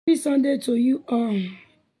Sunday to you.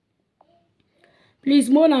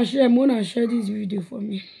 Please, Mona share this video for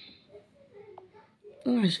me.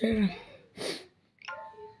 Mona share.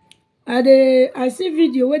 I see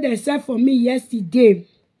video where they said for me yesterday.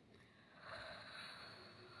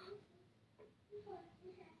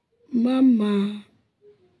 Mama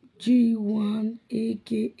G1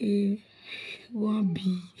 aka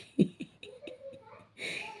 1B.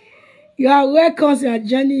 You are welcome to your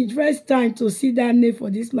journey. First time to see that name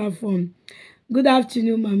for this platform. Good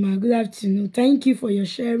afternoon, Mama. Good afternoon. Thank you for your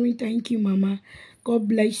sharing. Thank you, Mama. God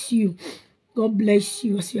bless you. God bless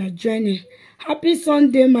you as you are joining. Happy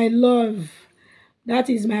Sunday, my love. That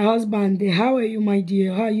is my husband. How are you, my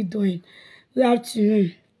dear? How are you doing? Good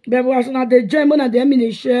afternoon. But was not the join on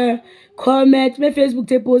the share, comment, my Facebook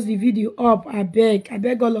they post the video up. I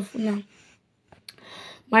beg all of you now.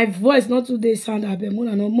 My voice not today sound. I beg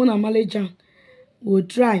Mona Malejan will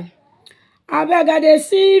try. I beg I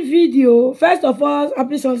see video. First of all,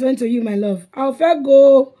 happy Sunday to you, my love. I'll first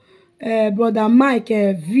go brother Mike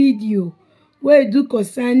video where you do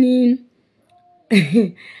concerning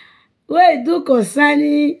where you do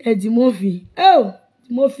concerning Enogie. Oh,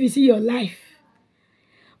 Enogie, see your life.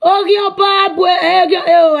 Ogi opa boy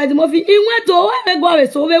Enogie. He went to go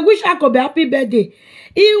so we wish I could be happy birthday.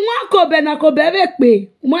 He want ko be na ko be pe.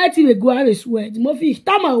 Mighty we go have swear. Enogie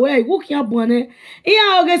time away. Who can bone?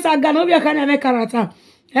 Iya oge saga no be kan have character.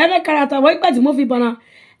 Have character. Why pa Enogie bana?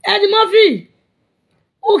 Enogie.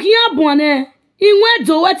 Who can bone? He went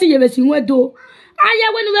to what you be went to.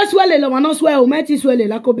 Aya when we swell lo no swell mighty swell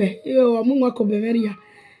la ko be. Yo amu wa ko be meria.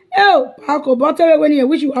 Yo pa ko bote when you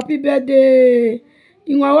wish you happy birthday.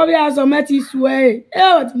 Inwa wo be aso mighty swell.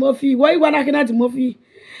 Yo Enogie, why you wanna kina Enogie?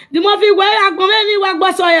 Enogie where agbon me wa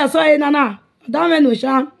gbo so nana. Don me no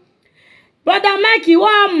sha. Brother Mike, you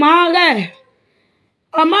are mare.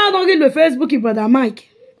 Ama don le Facebook brother Mike.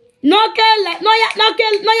 No ya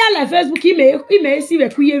le Facebook ime si we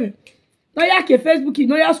kuye me. No ya ke Facebook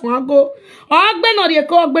no ya so ago. Ogbe no de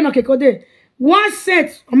ko ogbe no ke kode. 1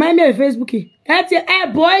 cent o ma me Facebook.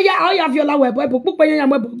 Boy ya o ya viola we boy pupo yan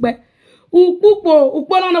mo gbe.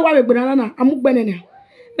 Upo no wa we gbe na amugbe ne.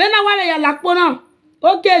 Be na wa ya lapo na.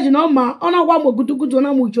 Okay, you know ma ona wa mo gudugudu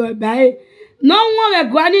na mo jo ebe. No won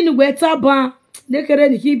we go ani nu we taban. De kere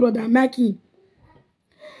ni hi brother Becky.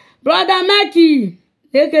 Brother Becky,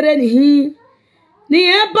 de kere ni hi. Ni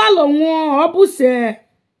e ba lo won obuse.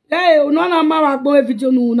 No na ma wa gbo video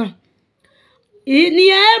nu na. Ni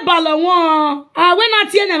e ba lo won. We na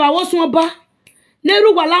tie ne ba wo sun ba. Ne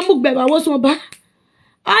ru wa la mu gbe ba wo sun ba.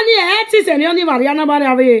 Ani e ti se ni oni Mariana ba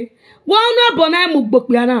ave. Won na bo na mu gbo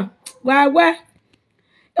pe ana. Wa.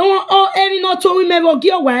 Emi no to we me bo gi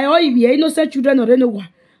owa o ibi innocent children or no wa.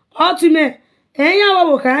 Ultimate. Eyan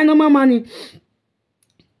wo ka no mama ni.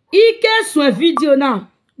 Ike sun video na.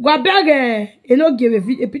 Gwa beg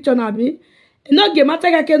Enogie a picture na bi. Enogie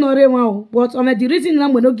mataka ke no re wan o, but on the reason na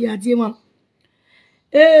Enogie ati wan.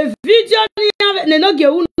 Video ni Enogie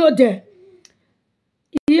u no de.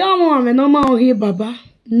 Iya won me no ma o hi baba.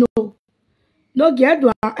 No. Enogie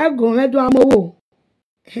do amowo.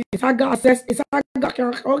 Isaga access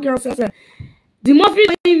access. The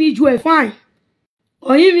Enogie individual fine.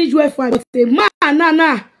 Or individual fine, but the man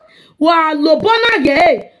na. Wa lo bona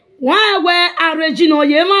ge. Wa we arejino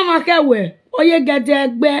ye mama ke we. Oye gede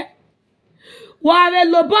egbe. Wa we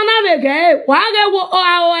lo bona we ge. Wa ge wo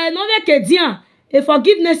o no we ke dian. E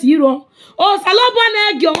forgiveness hero. O salobo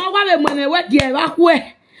na ege won wa we mo we die wa ku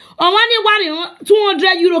e. O wani wari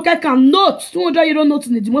 200 euro ke kan note 200 euro note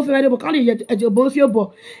ni di mo fe but kan ye e bo fi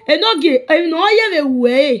obo. Enogie no ye we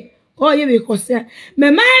we. O ye we ko se.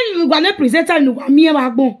 Me man gwa na presenter ni wa mi e wa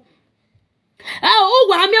gbon. O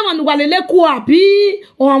wa mi won wa lele ku abi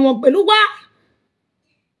o awon pelu wa.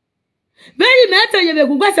 Very mete ye be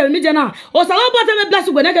gugwa se mi je na. O salobo te me bless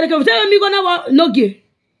go na kere ke te mi go na wa Enogie.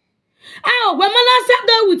 We mana set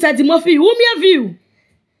there with Enogie. Who me view?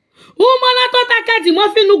 Who mana to take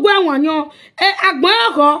Enogie nu gwa wan yan. Agbon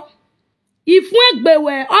oko. Ifun egbe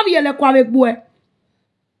we, obi ele kwa we gbo e.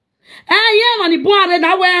 Yeah, man, the boy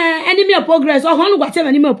na we enemy of progress. Or honu whatever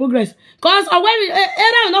enemy of progress. Cause when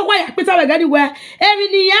era no why pita we gadi we. Every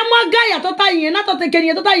ni yama guy atota yin na to take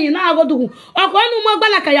yin atota yin na go do. O ko nu mo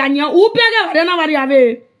gbala ka yan u bege na wari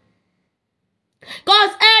ave.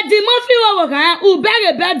 Cause Enogie wo kan u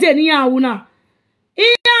bege birthday ni ya una.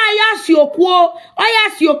 Iya ya si oku o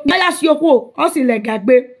ya si oku o si le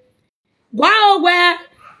gagbe. Wa o we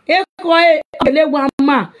e ko ele wa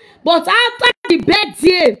ma. But after the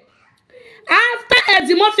birthday, after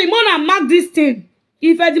Enogie Mona mark this thing.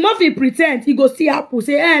 If Enogie pretend, he go see apple.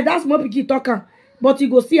 Say, that's more picky talker. But he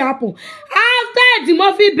go see apple. After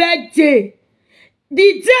Enogie birthday,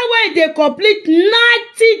 The day when they complete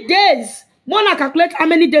 90 days. Wanna calculate how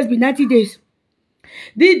many days be 90 days?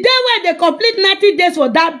 The day when they complete 90 days for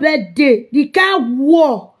that birthday, the kind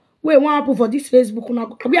war wey wan happen for this Facebook.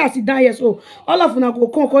 We are sit down here, so all of una go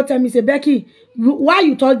come tell me, say, Becky, why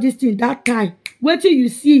you talk this thing that time? Wait till you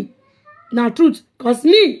see. Now truth. Cause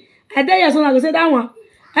me, I tell you, so I go say that one.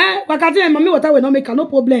 But I tell you, mommy, water will not make no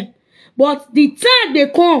problem. But the time they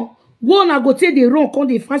come, one I go take the wrong, come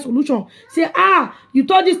they find solution. Say, you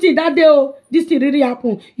thought this thing that day, oh, this thing really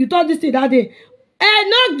happened. You thought this thing that day.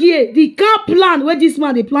 Enogie, the can't plan where this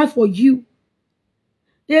man they plan for you.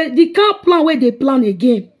 They can't plan where they plan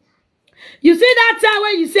again. You see that time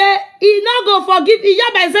when you say, he not go forgive. He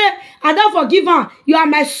just say, I don't forgive her. You are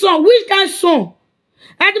my son. Which kind of son?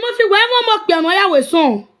 And the most wherever mock piano ya we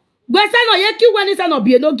son. But say no ye ki when is no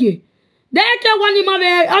be Enogie. They can one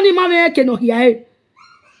imame ke no here.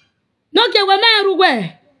 No ke we na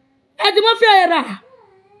ruwe. And the most era.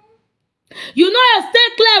 You know, stay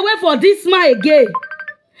clear away for this man again.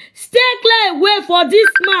 Stay clear away for this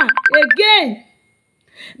man again.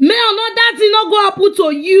 May or not that thing not go happen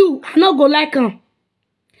to you. I not go like him.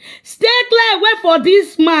 Stay clear away for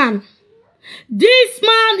this man. This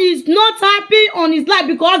man is not happy on his life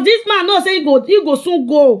because this man not say he go soon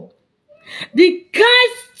go. The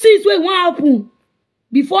kind things will happen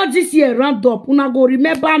before this year round up. Una go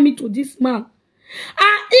remember me to this man.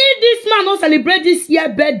 And if this man not celebrate this year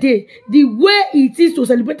birthday the way it is to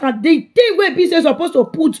celebrate, and the thing where people is supposed to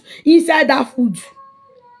put inside that food.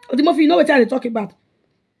 The muffin, you know what I'm talking about.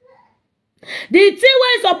 The thing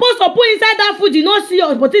where is supposed to put inside that food, you not see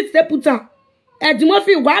us, but it's the put on. And the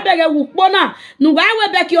muffin, why beg a whoopona? No, why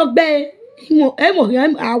we back your bay?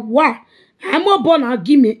 I'm more born, I'll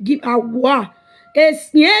give a wa.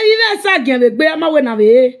 It's near even saggy, and bear my way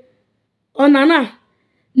away. Oh, Nana.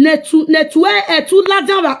 Netu etu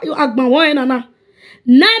lajan agbanwon nana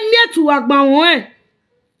na mietu agbanwon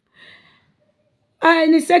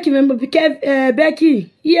ni seki member Becky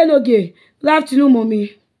Enogie. Good afternoon,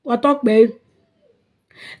 mommy. What talk be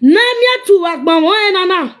na mietu agbanwon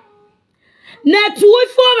nana netu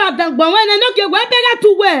for agbanwon Enogie we bega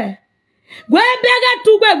to where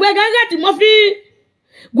the muffin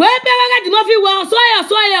we bega the muffin well so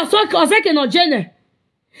second or jene.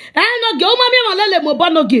 I no go mami malele mo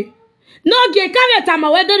bonoge. No ge carry time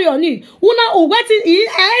whether you need. Una waiting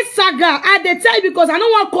saga I dey tell you because I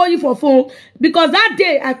don't want to call you for phone because that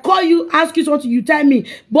day I call you ask you something you tell me.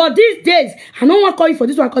 But these days I don't want to call you for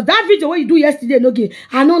this one because that video what you do yesterday no ge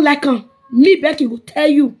I don't like me Becky will tell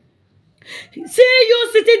you. See you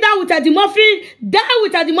sitting down with the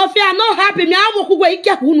muffin, I'm not happy. Me I go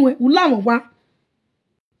ike hunu ulamo wa.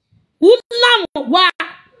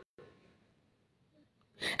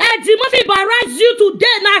 Eddie Murphy barrage you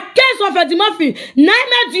today. Now case of Eddie Murphy.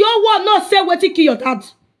 Nine your word not say what kill your dad.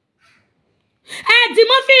 Eddie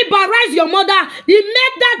Murphy barrage your mother. He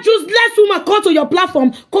make that useless woman come to your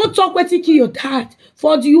platform. Come talk what kill your dad.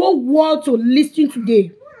 For the whole world to listen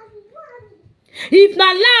today. If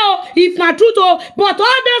not lie, if not truth, but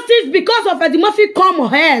all those things because of Eddie Murphy come or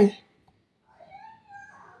hell.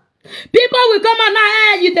 People will come and now,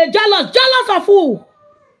 hey, you they jealous of who?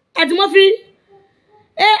 Eddie Murphy.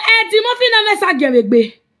 Eddie Murphy na mesa gewegbe.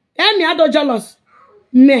 Me I don't jealous.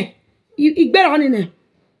 Me. You better on in there.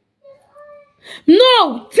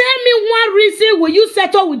 No, tell me one reason will you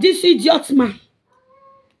settle with this idiot man.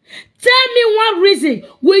 Tell me one reason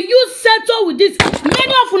will you settle with this.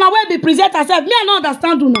 Many of una will be present herself. Me I don't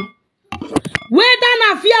understand una. Whether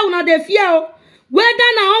na fear una dey fear,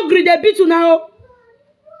 whether na hungry dey beat una.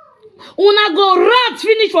 Una go rat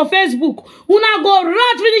finish for Facebook. Una go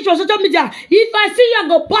rat finish for social media. If I see you, I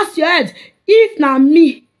go pass your head. If na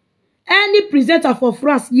me, any presenter for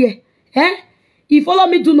France here, if follow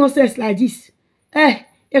me do nonsense like this, e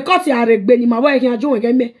cut your regbe ni ma wa ekin ajo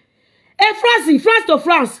again me. France to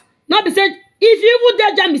France. Not be said if you would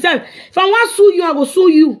dare jam yourself, if I want sue you, I go sue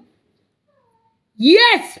you.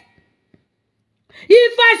 Yes.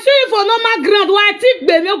 If I sue you for normal ground, why think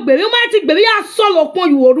baby, you might think baby, I saw upon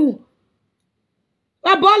you oru.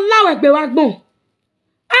 About law be wagbon.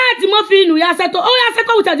 The muffin nu ya settle. Oh ya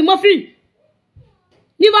settle with the muffin.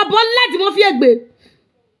 Ni ba bon let the muffin egbe.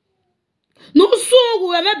 No so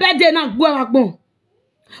we me birthday na gbo wagbon.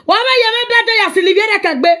 Wa me ye me birthday ya Sylvia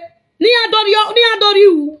kagbe. Ni adori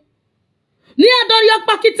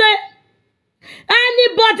pakite.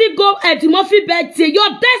 Anybody go at the muffin birthday, your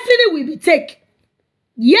destiny will be taken.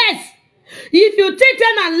 Yes. If you take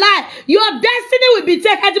them and lie, your destiny will be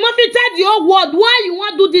taken. As the muffin tell your word, why you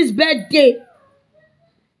want to do this birthday?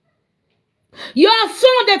 Your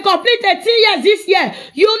son, they complete 13 years this year.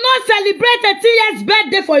 You not celebrate 13 years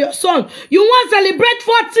birthday for your son. You want to celebrate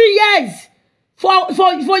 40 years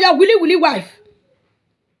for your willy wife.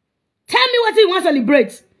 Tell me what you want to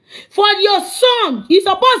celebrate. For your son, you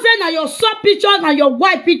supposed to say now your son picture and your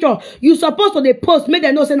wife picture. You supposed to the post. Make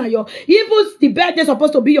them know say now your even the birthday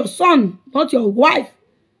supposed to be your son, not your wife.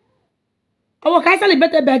 Oh, can I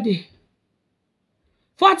celebrate a birthday?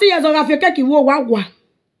 40 years of Africa ki wo wagwa.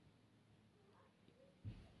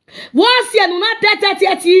 Once you not dead.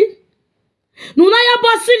 Nuna your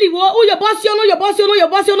bossy liwo. Oh, your bossy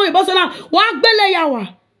no. Wag bele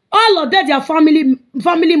yawa. All of that, their family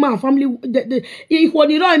man, the equal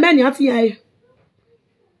many at ye.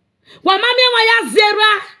 Wa mami wa ya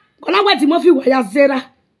zera. Kona wa Timothy wa ya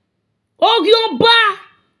zera. Ogyo ba.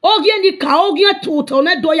 Ogye ni ka ogye toto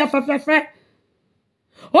ne do ya fe. Ogi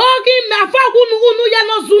ma fa unu ya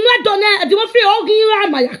no zunu do ne Timothy ogi ra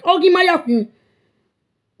maya. Ogi maya kun.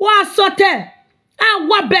 Wa sote. A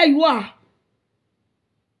wa be you are.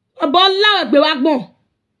 Abo la egbe wa gbon.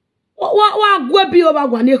 Wa gwe bi o ba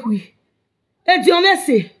gwa nekwi e di on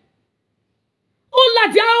ese o la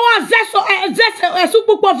di wa zeso esu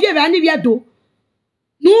pupo fie be ani bi do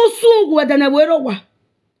nu sungu we dana we ro wa e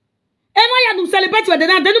ma ya nu celebrate we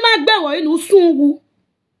dana denu ma gbe wo nu sungu.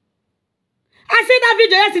 I said that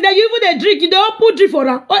video yesterday, you even the drink, you don't put drink for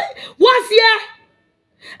her. What's here?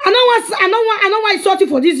 I know why I sought you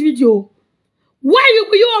for this video. Why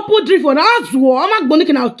you all put drink for her? I'm not going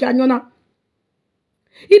to out canyona.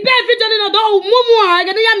 He pay video in a door, mumu, I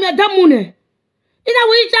get a damune. In a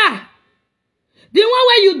winter. The one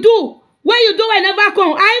where you do I never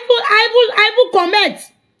come. I will comment.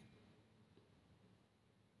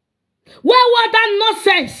 Where was that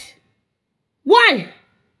nonsense? Why?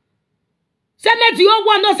 Say me to your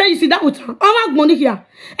one no say you sit down with her. Oh my money here.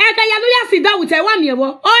 Ega ya no ya sit down with her one year.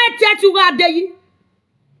 Oh e tie tu ga dey.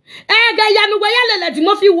 Ega ya no ya lele ti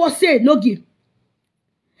mo fi wo say no give.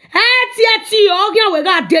 Tie ti o gan we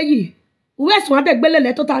ga dey. We so ade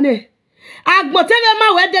gbelele to ta ne. Agbon te me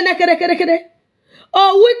ma we de ne kere.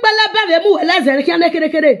 O wi pele be mu we leze ki an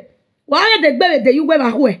kere. Wa we de gbe de yu we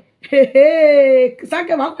ba ho e. He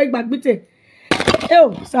sake ba ko gbagbite.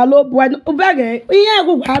 Oh, salo bueno. O bege, iye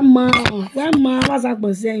go grandma was a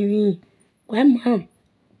bossing. Grandma.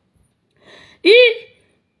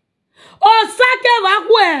 O sake wa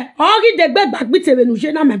where? Ogi de bed back with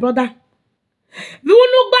a my brother.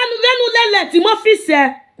 Vunu lele Timothy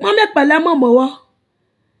say, Mame Palama Moa.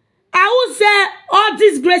 I will say all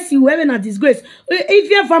disgrace you wearing a disgrace. If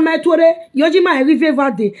you're from my tour, Yojima river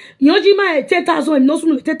vade, Yojima 10,000, no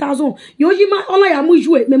sooner 10,000, Yojima all I am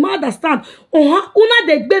usual, me understand. Oh, una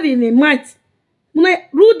de baby in might.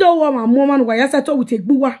 Rudo woman, woman, why I settle with a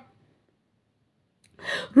bua.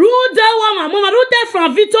 Rudo woman, mama, Rude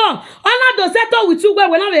from Victor. Ona do settle with you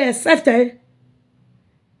when I accept.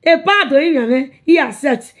 E pardon him, he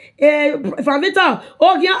accept. From Victor,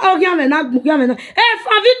 Ogian, and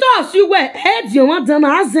from Victor, you were head you want done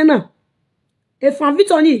as then. If from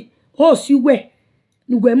Victor, horse you were.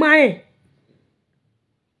 You were my.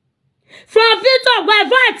 From Victor,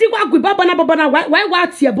 why you walk with Babana, why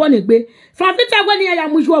what's your bonnet be? From Victor, when I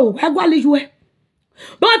am usual, I go you were.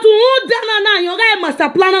 But who done your guy master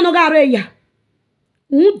plan no gareya.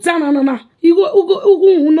 Who done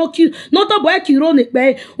Ugu not a boy kironic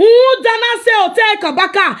bay. Who dana say hotel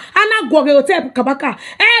kabaka, and I go hotel kabaka.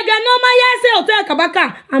 Ega no my say hotel kabaka,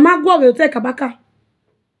 and I go hotel kabaka.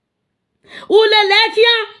 Ule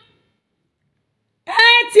lekia.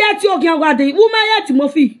 Tiati ogiawade, Uma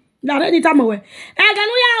Timothy. Not any time away. Ega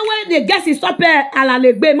no ya way the guest is stop a la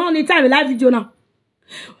legbe money time live video now.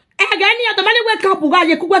 Ega any of the money wake up uga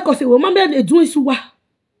ye kuwe kose wo mambe doing suwa.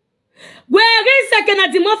 Where is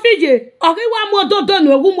second Timothy? Okay, one more do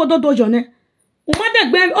no room or do jone. Mother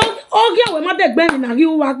Ben, oh, yeah, we mother Ben and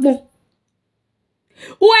you walk more.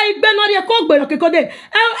 Why Ben or your cock, but okay, code. And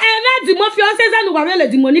Timothy says, I know I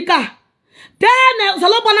really Monica. Then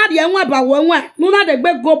Salopana the young one by one way. No, not the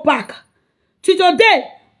bed go back. To your day,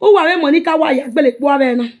 oh, I Monica, why you belly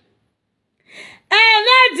warren. And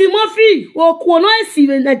then Timothy, or Quonoisi,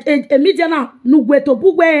 a mediana, no way to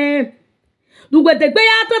book. Do the bay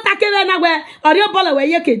out of Takena where or your ball away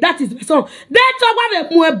yake, that is so. That's why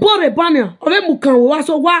we bore a banner or a mukan was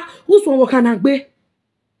so why who's one can be.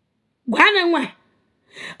 When and where?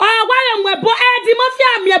 Oh, why am we bought Timothy?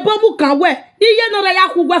 Me a bomukan where? You know that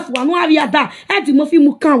Yaku weft one where that Timothy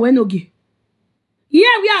mukan when Enogie.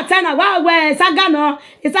 Here we are Tana, where Sagano,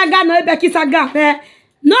 it's a gano, Becky Saga,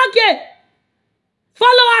 no get.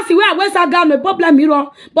 Follow us where West Agam a problem mirror,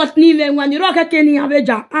 but neither when you rock a kenny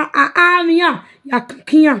aveja, ya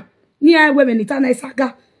kakia, near women, it's a nice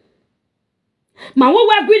saga. Ma wo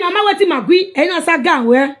we na ma weti magui e na sa gan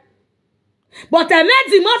we. But I met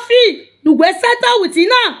him Murphy. You go settle with him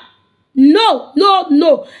now. No.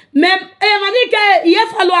 Me manike ye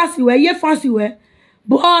follow us we, ye fancy we.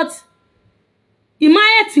 But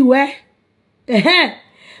imayeti we.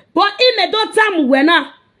 But me don't time we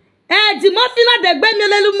na. The Murphy na de gbe mi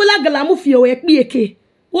lelu mula galamu fi o ekpi eke.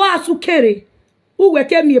 Wo asukere. Who we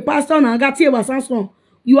came me pastor na gati e wasanson.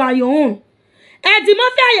 You are your own. The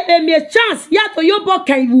Murphy me chance ya to yo bo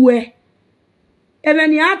kan we.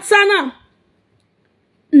 Even yatsana.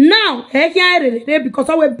 Now, because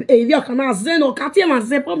I will be a canal, Zeno, Katia, and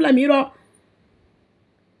the problem here. Yena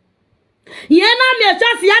me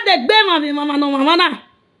just ya the bema, Mamma, no, Mamma.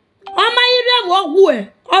 On my walk way,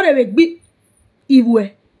 or a big evil.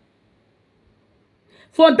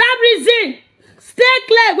 For that reason, stay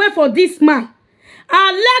clear away for this man.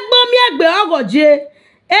 And let mommy be ogoje.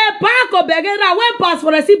 A park of beggar, when pass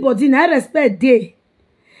for a simple dinner, respect day.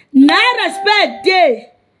 Na respect day.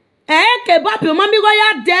 Kebab your mommy go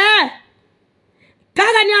ya there.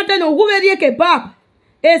 Kaga ni ate no who be kebab.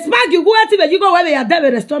 Spark you go at you go where you there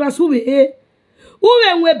restaurants who be who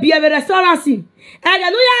we be a restaurant sim. And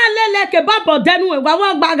no ya le kebab or then we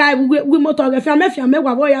walk back we motor if you me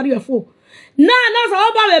wa ya your phone. Na so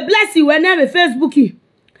oba we bless you when na Facebook. We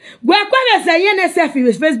kwa say yen self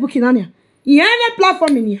with Facebook na nya. Yen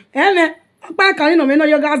platform ni. Eme pa kan no me no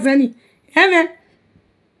yoga zani. Eme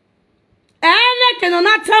can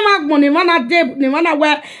not tell my money, mana de, ne mana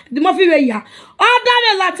where the Murphy way ya. All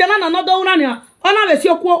that Latina and another one here. Honor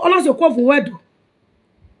your quo, honors your quo for wedo.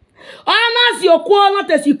 Honors your quo, not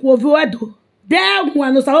as you quo for wedo. There,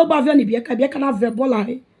 when the Salobavani be a cabecana verbola.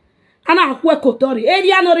 And I work cotori,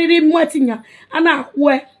 Eliano really moitinia, and I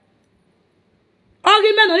wear.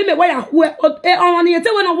 Argument only where I wear on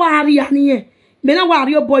the one of Wariani. Mena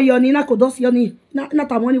wario boy on Nina Codosioni, not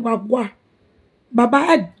a money wa.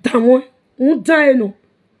 Baba damon. No.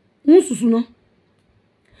 Susuno.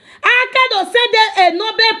 Akado said a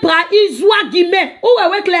noble pra Izwa Gime. Who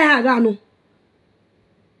we clear Hagano.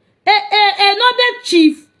 A noble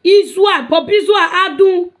chief Izwa, Popizwa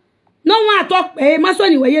Adu. No one talk a maso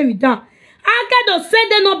anyway with that. Akado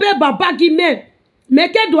said a noble Baba Gime.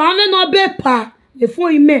 Make it do a noble pa before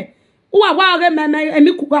he may. Who are wild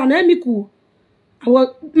emiku and emiku.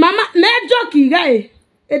 Our mama, me jockey guy.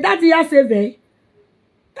 That ya save.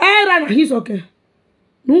 Era na his okay.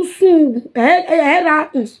 No soon. Era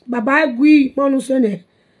baba gui monusene.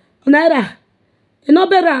 Onaira. No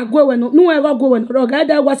better go when no ever go when roga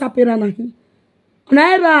there WhatsApp era na him.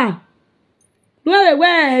 Onaira. No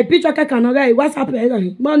way picture ka no guy WhatsApp era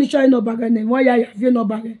him. Money show no bag name. Why you no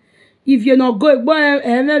bag? If you no go boy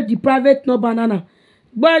the private no banana.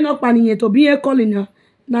 Boy no paniye to be calling her.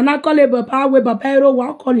 Nana call it Baba we Baba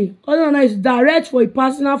wa calling. All is direct for a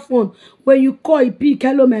personal phone. When you call a pick,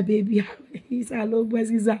 hello my baby. He's hello, where's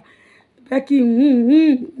his Becky?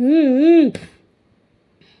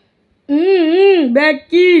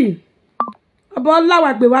 Becky. About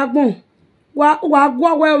la be wagbon. Wa we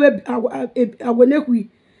awenekwi.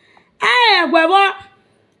 Gwewo.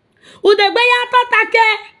 Udegbe ya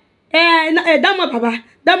totake.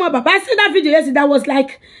 Damo Baba. I see that video yesterday that was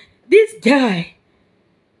like this guy.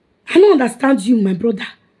 I don't understand you, my brother.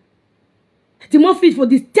 The Murphy for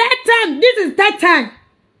this third time. This is third time.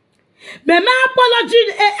 But my apology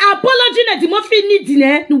that the Murphy needs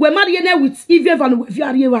we marry with Eve and with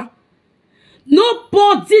Yariwa.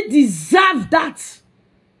 Nobody deserve that.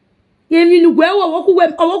 You mean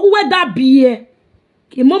where that be here?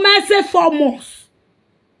 The moment I say 4 months.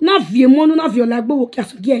 Not via mono, not via like bo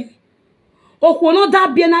cash again. Oh, no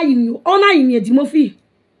that be na you. Honor in the Murphy.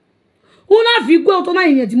 Una vi gwe to na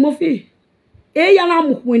yin di Murphy. E ya na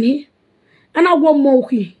mukweni. Ana wo mo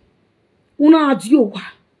ki. Una adi owa.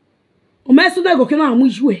 O me so na go ke na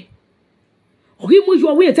amuju e. O ki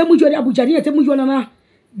muju we te muju ri Abuja ni te muju na.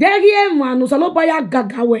 Deri e ma no salo ba ya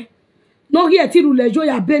gagawe. No ri e ti ru lejo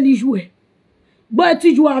ya beli ju e. Bo e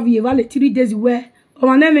ti ju avi e vale 3 days we. O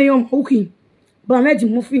ma na me yon uki. Ba me di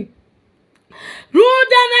Murphy.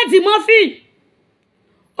 Rude me di Murphy.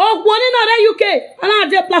 Oh, one in the UK. And I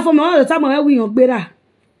did platform all the time where we on better.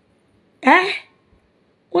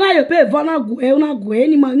 When I pay Vana go,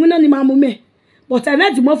 any man, me. But I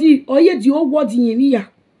met the Murphy, or yet the old word in here.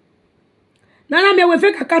 Nana me we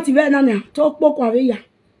fake account nana talk book wa ya.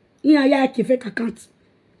 Ina ya ke fake account.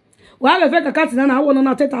 Well, I fake account nana I want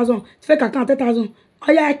na 10,000. Fake account 10,000.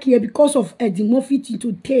 I ya ke because of the Murphy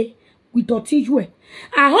today we thought teach we.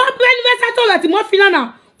 I hope when we settle that the Murphy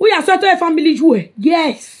nana we are settle a family jewel.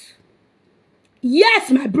 Yes. Yes,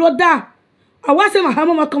 my brother. I was saying my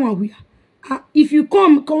mama come on we. If you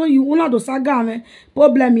come you wanna do saga me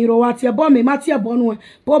problem you what your bomb me matia bonwe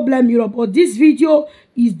problem you but this video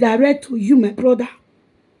is direct to you, my brother.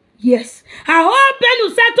 Yes. I hope you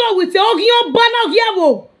settle with your Ogion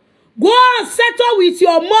Bono. Go and settle with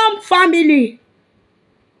your mom family.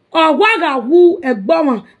 Or waga who a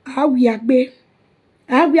bomber. How we agbe.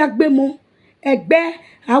 How we agbe mo. Egbe.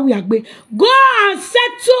 How we agbe. Go and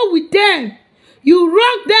settle with them. You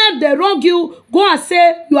wrong them, they wrong you. Go and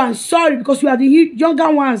say you are sorry because you are the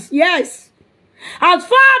younger ones. Yes. As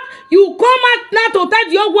far you come out now to tell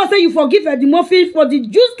the young ones say you forgive Enogie for the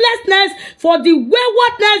uselessness, for the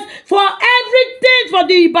waywardness, for everything, for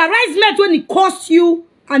the embarrassment when it costs you,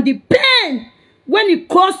 and the pain when it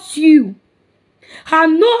costs you. I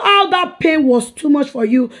know how that pain was too much for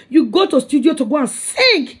you. You go to studio to go and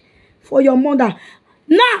sing for your mother.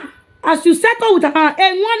 Now, as you settle with her,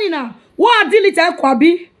 one in her, what deal it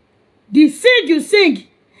Kwabi? The sing you sing.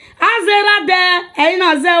 Azera de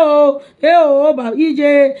ina ba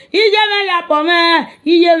ije me ya pome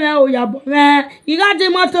ije me o ya pome iga di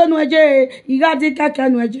moto nu eje iga di kaka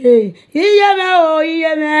nu eje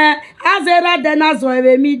ije me azera de na zo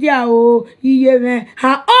ebe media o ije me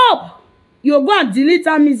ha up you go and delete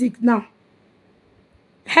that music now.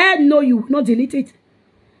 Hell no, you will not delete it.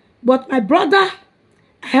 But my brother,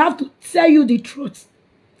 I have to tell you the truth.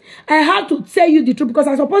 I have to tell you the truth because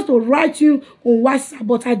I'm supposed to write you on WhatsApp,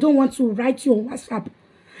 but I don't want to write you on WhatsApp.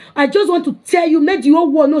 I just want to tell you, make the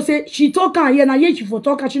whole world know, say, she talk and yeah, now she for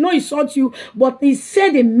talk, and she know insult you, but he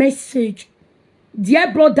said a message.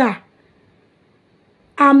 Dear brother,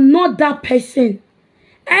 I'm not that person.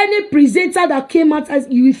 Any presenter that came out as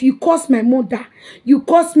you, if you cause my mother, you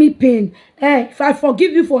cause me pain. If I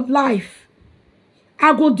forgive you for life,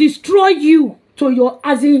 I will destroy you to your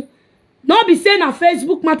as in. Not be saying on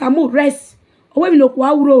Facebook matter more rest. Or when we look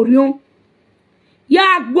wow rion.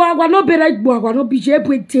 Ya gwa no be right gwa no be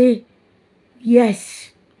jebwete.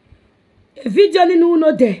 Yes. A video ni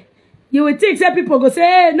no there. You will think say people go say,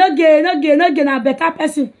 hey, no gay, na better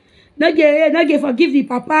person. No gay, forgive the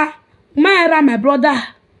papa. My brother.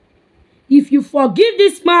 If you forgive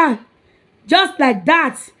this man, just like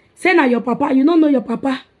that, say na your papa, you don't know your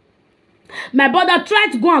papa. My brother, try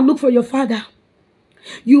to go and look for your father.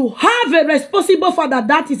 You have a responsible father.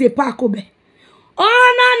 That is a pakobe.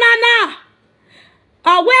 Oh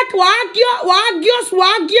no. Awake wagyo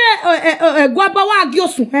guaba wagyo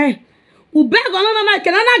sun ubego no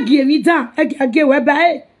kenana give me down again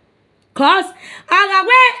whereby cause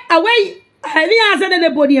away I didn't answer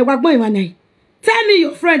anybody e wagbon iwan. Tell me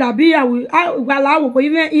your friend abi I will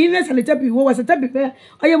even celebrate people was a type of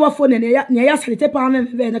oye wa phone ne ya celebrate pa me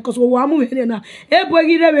be na cause wo amu me na e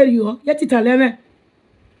bogi re you yet italeme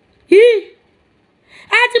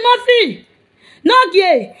Enogie. Enogie.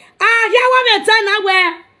 Here we turn away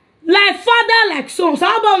like father, like son. So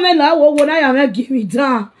about me now, what I am give me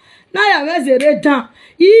down. Now I am zere down.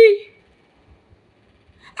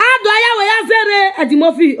 How do I have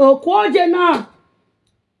Enogie? Oh, quoje na.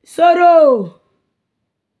 Sorrow.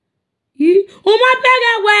 Uma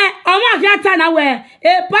pega we. Oma ya turn away. A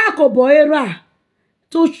pako boyera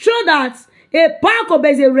to show that a pako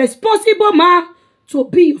is a responsible man. To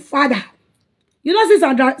be your father. You know see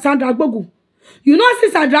Sandra Gbogu. You know see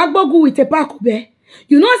Sandra Gbogu with a pakobe.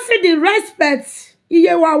 You know see the respect.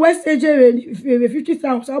 Iyewa West AJ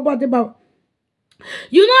 50,000 about.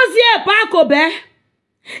 You know see a pakobe.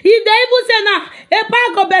 If they even say now a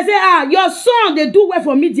pakobe say your son they do well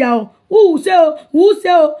for media. Who say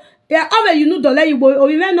yeah over you know the lady boy or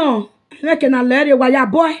even no. I can let you while your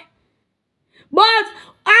boy. But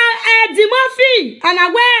Enogie and I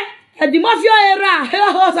wear Enogie era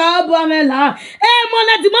ho sa bo amela mo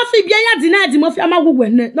na Enogie bia ya dina Enogie amagugu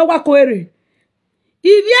ene no wa ko ere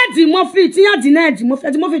if ya Enogie ti ya dina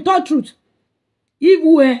Enogie talk truth if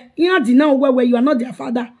we ya dina where you are not their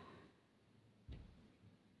father.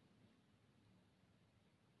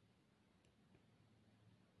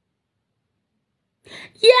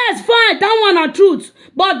 Yes, fine, that one are truth,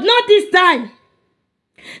 but not this time.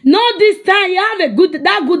 Not this time. You have a good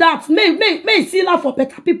act. May see love for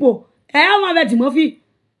better people. I want to Enogie.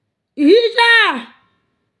 Isha.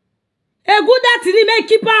 A good act in make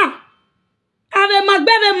keeper. Have a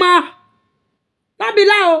magbebe ma.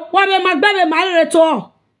 Nabilao. What a magbebe ma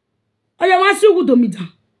reto. Oh, you want to go to me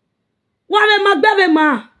down. What a magbebe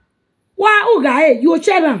ma. Why, oh, guy, you're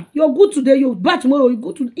sharing. You're good today. You're bad tomorrow. You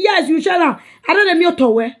good to. Yes, you sharing. I don't know me to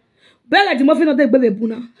wear. Bella Enogie not take baby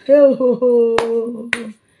buna. Oh,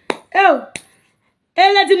 let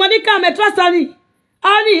Enogie come and trust Oni.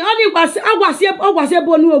 Oni was a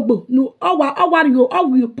bonu ogbo. No,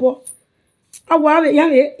 you poor. Awa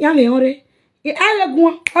yame ore. I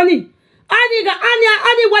go Oni.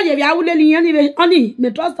 Ani wa ye ya wule ni ani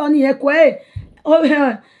me trust ani e ko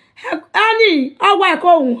ani awa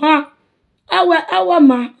ko ha awa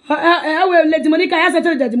ma awe Lady Monica ya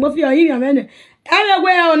settle that mo fi oyin amene awe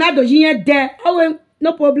we ona do yin de awe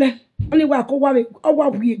no problem ani wa ko wa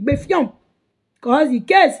wi gbe fion cause the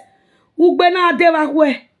case ugbe na de wa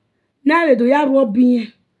we na we do ya ro bi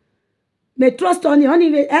me trust ani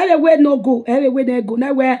we no go we na go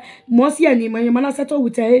na we mo si ani mo yin na settle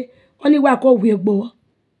with her oni wa ko wi gbo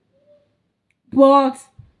but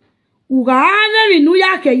uga na rinu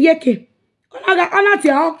ya ke yeke ona ti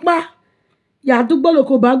okpa ya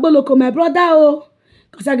dugboloko ba gboloko my brother o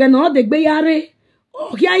cause again no de gbe yare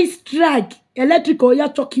o ya strike electrical ya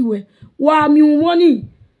chokiwe wa mi woni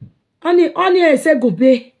oni ese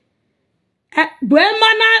gobe gbe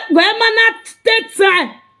mana state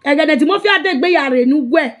time again ti mo fi ade gbe yare nu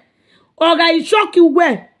gwe oga I shock you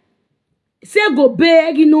we se gobe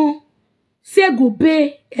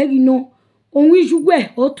egino on wi juwe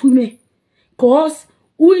o tume cause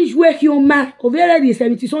we juwe hioma over the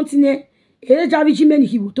 70 something e javi jimeni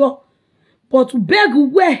hibuto but beg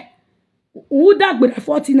we u dagbera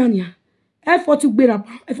 40 nania e 40 gbera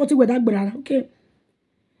e 40 we dagbera okay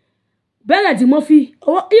bele di mo fi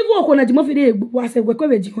even okona di mo fi de gbogbo ase we ko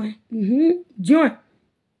be jiwon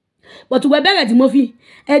but we bele di mo fi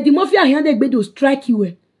ahian de gbedo strike you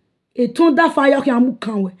e ton da fire ki amu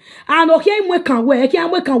kan we and okay mu kan we ki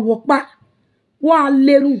amu kan wo pa wa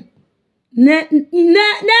lerun ne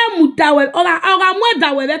mu da we ora mu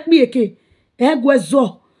da we be pi eke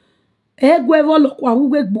egwe volo kwa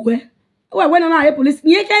wugwe gbo we na e police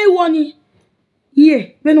ye ke iwo ni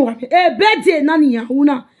ye be no wa birthday na ni ya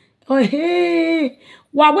una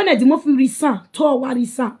wa na di mo fi risan to wa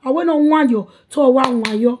risan awe no nwayo to wa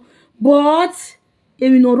nwayo but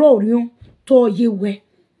emi no ro orion to ye we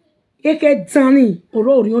eke dani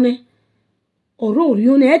oro orion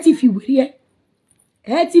ne e ti fi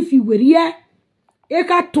weri e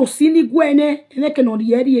ka to sini gwene ene ke no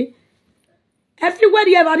rie everywhere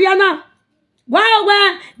you Ariana.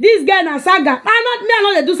 Wow, this girl na saga. I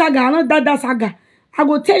not do saga. I not that saga. I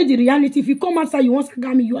go tell you the reality. If you come outside, you want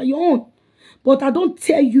saga me, you are your own. But I don't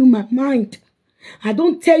tell you my mind. I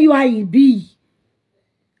don't tell you how it be.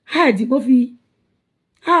 How the movie?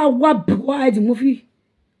 How what the movie?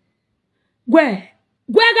 Where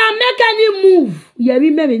can make any move? Yeah,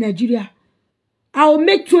 remember in Nigeria. I will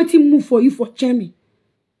make 20 move for you for Chemi.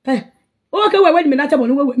 Okay, wait a minute. I'm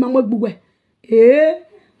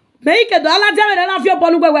make do ala jere na fi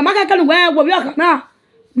oponu gbe ma keke nu we wo bi okana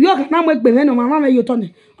mo gbe me no mama me yo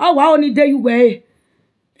tone o wa oni de you we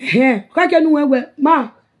keke nu we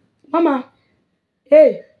mama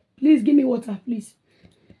hey please give me water please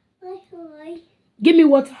give me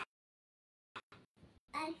water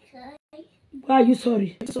why are you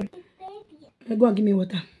sorry go and give me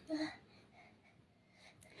water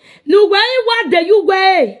nu we what de you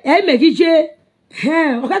we megije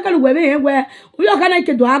okaka lu we me we o yo kana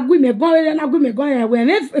ke do agui me gon na agui me gon we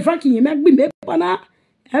me frank yin me gbi me pana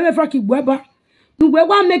me frank gbo ba nu we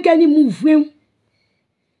wa make any move we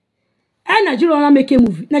Nigeria na make a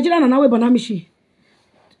move Nigeria na we bona mishi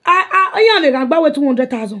yan me gan gba we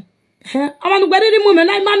 200,000 amanu gbe ri mu me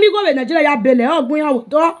na mami go we Nigeria ya bele ogun ya wo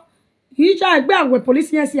to yi ja gbe awe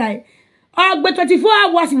police yan si ai ogbe 24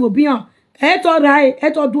 hours wo bian to rai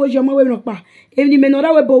to du oje mo we no pa emi me no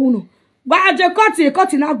ra we bo uno ba je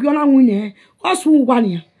koti na gbe ona nwunye osu wa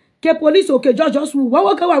ni ke police oke judge wo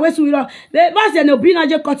wo ke wa we su ro be ba se no bi na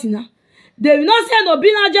je koti na they will not say no bi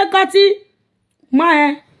na je koti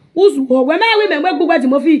ma uzu wo we me gbugbe ti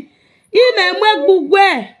mo fi me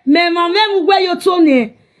gbugbe me gbugbe yo to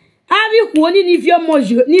ni abi ku oni ni fi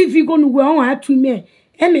omojo ni fi gonu we on atu me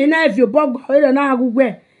me na if you bog we na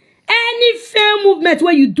gbugbe any fair movement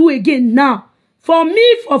where you do again now for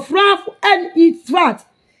me for France and it's what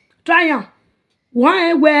try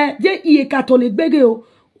one where je iye catholic gbege o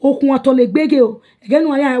okun atole gbege o again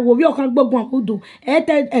one ya wo bi okan gbogbon odo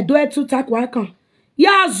edo etu takwa kan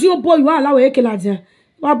ya zio boy wa lawo ekela dia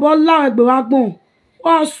wa bo la egbe wa gbon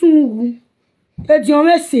wa sun edi on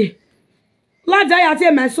mese la ja ya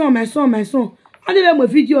ti meson ani be mo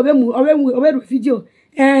video be mu video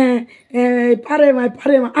pare ma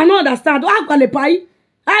I no understand wa gba le pai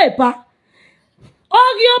ai pa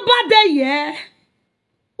ogio bade ye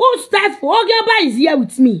who start for Ogioba is here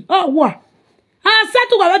with me. Oh, what? I said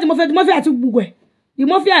to God, the mafia ati bugwe. The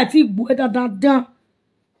mafia ati bugwe da.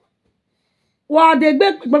 Wa de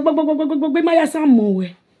gbe ma ya samo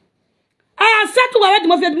we. I said to God, the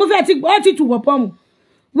mafia ati tu wopom.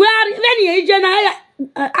 We are many age na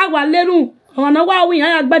awa lerun. Ona wa wi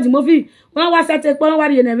yan agba the mafia. Won wa sete pon wa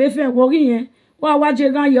ri na me fe wo ri yen. Wa je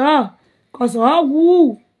gan yo. Cause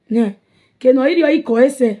woo. Yeah. Keno idio iko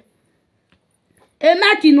ese. E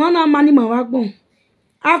maki no na mani mawagbon.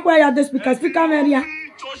 Akwa ya the speaker meria.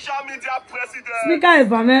 Social media president. Speaker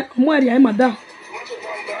eva me omo area madam.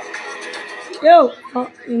 Yo,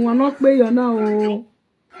 you want not pay your now. Your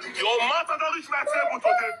matter don't reach my table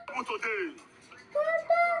today.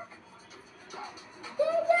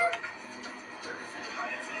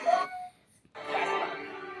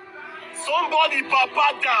 Somebody papa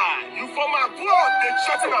die. You from abroad, they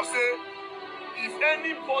chatting and say, if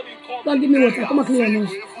anybody come, don't give me water. Come and clear your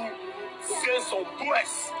nose. Say some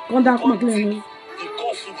bless. Come down, come and clear your nose. He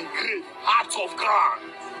go to the grave, heart of ground,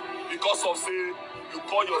 because of say you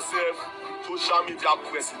call yourself social media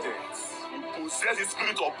president. You possess the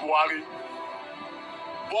spirit of Buhari.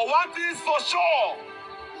 But one thing is for sure,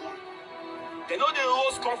 they know the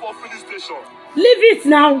roads come for filling station. Leave it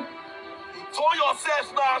now. You turn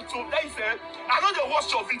yourself now to, they said, I know they watch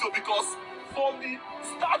your video because from the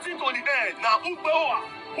starting to the end, now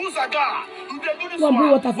who's a guy? You they do this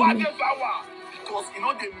one, because you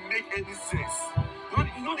know they make any sense.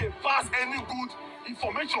 You know they pass any good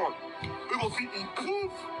information. We will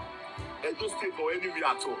improve and don't stay for anywhere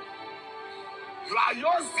at all. You are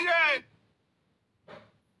yours here.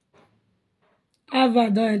 Ever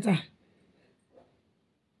don't enter.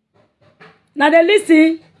 Now they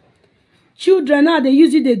listen. Children now they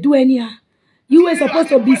use it, they do anyhow. You were supposed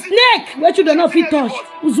to be snake. Where children not fit touch.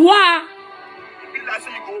 Uzwa.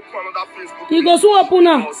 You go so open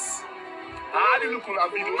now.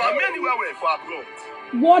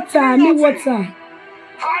 Water, me water.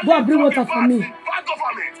 Go and bring water for me. Bad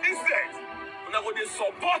government instead. When they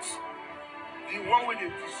support the one way they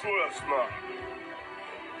destroy us now.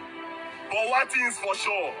 But one thing is for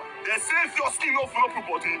sure, they say if your skin no full up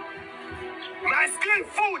body. My skin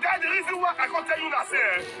full, that's the reason why I can't tell you that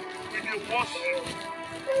say if they wash you.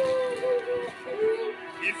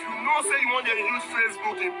 If you know say you want to use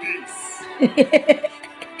Facebook in peace.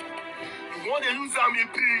 You want to use them in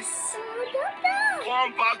peace.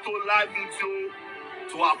 Come back to live video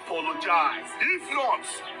to apologize. If not,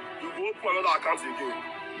 you go open another account again.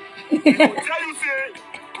 It will tell you say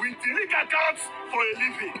we delete accounts for a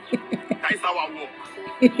living. That is our work.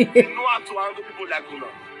 We know how to handle people like Una.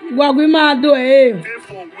 What we might do, eh? They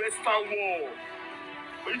for Western war.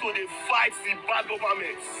 We need to fight the bad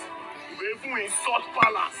governments. We even insult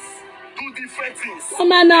palace. Do different things. Oh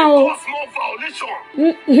man now. Cause more violation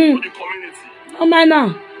to the community. Oh man now.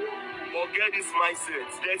 Forget this mindset.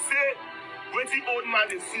 They say, waiting old man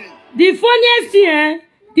they see. The funniest thing, eh?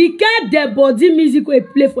 The cat the body music we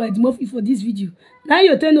play for Enogie for this video. Now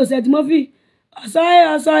you tell us Enogie. I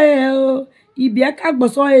saw it. Ibi aka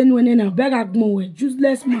gboso enu ene na beg agmo we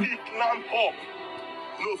useless man. Climb up.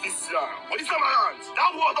 No official. But this time around,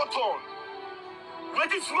 that word not turn.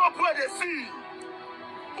 Waiting small where they see.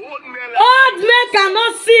 Old men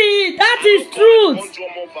cannot see it. That is truth.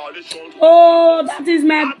 Oh, that is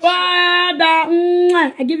my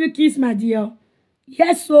brother. I give you a kiss, my dear.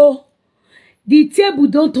 Yes, so the table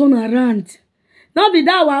don't turn around. Not be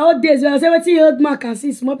that our old days where I say what old man can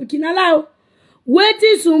see small picking allow.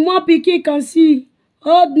 Waiting some more picky can see.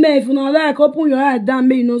 Old man, if you not like, open your eye down,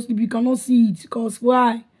 may you not sleep, you cannot see it. Because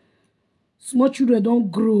why? Small children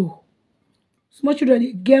don't grow. Small children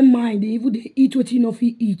they get mind, they eat what you know if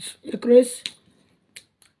you eat. You Chris?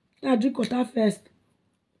 I drink water first.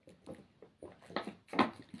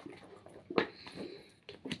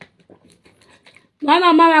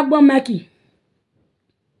 Mama Becky.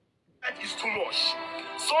 That is too much.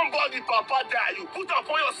 Somebody papa die, you put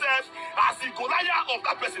upon yourself as the Goliath of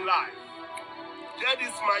that person's life. That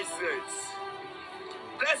is my sense.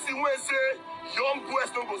 Blessing when say young boys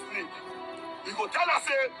don't go sleep. You go tell us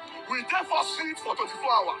say we there for sleep for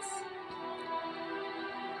 24 hours.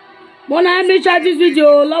 When I make this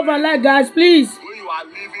video, love and like guys, please. When you are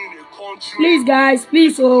living in a country, please guys,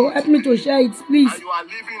 please help me to share it, please. And you are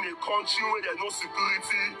living in a country where there's no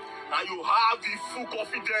security, and you have the full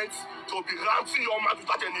confidence to be ranting your mouth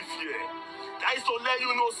without any fear. That is to let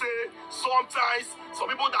you know, say, sometimes some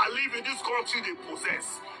people that live in this country, they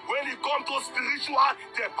possess. When it comes to spiritual,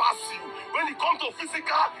 they pass you. When it comes to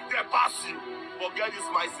physical, they pass you. Forget this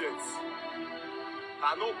mindset.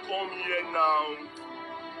 I don't come here now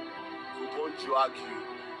to go drag you.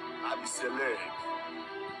 I be celeb.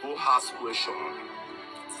 Go ask questions.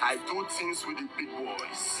 I do things with the big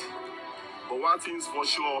boys. But one thing is for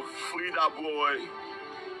sure, free that boy.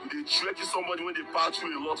 They trick you somebody when they pass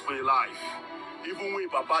through a lot for your life. Even when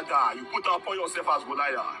Papa die, you put upon yourself as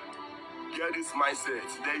Goliath. Get this mindset.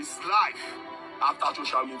 There is life after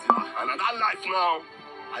social media. And that life now,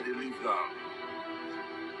 I live now.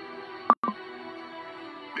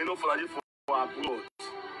 abroad.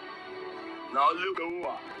 Now look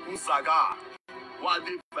at who Saga. What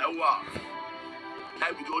they power.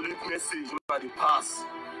 That be the only message on the pass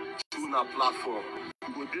through a platform.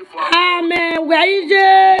 You go there for Amen. Where is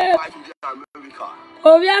it? fight with America.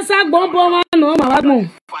 Oh, yes, I bomb one. No, my God.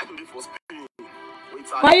 Fight with for Spain.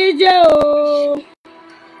 Why is it? Oh,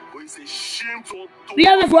 It's a shame to we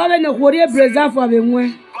have a foreign of warrior Brazil for them.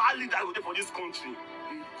 badly that go there for this country.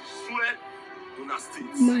 You swear on a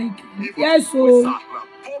state. My God. Yes, so.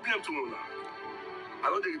 Problem to know. I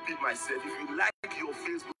know they repeat myself. If you like your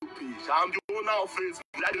Facebook page, I'm the owner of Facebook.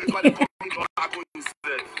 Like everybody coming back on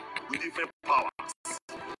yourself with different powers.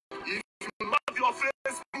 If you love your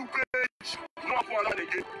Facebook page, you don't want to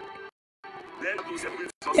again. Then you separate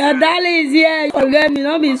yourself. Your darling is here. You forget me,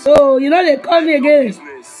 not be so. You know they call me again.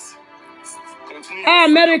 Business. Continue.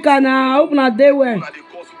 America now. I hope not they well.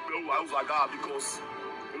 Because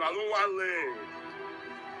when I don't want to learn.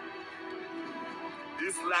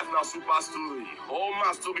 This life now super story. All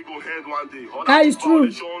my story go end one day. That is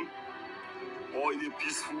true. Or in a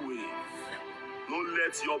peaceful way. Don't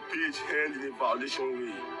let your page end in a violation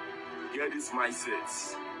way. Get this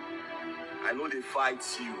mindset. I know they fight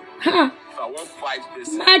you. If I won't fight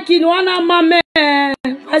person, Making one of my men.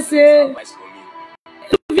 I say, advice from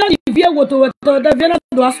me. if you go to the Vienna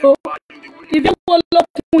to us, if you go look,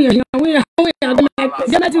 we are going to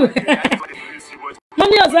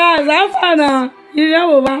Mommy, I'm fine. You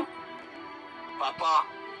know, Papa,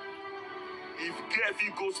 if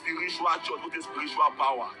Kefi goes spiritual church with a spiritual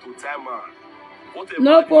power to time man, whatever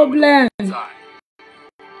no problem.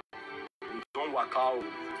 Don't work out.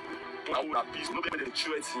 I will have peace. Nobody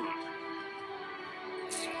threaten.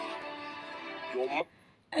 Your mom.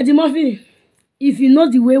 Eddie Murphy, if you know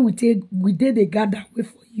the way we did the gather way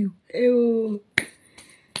for you.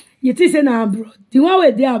 You think say na abroad. The one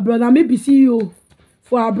way they abroad, and maybe CEO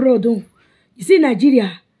for abroad. Don't. You see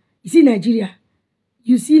Nigeria. You see Nigeria.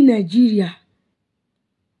 You see Nigeria.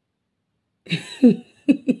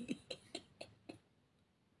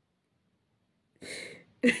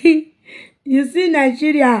 You see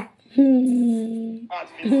Nigeria. Your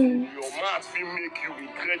math will make you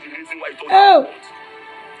regret the reason why you talk Oh. about.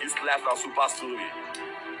 This life now super story.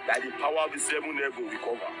 That the power of the seven heaven will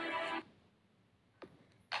cover.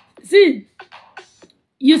 See,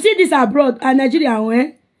 you see this abroad and Nigeria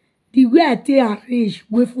when the way I take arrange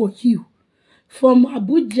way for you from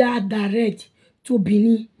Abuja direct to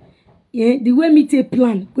Benin. Yeah, the way me take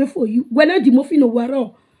plan way for you. When I the muffin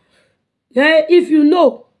over yeah, if you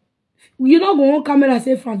know, you not go on camera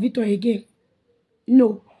say from Victor again.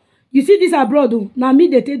 No. You see this abroad, oh, now me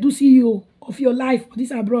they take do CEO of your life for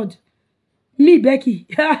this abroad. Me, Becky.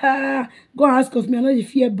 Go ask of me, I know the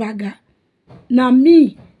fear bagger. Now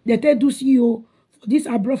me, they take do CEO for this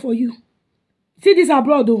abroad for you. See this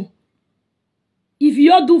abroad, oh. If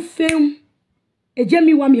you do film, a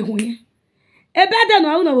Jamie want me home. A better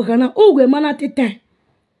no una wakana, oh, we man at the time.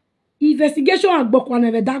 Investigation at Bokwa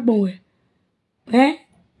never dark bone. Eh?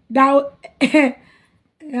 That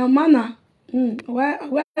mana.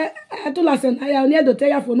 Well, I told us I need to tell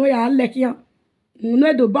you for no ya like ya.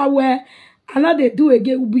 No do bad where and now they do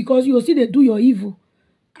again because you see they do your evil.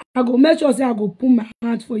 I go make sure say I go put my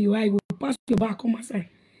hands for you. I go pass your back on my side.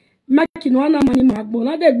 Making one money mark, but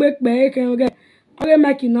not the break back and get okay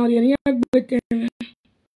making now the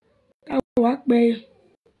I walk by.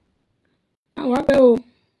 I walk by oh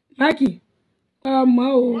Mackie.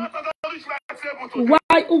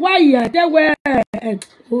 Why yeah they were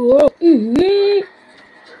oh They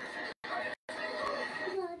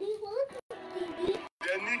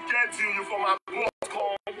need get you from a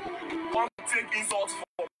come take insults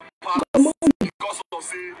for past because of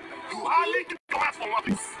say you hardly keep your hands from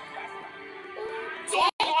office.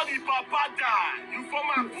 Somebody papa die, you from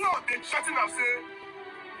a blood, they chatting and say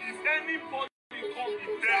if anybody come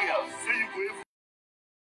in there, say you go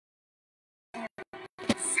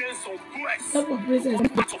send some bless of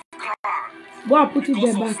crime. Go and put it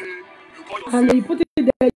there back. And when you put it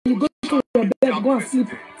there, you go to your bed, go and sleep.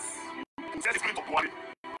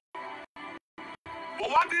 But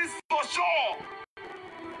what is for sure?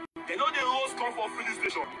 They know the rules come for filling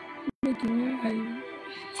station.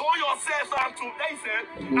 Throw yourself out to they said,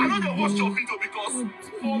 I know they watch your video because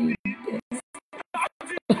for me,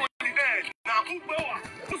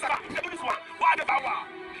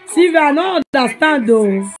 see, I don't understand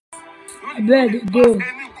though. I bet go. Any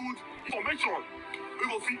good information, we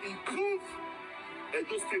will improve and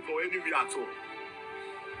don't stay for anywhere at all.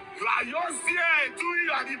 You are just here doing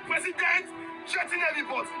you are the president, threatening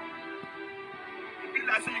anybody. It be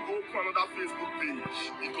like say you go open another Facebook page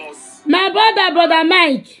because my brother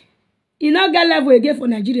Mike, You not get level again for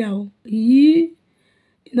Nigeria. Oh. You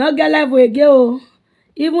not get level again. Oh.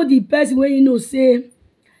 Even the person where you know say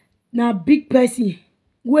na big person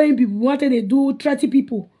when people wanted to do 30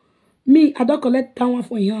 people. Me, I don't collect that one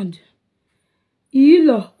for your hand.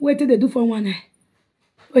 You wait till they do for one eye.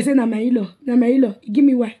 We say na my ilo. Give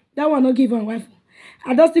me wife. That one not give her wife.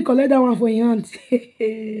 I don't still collect that one for your hand.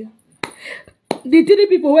 The 3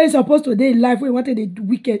 people were supposed to day in life we wanted to do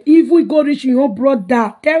wicked. If we go rich in your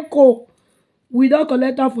brother, telco, we don't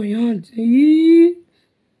collect that for your hand.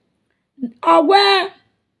 Aware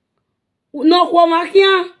no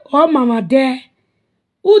womakia or mama there.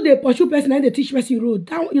 Who they pursue person and they teach person road.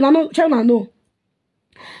 That, you know, China know.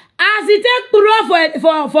 As he take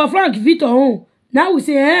pro for Frank Victor home. Now we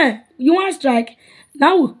say, you want strike?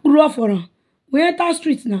 Now we pro for him. We enter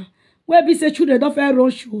streets now. Where be say children don't fair run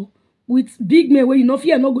show with big men where you know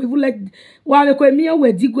fear no go even like while we come here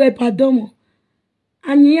where Disguagua padomo.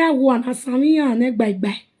 And here one asamia and egg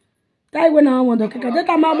by. That when I want to that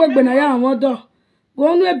I'm out when I am do. Go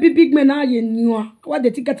on be big men are you knew what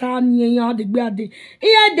the ticket are near the bad day.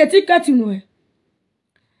 Here the ticket you know.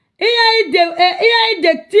 Here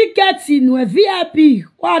the ticket in VIP.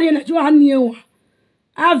 What in a new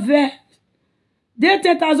Ave de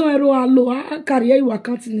 10,000 euro allo carrier you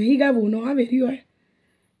account in he gave no have you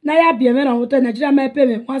na ya be me na hotel Nigeria me pay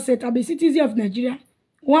me 1 cent I be citizen of Nigeria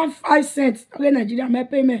 1.5 cents okay Nigeria me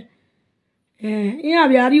pay me ya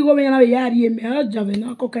be ari go me na be ya ari me o jave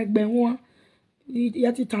na ko ka gbe won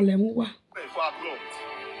ya ti tale mu wa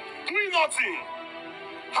doing nothing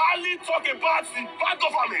hardly talk about the bad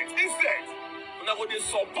government instead una go dey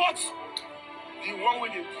support the one wey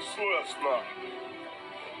dey destroy us now.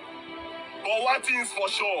 But one thing is for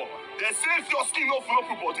sure, they say if your skin not full of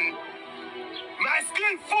body. My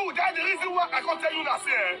skin full, that's the reason why I can't tell you that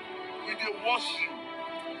say we dey wash you.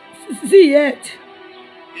 See it.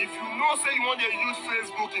 If you know say you want to use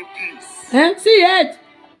Facebook in peace. See it.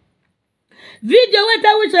 Video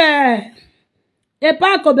with a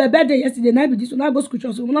park of the birthday yesterday night with this one I go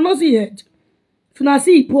scripture so no see it. If you not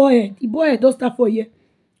see boy don't start for you.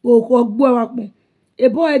 Go boy a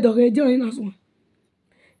boy do radio in us one.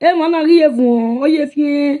 Mwana rievon oye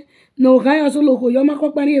fie no kan so loko yo ma ko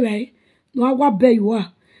pari e no agwa be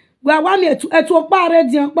iwa gwa mi etu opa re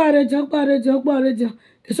dian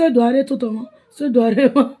so do are to mo so do are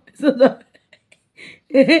so do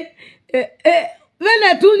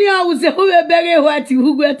vele tu ni o se o be bere ho ati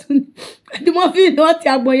ugwe tu di mo fi no ti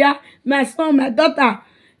agboya my son my daughter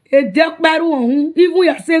e de paru ohun even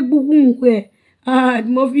ya se gbugun we di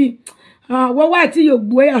mo fi what you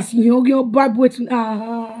boy as you bad boy to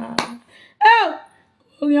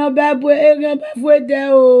your bad boy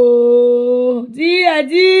there oh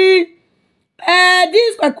this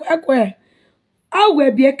quack I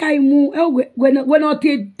will be a kaimu when not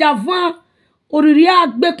a davan or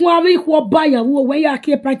react back one buyer who way I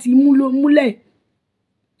keep party mule.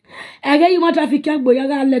 Again, you want African boy, I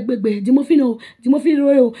got leg big, Dimofino,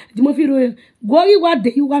 Royal. Go you what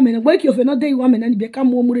day you woman, wake you for no day woman and become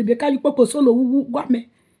more Rebecca, you pop solo what me.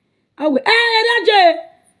 I will,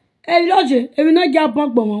 Enogie, if you not get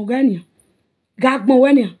bunk bomb, Ganya. Gagmo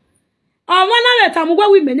when you. I want to time where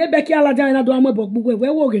women, Becky, Aladana, do my book,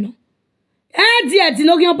 where walking. Dear,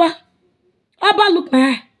 Enogie, Abba look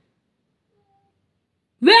my.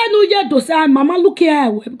 Where no yet to say, Mamma look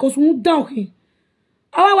here, because we don't him.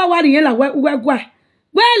 Awa wa ri la we well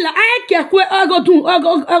I ke kwe go dun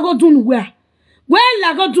where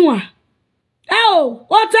well go dun oh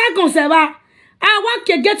what I conserve I want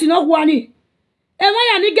to get no one e wa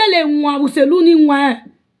ya ni gele nwa uselu ni nwa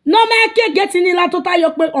no me ke get ni la total yo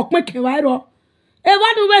pe opin ke wa ro e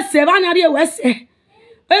wa nu we se ba na ri we se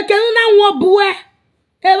e ke nu na won bu e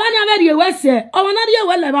wa na be ri we se o na ri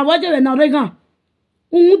we le ba bo je na regan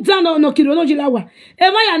Dano no kiro no jilawa.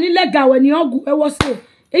 Ema ya ni lega we ni ogu e wo se.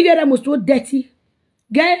 E yere mo so dirty.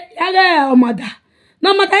 Ge ya o mada.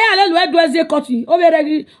 No mata ya le lo e do eze cotton. O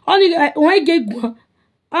bere oni won ge gun.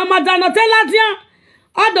 O mada no tela dia.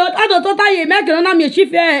 Ado to taye me ke na mi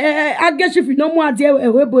chief age chief no mu ade e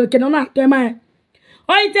we bo ke no na tema.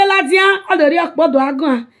 O itela dia o ri opodo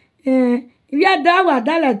agan. Ri ada wa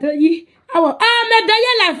dala to yi. Awo me de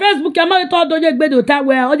ye la Facebook e mo to doje gbedo ta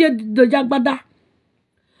we o je doja gbada.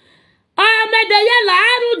 Mede yela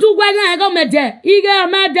aru du gwana ego mede ige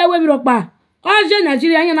mede we biropa oje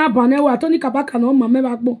Nigeria yin na ban ewa to ni kabaka na mo me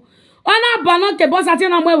ba gbo ona ban no ke boss ati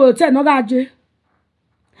na mo e hotel no ga je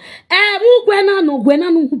mu gwena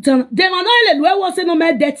no tan de ma no le lu e wo se no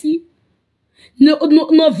mede ti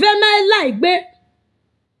no ve me like gbe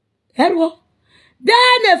ero de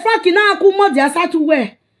ne frank na ku mo dia satu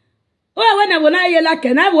we o we na ye la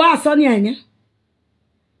ke na wo aso ni enye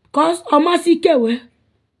Cause omasikewe.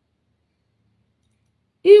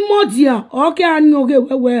 Imodia oke ani oge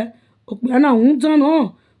wewe. Okpiana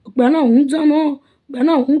unjano. Okpiana unjano.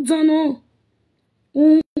 Okpiana unjano.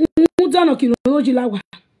 Unjano kilo noji lawa.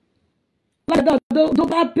 Do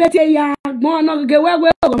ba pete ya gbon na ge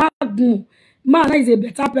wewe o ma gun. Man is a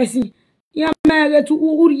better person. Ya mere tu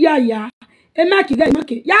uriya ya. E maki ga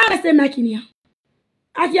maki. Ya arrest maki ni.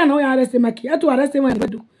 Aki ya no ya arrest maki. Ya tu arrest me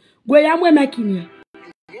do. Gwe ya mwe maki ni.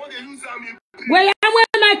 Gwe ya mwe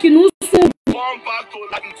maki nu su. Come back to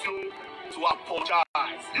Ladito to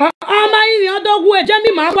apologize. Ama ni odogu e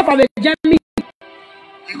jemi ma gba fa jemi.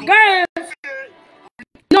 Guys.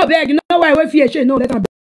 No beg, no why we fear she no let am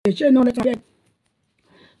beg. She no let am beg.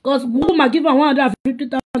 Cause woman give her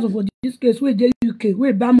 150,000 for this case we dey UK,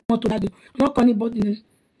 we buy motor that day. Not anybody name.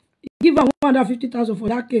 Give her 150,000 for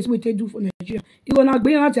that case we take do for Nigeria. You gonna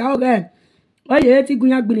gbin out how guy. Why you ti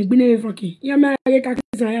gunya gbin frankie. You me ka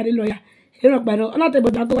kisan ya lawyer. E ro paro. Ona te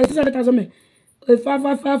boda to 600,000 me.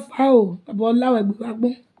 555 how about lawe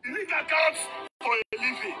agbon. You need accounts for a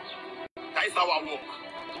living. That is our work.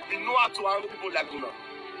 We know how to handle people like Una.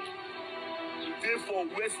 They for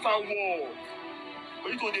Western world.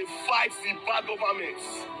 We need to fight the bad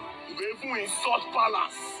governments. We even insult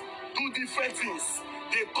palace. Do different things.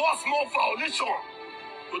 They cause more violation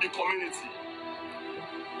to the community.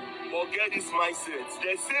 But get this mindset.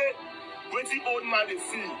 They say, when the old man they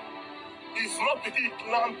see, it's not picking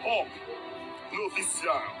climb up. No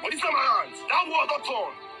official. But this time around, that word not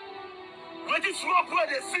turn. When the small boy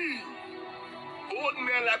they see, old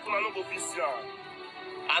men like Una no official.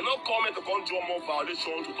 I not comment to conjure more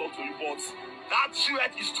violation to talk to you, but that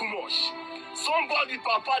threat is too much. Somebody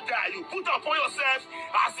papa die, you put upon yourself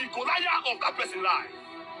as the Goliath of that person's life.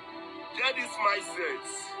 Get this mindset.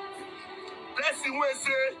 Person when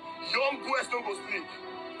say young boys don't go sleep.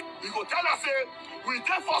 You go tell us say we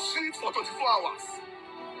there for sleep for 24 hours.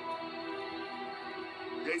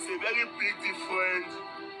 There is a very big difference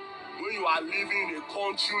when you are living in a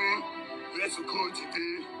country where security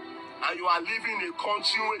day, and you are living in a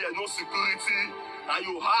country where there's no security, and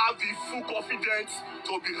you have the full confidence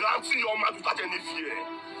to be ranting your mouth without any fear.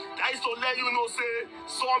 That is to let you know, say,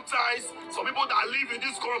 sometimes some people that live in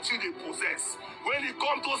this country, they possess. When it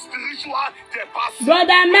comes to spiritual, they pass.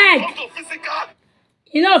 Brother Meg. When it comes to physical.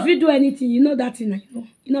 You know if you do anything, you know that thing, you know.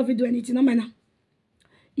 You know if you do anything, no matter.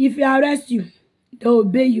 If you arrest you, they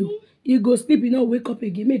obey you. You go sleep, you know, wake up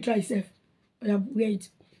again. May try yourself. Wait.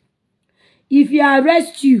 If you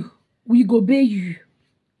arrest you, we go obey you.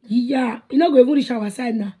 Yeah, you know, go even reach our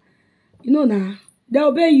side now. You know now, they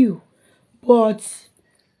obey you, but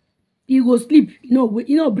you go sleep. You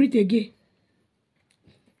know, breathe again.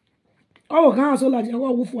 Oh, can't so large. I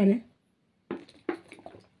want wolf one.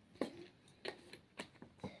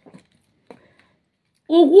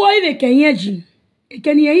 Ogwo ibe kenyeji,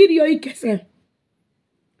 ekenye iri yo ikese.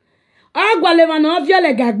 Agwale na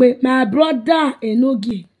ofiele gagbe, my brother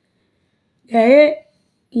Enogie.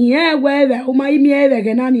 Ihe wewe uma imi ewe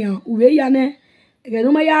genania uwe ya ne ege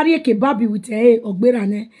no ma yari kebabi with ogbera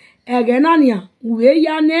ne ege nania uwe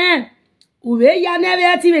ya ne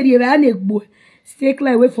we ti be na egbo. Stay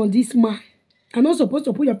clear away from this man. I'm not supposed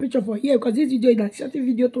to put your picture for here because this video is a certain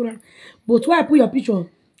video to run. But why I put your picture?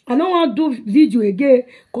 I don't want to do video again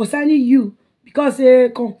concerning you because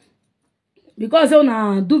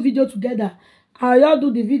na do video together. I all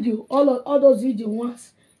do the video all those videos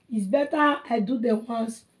once. It's better I do them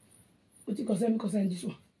once. What you concern this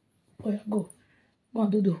one? Oh yeah, go. Go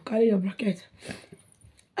and do. Carry your bracket.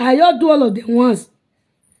 I just do all of them once.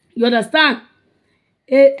 You understand?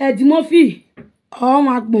 The Murphy. Oh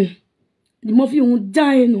my God. The Murphy won't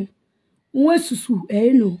die no. Won't susu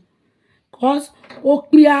no. Cause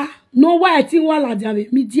clear. No why I think while I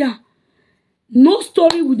have media. No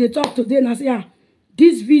story with they talk today and I say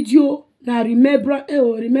this video na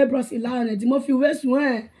remembrance ilana the Murphy west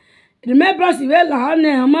one. Remembrance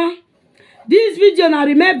ilana ama. This video na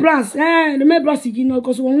remembrance remembrance you know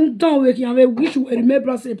because when don't wake you wish you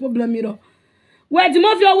remembrance a problem you know. Where the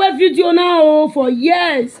Murphy web video now for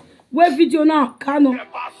years. Web video now cano.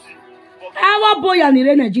 Our boy and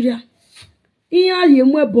in Nigeria. Iya ye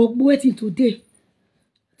mwe bogbu wetin today.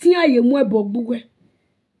 Tiya ye mwe bogbu we.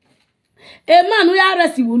 E man we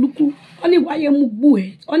arrest Woluku. Oni wa ye mu gbu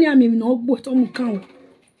e. Oni ami mi no gbu e to mu kan o.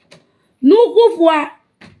 Nuku fwa.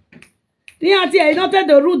 Ni ati e not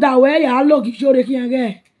the root that way ya log isore ki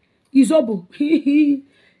age. Izobo.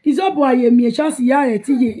 Izobo aye mi e chance ya e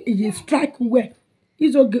ti ye strike we.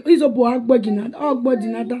 Izobo agbo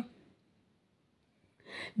dinada.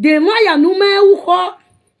 De maya nume uko.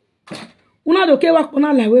 Una doke wa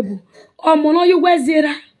kona la webo. Omo no you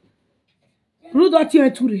wezera. Rudoti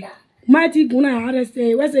eturi. Mighty guna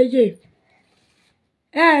arreste. Where's AJ?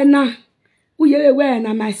 Na. Uye we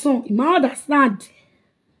na my son. You might understand.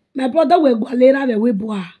 My brother will go later the way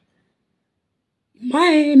boy.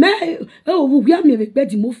 My we are me with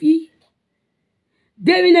Betty Murphy.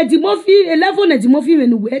 David and Timothy, 11 and Timothy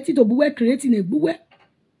when we had to be creating a boo.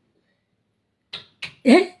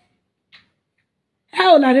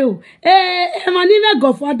 How la reo? My name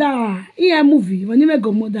go father. Here movie. My name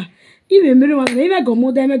go mother. Even me my name go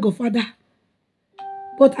mother. Me go father.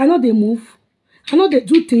 But I know they move. I know they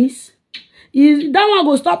do things. Is that one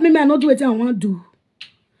go stop me? I not do what I want to do.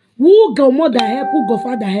 Who go mother help? Who go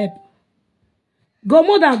father help? Go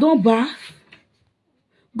mother don't bath.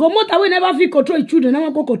 Go mother will never feel control children.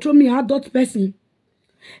 Never go control me adult person.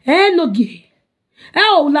 Enogie.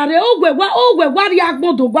 Oh, lare we what yak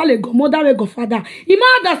mo do gwale go mother we go father. You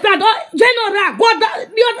might understand. Oh, general, God,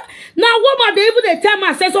 now woman they even they tell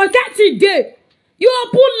me say so can't see day. You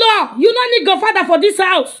pull law. You don't need go father for this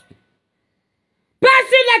house.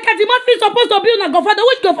 Person like Timothy supposed to be on a go father.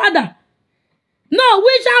 Which go father? No,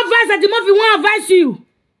 which advice that Timothy won't advise you?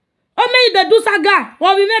 Oh, me the do saga.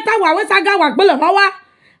 Or we met our saga work below.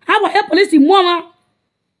 How about police in mama?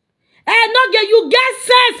 Not get you get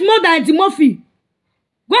sense more than Timothy.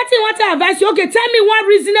 What you want to advise you? Okay, tell me one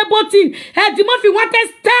reasonable thing. Timothy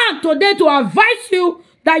wanted stand today to advise you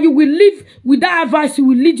that you will live with that advice. He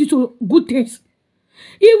will lead you to good things.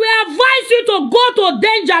 He will advise you to go to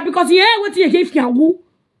danger because he ain't what he gave you.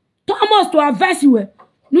 Thomas to advise you.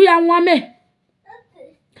 No, you want me.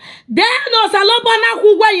 Then no salobana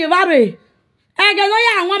who were you vary. I get no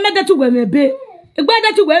ya want me to wear me be. A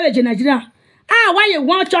better to wear a Nigeria. Ah, why you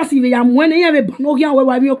want trust if I'm when you have a banogia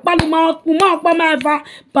where you paluma, Pama,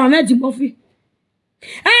 Pama Timothy.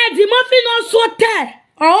 Timothy no sote.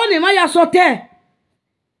 Or only my sote.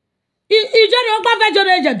 You just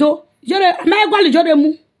don't do. Jere my gwali jore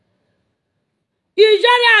mu.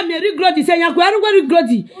 Ijere am regrodi se yan ko eru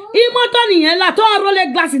regrodi. Imoto niyan la to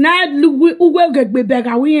role glass na ugwe gegbe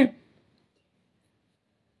bega wi.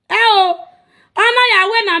 O ana ya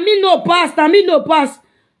we na me no pass, na me no pass.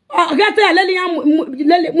 Get lele yan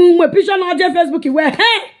mu picture na je Facebook we.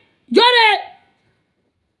 Hey, jore.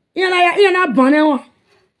 Yana bane won.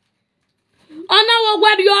 Ana wo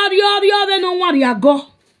gwadi yo no wan ya go.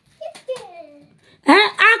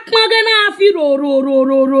 Akmagena fi ro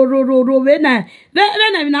vena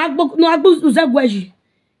na agbo uzagwaji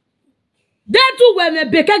de tu we me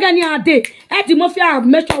beka gani ade ti mo fi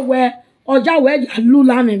make sure we oja we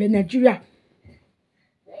lula me Nigeria.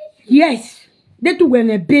 Yes, de tu we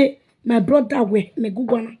me be my brother we me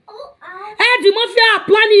gugwana ti mo fi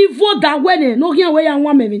plan evil that we no here we yan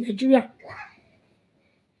wa me Nigeria.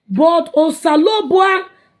 But o salobwa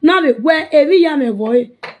na we every ya me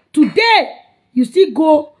boy today. You still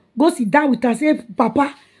go sit down with us, say,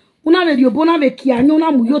 Papa, una me diobona me kianyo na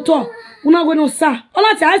muyoto, una we no sa. All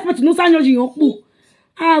that I expect no sa nyoji yonku.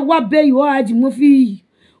 Ah, what be you are Timothy?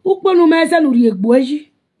 Ukpo no me se no ri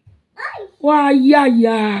egboji. Wa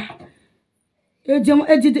ya.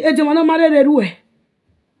 Ejema no marere ruwe.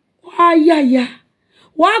 Wa ya.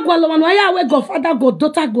 Wa gwalo manu ya we go father, go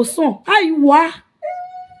daughter, go son. Ai wa.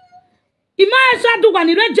 Ima shadu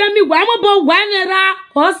wani rejemi wa mo bo wa nera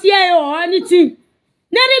o sie or anything.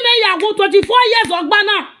 Neri me ya go 24 years ogba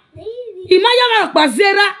na. Ima ya ma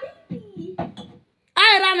pazera.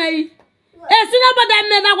 Ai ra na yi. E sina bada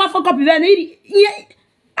me na wa for copy ve ni.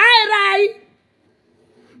 Ai ra yi.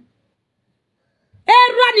 E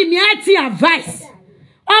ra ni mi ati advice.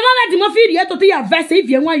 O ma me di mo fi ri e to ti advice if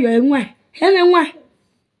ye nwa yo enwa. Ene nwa.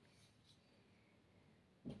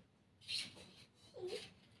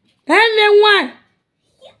 Anyone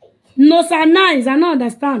no so nice, I don't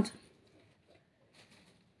understand.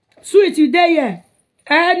 Sweet, you there here?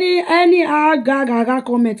 Any gaga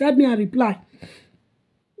comment, help me and reply.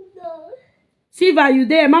 No. Siva, you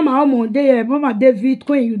there? Mama Omo there, Mama David,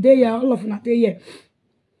 Queen, you there? All of them are there.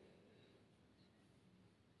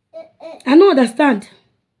 I don't understand.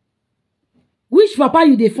 Which papa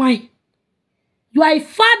you define? You are a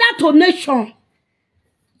father to nation.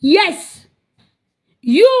 Yes.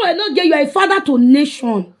 You are not gay, you are a father to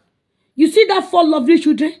nation. You see that 4 lovely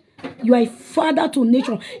children? You are a father to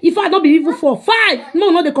nation. If I don't believe you for 5,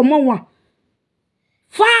 no, they come on 1.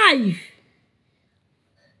 5.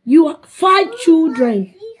 You are 5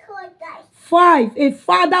 children. 5. A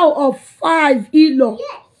father of 5 in-law.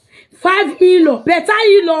 5 in-law. Better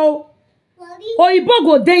in-law. Oyibo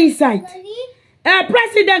go there inside.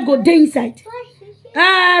 President go there inside.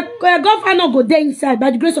 Governor go there inside by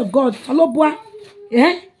the grace of God. Hello, boy.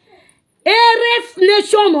 Every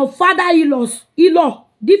nation of father-in-laws,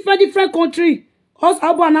 different country. Us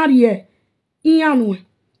here.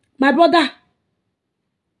 My brother.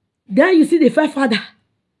 Then you see the first father.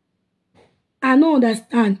 I don't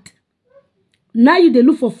understand. Now you they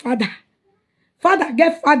look for father. Father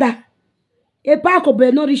get father. A park of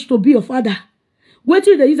not rich to be your father. Wait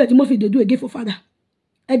till they use Eddie Murphy, they do again for father.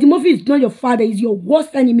 Eddie Murphy is not your father, he's your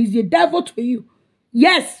worst enemy, he's the devil to you.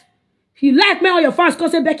 Yes. If you like me or your fans,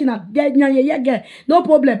 cause Becky na no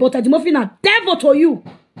problem. But Eddie Murphy na devil to you.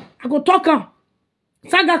 I go talk on.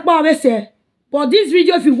 But this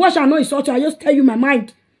video, if you watch, I know it's also I just tell you my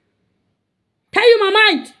mind. Tell you my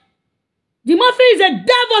mind. The Murphy is a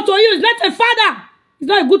devil to you. He's not a father. He's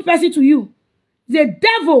not a good person to you. He's a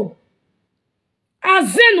devil.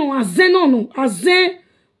 Azeno.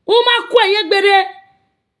 Uma kwenye gbere.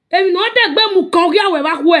 Emi no degbe mu kan ri awe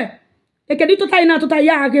ba ku e. Ekedi tota ina tota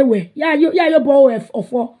ya agewe. Ya yo bo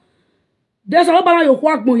ofo. There's a lot of your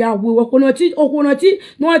work mo ya we no ti gbogba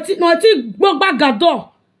gado.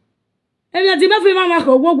 Emi di Murphy mama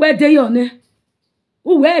ko gbogbo e dey on ne.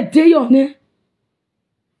 Who e dey on ne?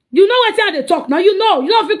 You know what they talk now. You know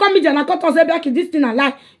if you come media and cut us back in this thing and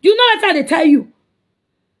lie. You know what they tell you.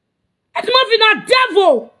 It's Murphy not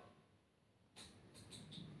devil.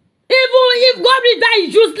 Even if God is that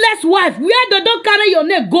useless wife, where they don't carry your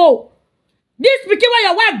name, go. This became where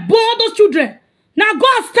your wife born those children. Now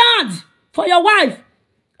God stands for your wife.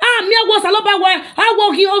 Me was a lot by where I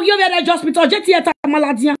walk in over the hospital. Jet theater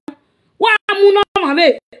maladia. Why am I not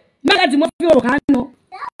me? Mega Murphy no.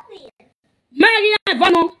 Mega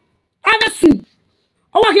Ivano. Soon.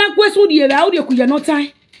 Oh, I can't question the audio could you not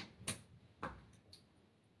time.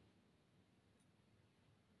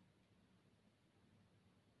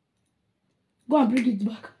 Go and bring it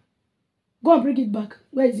back. Go and bring it back.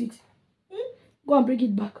 Where is it? Go and bring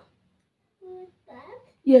it back.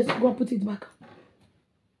 Yes, go and put it back.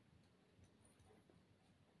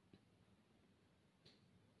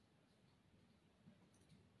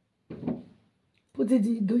 Put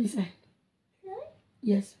it, go inside.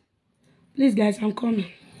 Yes. Please, guys, I'm coming.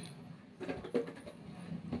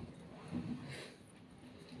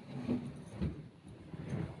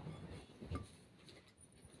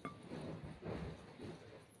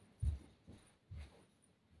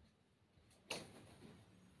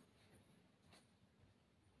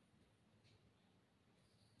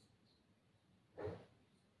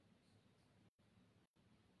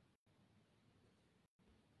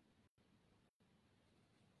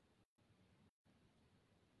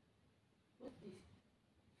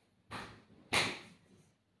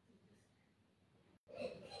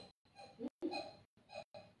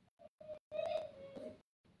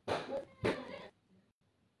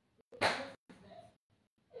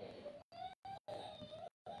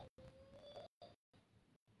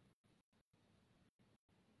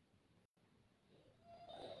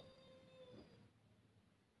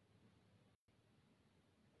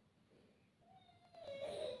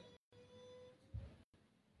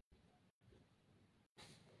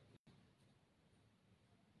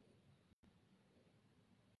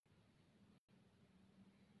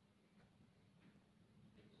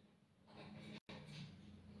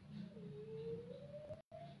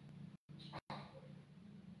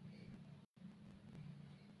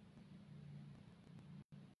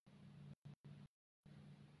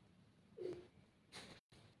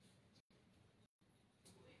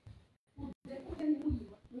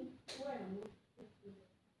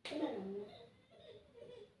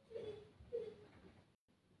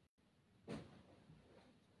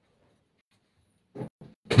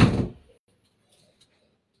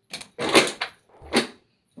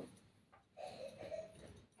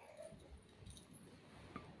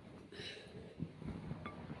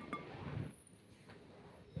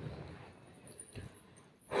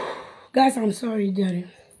 Guys, I'm sorry, Daddy.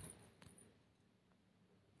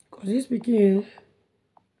 Because this became...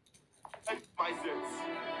 I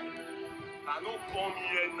don't come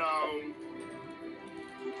here now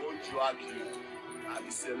to go drag you. I be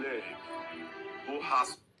celeb. Go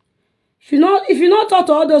has. If you not talk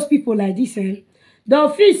to all those people like this, they'll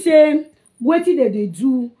feel say, what did they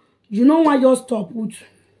do? You know why you stop with?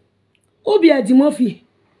 Obi Eddie Murphy.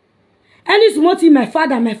 Any small thing, my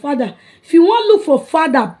father. If you want to look for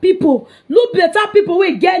father, people, look better people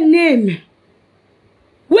will get name.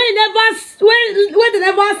 When they never stain,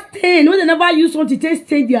 when they never use something to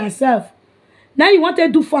stain themselves. Now you want to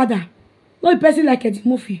do father. Not a person like Eddie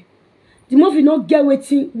Murphy. The Murphy not get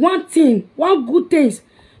waiting. One good things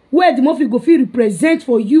where the Murphy go feel represent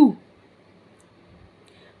for you.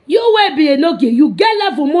 You will be Enogie. You get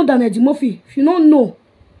level more than Eddie Murphy. If you don't know,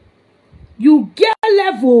 you get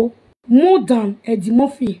level more than Eddie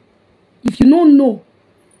Murphy. If you don't know,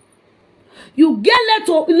 You get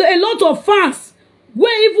a lot of fans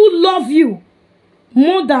where even love you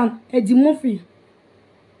more than Eddie Murphy.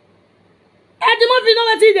 Eddie Murphy know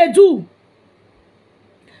what they do.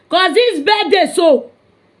 Cause this birthday, so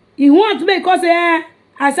he want to make us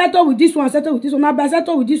I settle with this one, settle with this one. Now I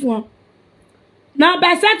settle with this one. Now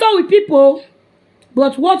I settle with people.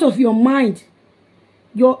 But what of your mind?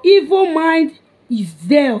 Your evil mind is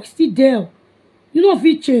there, still there. You know if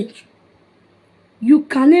it change. You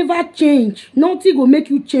can never change. Nothing will make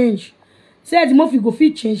you change. Say Eddie Murphy go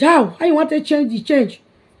fit change. How? How you want to change the change?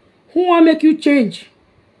 Who want make you change?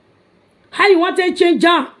 How you want to change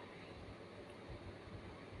that?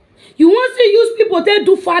 You want to use people to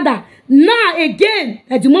do father. Now again,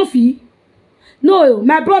 Eddie Murphy. No,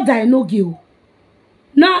 my brother Enogie.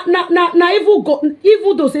 Now,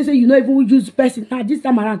 even though say you know even use person now this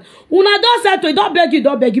time around. Una don't say to you, don't beg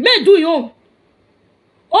you. May do you.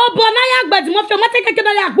 Oh, but now you Eddie Murphy, what take a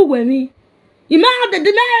yak with me? You may on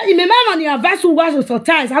the advice who was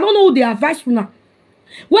sometimes. I don't know who they advise now.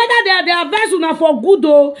 Whether they are the advice now for good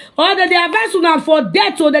or that they advise now for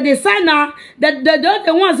death or that they sign now that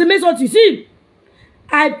the ones that make what you see.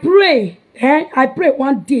 I pray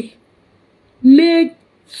one day, make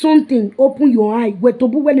something open your eye. Where to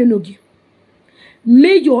when Enogie.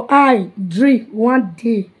 May your eye dream one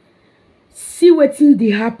day. See what thing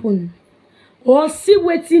they happen. Or see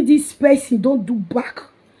what thing this person don't do back.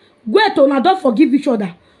 Wait on, don't forgive each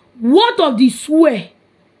other. What of the swear?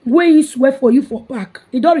 Where he swear for you for back?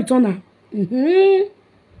 He don't return her.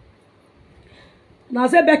 Now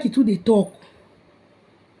say Becky to the talk.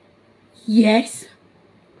 Yes.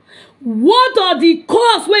 What are the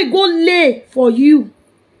costs where go lay for you?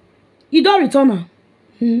 He don't return her.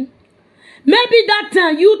 Maybe that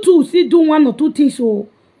time you two still do one or two things so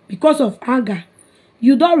because of anger.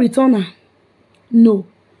 You don't return her. No.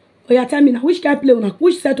 Oh, you tell me now, which kind play on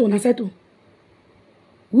which settle on a settle?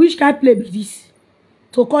 Which kind play be this?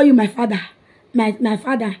 To call you my father. My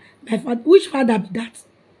father. Which father be that?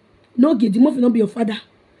 No, the Murphy not be your father.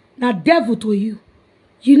 Now devil to you.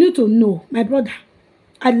 You need to know, my brother.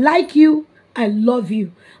 I like you. I love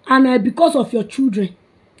you. And because of your children,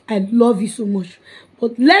 I love you so much.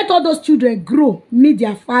 But let all those children grow, meet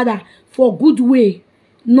their father for good way,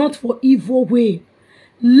 not for evil way.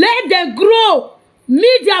 Let them grow,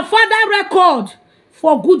 meet their father record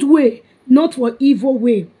for good way, not for evil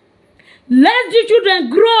way. Let the children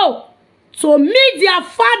grow to meet their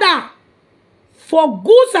father for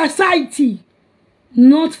good society,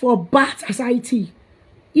 not for bad society.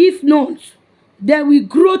 If not, then we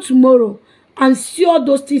grow tomorrow and see all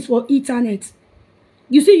those things for internet.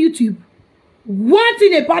 You see YouTube. One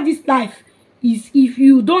thing about this life is if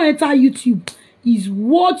you don't enter YouTube, is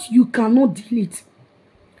what you cannot delete.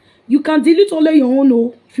 You can delete only your own.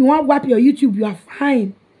 Oh. If you want to wipe your YouTube, you are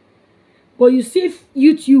fine. But you see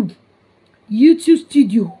YouTube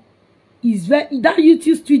studio is very that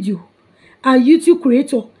YouTube studio and YouTube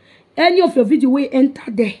creator. Any of your video will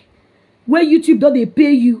enter there. Where YouTube don't they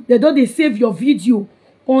pay you, they don't they save your video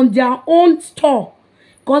on their own store.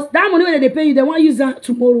 Because that money when they pay you, they want to use that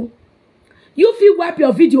tomorrow. You feel wipe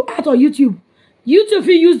your video out of YouTube. YouTube will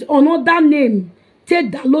use another name.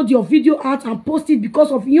 Take download your video out and post it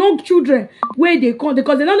because of young children where they come.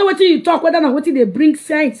 Because they don't know what you talk, whether or what they bring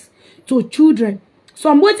sense to children.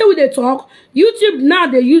 So I'm waiting with the talk. YouTube now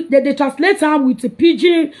they translate them with the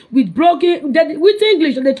pidgin, with broken, with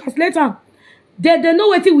English, they translate them. They know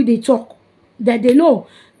what we they talk. That they know.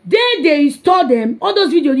 Then they install them. All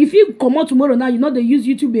those videos, if you come out tomorrow now, you know they use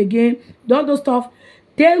YouTube again, all those stuff.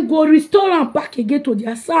 Then go restore them back again to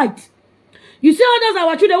their site. You see all those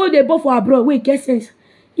our children when they bought for abroad. Wait, get sense.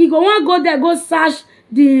 You go one go there, go search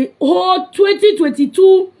the whole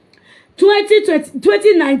 2022,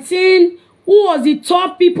 2019. Who was the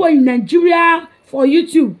top people in Nigeria for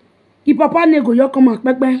YouTube? If Papa Nego, you come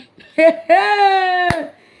back.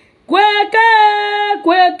 Quick.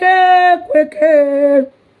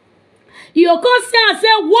 You come say and say,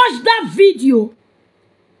 watch that video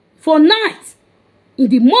for night. In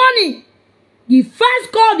the morning, the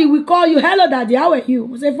first call they will call you, hello daddy, how are you?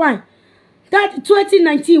 I say, fine. That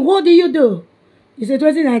 2019, what do you do? You say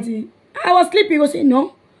 2019. I was sleeping. You say,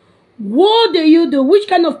 no. What do you do? Which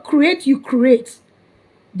kind of create you create?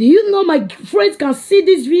 Do you know my friends can see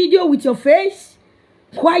this video with your face?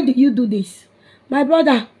 Why do you do this? My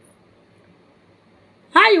brother,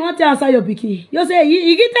 how you want to answer your picky? You say,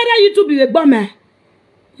 you get that YouTube be a bummer.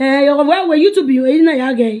 Well, YouTube be in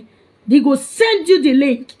a they go send you the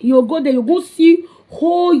link. You go there, you go see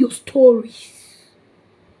all your stories.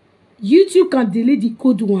 YouTube can delete the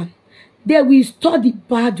good one. They will store the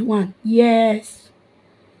bad one. Yes.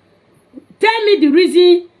 Tell me the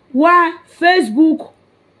reason why Facebook,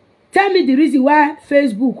 tell me the reason why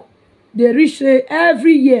Facebook, they reach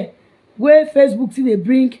every year where Facebook see they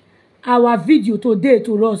bring our video today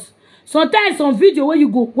to us. Sometimes some video where you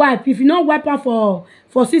go wipe, if you not wipe for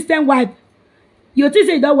system wipe, you think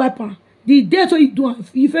say you don't wipe am. The date what you do,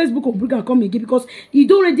 if Facebook will bring and come again because you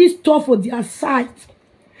don't already store for their site.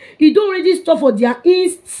 You don't already store for their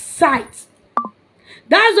insight.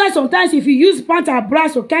 That's why sometimes if you use pants or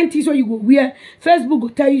bras or kind things where you go wear, Facebook will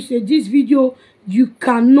tell you say this video you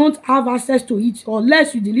cannot have access to it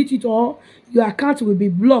unless you delete it or your account will be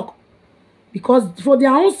blocked. Because for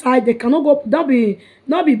their own side they cannot go, not be there,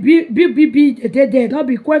 not be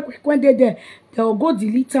when they they'll go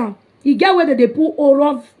delete them. You get where they put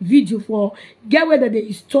horror video for, get where they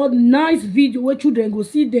install nice video where children go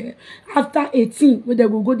see there after 18 where they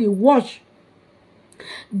go they watch.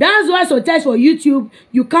 That's why sometimes for YouTube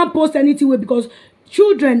you can't post anything with because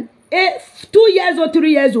children 2 years or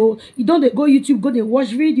 3 years old, you don't they go YouTube, go they watch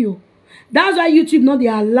video. That's why YouTube not they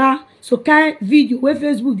allow so kind video where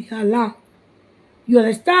Facebook they allow. You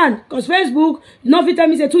understand? Because Facebook, you know, if you tell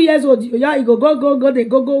me say 2 years old, yeah, you go, they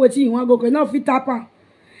go, what you want, go, not fit tap.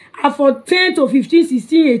 And for 10 to 15,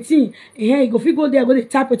 16, 18, you go fit go there, go they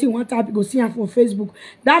tap what you want tap, you go see them for Facebook.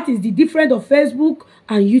 That is the difference of Facebook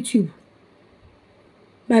and YouTube.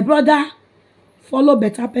 My brother, follow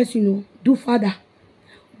better person, you know, do father.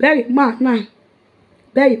 Very man now.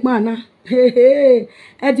 Hey.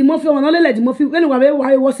 Eddie Murphy, one only Eddie Murphy, when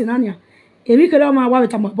why was in Anya. And we could all my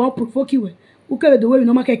wife about provoke you. Who can the way we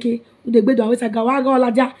no make the bed always like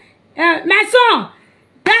Gawaga. My son,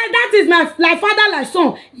 that is my father like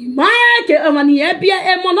son. My money, a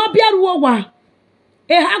monopia wowa.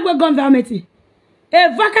 A hagwa government. A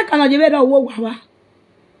vaca cannot give it a wowa.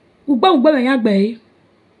 Uba young bay.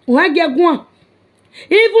 Why get one?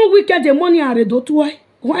 Even we get the money out of the toy.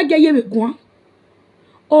 Why get you one?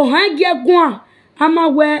 Oh, I get one. I'm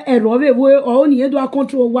aware a robe or only do I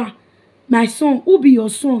control what? My son, who be your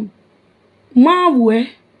son? Man,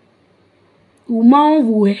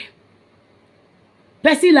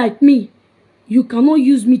 person like me, you cannot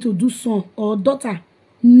use me to do son or daughter.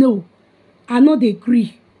 No, I not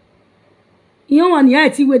agree. You know when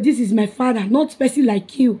where this is my father, not person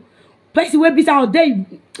like you. Person where be our day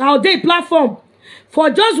platform. For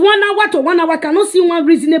just 1 hour to 1 hour, cannot see one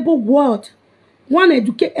reasonable word. One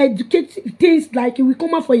educate things like we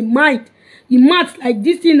come out for a mind. You math like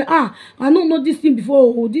this thing, I don't know this thing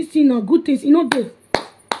before, or this thing are good things, they even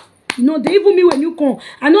me when you come.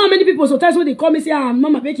 I know how many people sometimes when they call me say,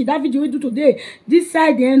 Mama Becky, that video we do today, this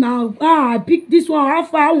side then I pick this one, how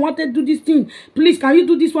far I wanted to do this thing. Please, can you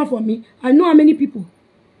do this one for me? I know how many people.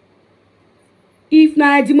 If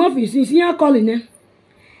na Eddie Murphy, since you are calling them,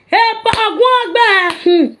 hey,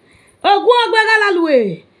 Ogwogbe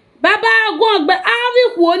Galalue, Baba Ogwogbe,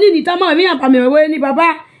 Avi Woni ni tama mi apame ni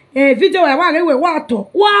Baba. Video we wato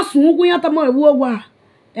wa sun gun yan tamo ewo wa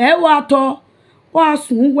wato wa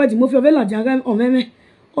sun we di mo fi ovela janga o meme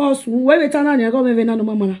o sun we tana ni go meme na no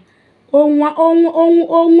mama na ohun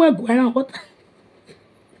egu ara bota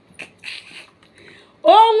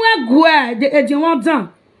ohun egu de eje won dan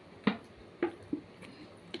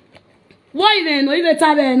why even no even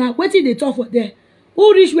tabe na wetin dey talk for there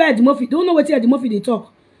who reach where the Murphy don't know wetin the Murphy dey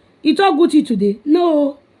talk he talk good to today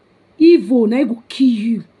no evil na go kill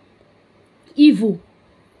you. Evil.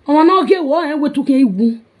 On no get what we took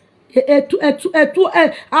ewu.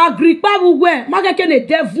 Agripa buwe. Maka ke ne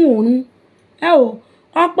devil onu.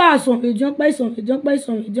 Opa son ejan pa ison.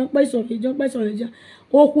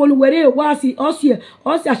 Oko oluwere wa si osi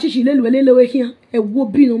asisi lelewe hian. Ewo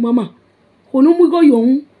bi no mama. Onu mu go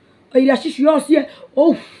yohun. Iri asisi osi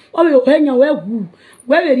o we ohenya we wu.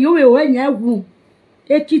 We ri o we ohenya wu.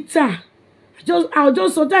 Ekita. I'll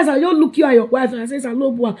just sometimes I just look you at your wife and I say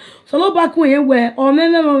Saloba. Saloba kun where or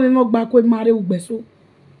me back with marry ugbeso.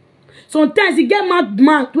 Sometimes you get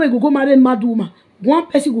mad to go marry mad woman. One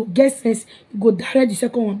person go get sense, you go direct the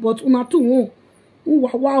second one. But una two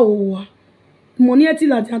wow. Money eti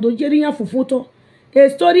la do jeri yan for photo. A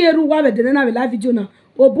story eru wa be de na live video na.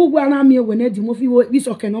 Obugwa na mi we ne di mo fi bi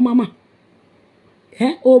so ke no mama.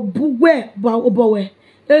 Obugwe ba obowe.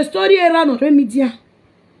 A story era no remedia.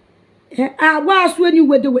 Was when you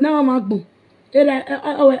were doing now, Magbo.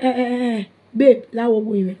 Babe, la wo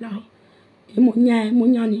go iwe la. Mo nya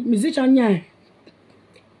musician nya.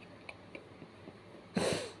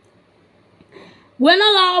 When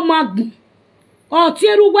la Magbo. O ti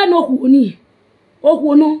eru we no ku ni. O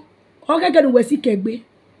ku no. O keke no we si kegbe.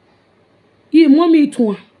 I mo mi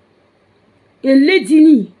tun. E lady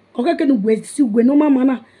ni. O keke no we si we no mama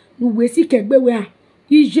na. No we si kegbe we a.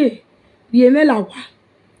 Ije. Bi eme la wa.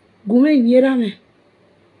 Gume nyera me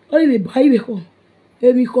Ori be ba ibe ko.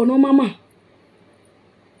 Emi ko no mama.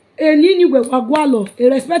 Eni ni gwe wagwa lo. E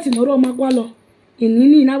respect no ro magwa lo. Eni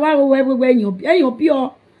ni na wa we eyan bi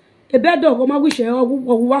o. E be do go ma wi se o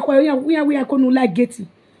wa kwa we ko nu like geti.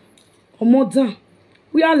 Omo dan.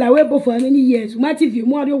 We are like we for many years. My TV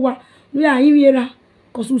mo ari wa. We are in here.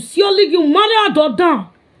 Cause we see only you marry adodan.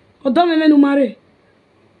 Odo me nu marry.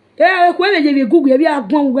 Ko e je be Google e bi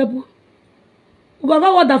agbon webu.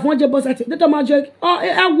 Ugaga wa da fun je boss ati. De to ma je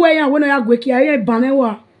awo eyan we no ya gwe ki aye ban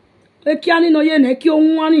mewa. E ki ani no ye na ki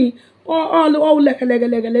ohun ani o le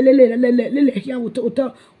ki awo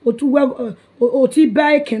o tu we o ti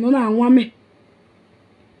ba eke no na anwa me.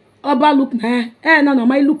 Oba look na no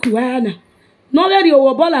my look wa na. No very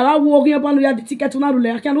owo bola wa wo ogun ba no ya the ticket na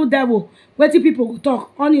rule akan no devil. Wetin people go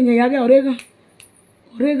talk on in ya ge oregan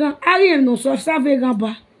ari no so save gan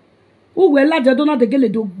ba. Uwe la je do na de gele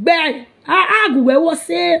do gbe. Aguwe wo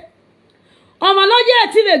se. Omo no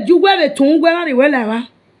je ti le jugwe be tun gwe na we la wa.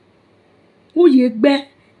 Uye gbe.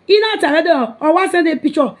 Ina tare do o wa send a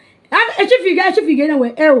picture. E chief na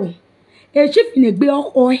we o. E chief ne gbe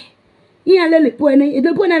o. Iya le po ene e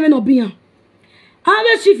de po na me no bian.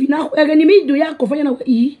 Ave chief na ere ni mi do ya ko fanya na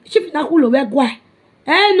we chief na ku lo we gwa.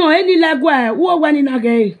 No eni la gwa wo wa ni na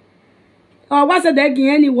ge. O wa se de gin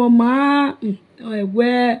eni wo ma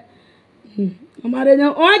we Amare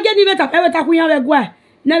no o je ni beta pe ta ku yan we gwa.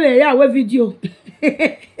 Na we ya we video.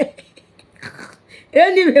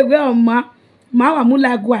 Eni we gwa o ma wa mu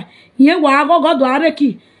la gwa. Yen wa gogo do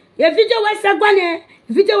areki. E video we se gwa ne.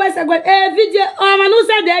 Video we se gwa. Video o ma no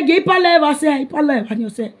se de ge ipale wa se ipale wa ni o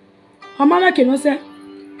se. O ma me ke no se. Let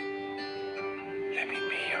me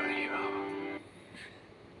be your hero.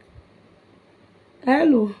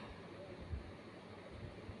 Hello.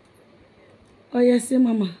 Oh yes,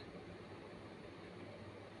 mama.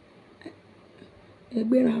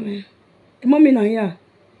 Egbera me. Mommy na here.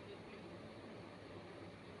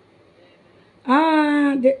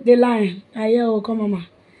 The line. Come mama.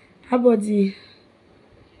 How about the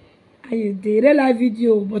real live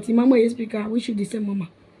video, but the mama is speaker. We should the same mama.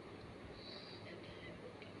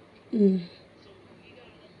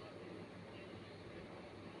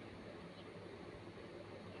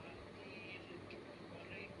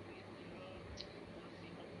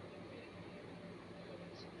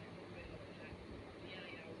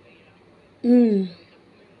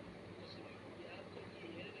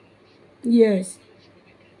 Yes.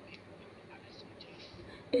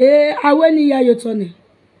 Aweni ya yotone.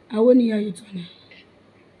 Aweni ya yotone.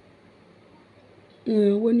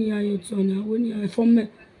 Aweni ya yotone. Aweni ya from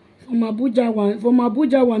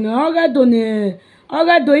Abuja one. Oga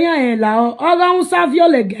do yan la. Oga un sa vio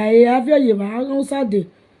le gae. Avio ye ba. Oga un sa de.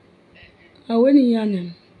 Aweni ya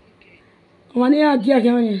ne. Wani ya gia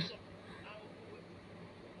ke wani.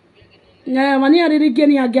 Wani ya riri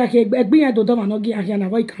geni ya gia ke egbi yan do ma no gia ke na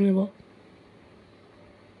boy kan bo.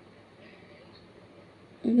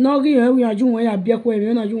 No gi we aju won ya bie ko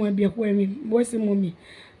emi na aju won bie ko emi. Boy say mommy.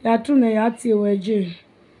 Ya true na ya ti we je.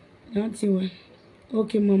 Ya ti we.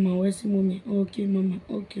 Okay mama, where's the mommy? Okay mama.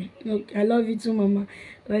 Okay. I love you too mama.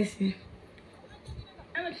 Where's the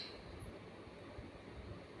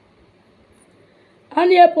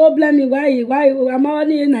Only a problem why I'm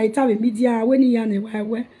only night time media when you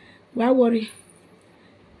are why worry.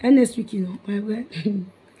 And next week, you know, why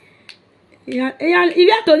yeah, if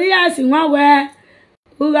you have to do that, where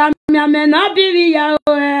who got me a man up be ya.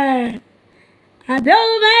 I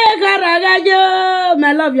don't make a ragajo,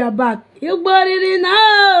 my love your back. You body in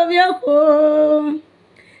love your home.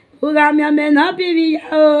 Who got me a man up be ya.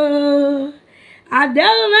 I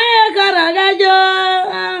don't make a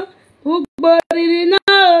ragajo. Who body in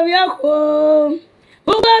love your home.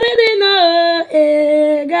 Who body in love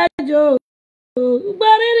gajo. Who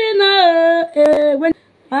body in love when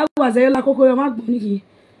I was a la coco mag money.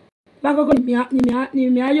 La coco ni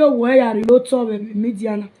me ayo way a reload to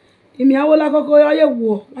mediana. Imi awo la koko ye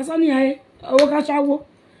wo asani aye owo ka sawo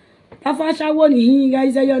ta fa sawo ni hin ga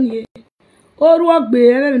ise yo ni oru ogbe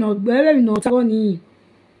ere mi no sawo ni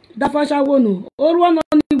da fa sawo no oru ona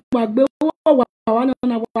ni gbagbe wo wa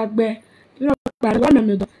na wa gbe mi no pa wa na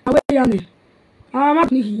mi do awe ya ni ma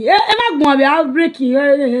ni ma gun abi outbreak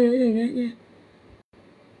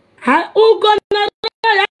ha ugo na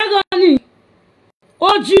ya go ni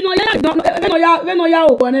oji no ya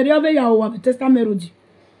o na ri ove ya o wa testament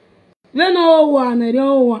Veno wa na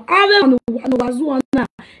rio ave no wazu na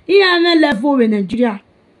iya me level we Nigeria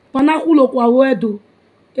pana kulo kwa wedo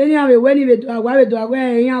eni awe weni we do agwa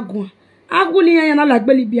eyan agun akuli yan na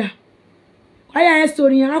lagbe libia aya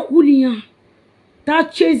story yan akuli yan ta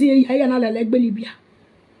chase yan na lagbe libia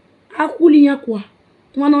akuli yan kwa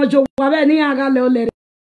won ojo wa be ni aga le ole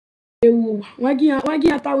ewu wagi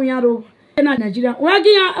atawo yan ro na Nigeria wagi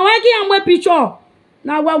yan mwe picture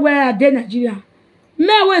na wa de Nigeria me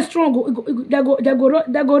we strong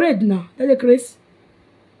they go red now they crazy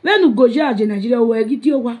when you go judge Nigeria we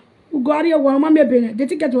gidi owa ugo ari owa ma me be the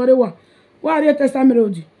ticket wore wa ari testament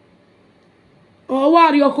road o wa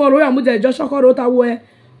ari okoro ya mu de Joshua okoro ta wo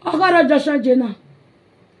okoro Joshua je na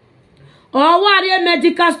o wa ari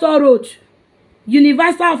medical store road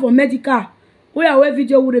universal for medical we are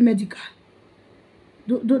video with medical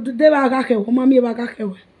they ba ga ke wo ma mi ba ga ke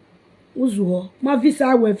we uzuo ma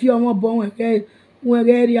visa we fi omo bon we ke won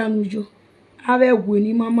re ri anujo ave gwe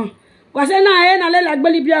ni mama kwa se na na le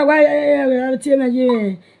lagbeli bi awa ti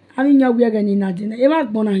meje ani nya we ga ni na de e ma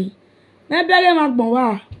gbon na yin me bere ma gbon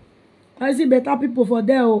wa I see better people for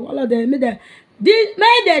there all of them may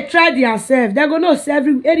they try themselves they go know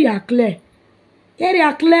every area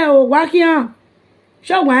clear oh wa kian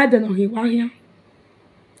show wa de no hi wa kian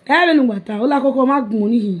ebe nu gbata ola koko ma gbon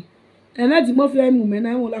ni hi e me ti mo fi mu me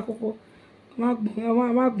na ola koko ma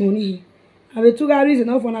gbon ni hi ave two reason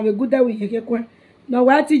no for na be good that we ke kwa na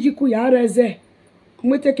wa ti ji ku ya reze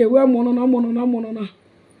mo teke we mo no na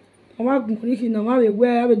ma gbon ni hi na ma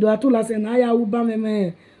we ave do atula se na ya u ba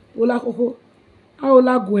me ola koko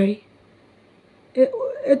ola gwe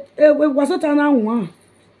we wasota na nwa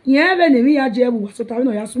yen be ni mi ya je bu wasota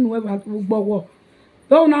no ya sunu we gbogbo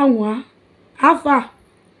do na nwa afa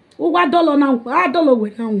ugwa dolo na nwa dolo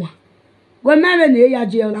we na nwa go na be ni ya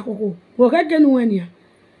je ola koko wo keke nu we ni ya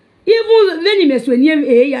even when me so ni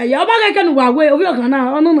ya oba keke nu wa we obi o kan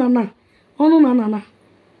na onu na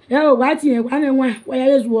ya o wa ti yen wa me nwa wa ya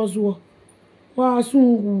yezu ozuo wa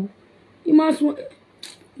sun ima sun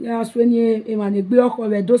ya swenye e man gbe oko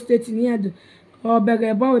we do state ni edo o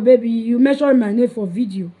bere bon we baby you measure my name for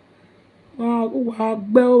video wa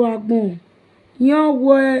gbe wa gbon yan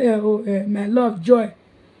wo my love joy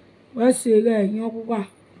we say yan wa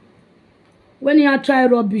when you try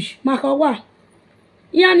rubbish maka wa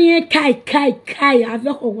yan ni kai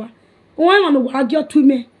ave ko wa won man wa gyo tu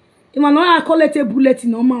me e man na collect bullet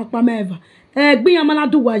no ma pa me eva gbin yan ma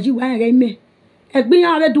do wa ji wa re me egbin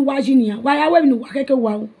ya do waji ni wa ya we ni wa keke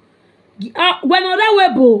wa when other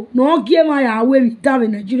webo no give my ya we down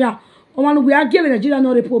in Nigeria o man we are give Nigeria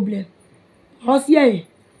no the problem o si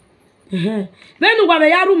when we wa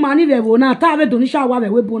ya ru mani webo na ta we donisha wa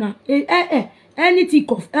webo na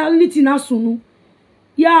anything na sunu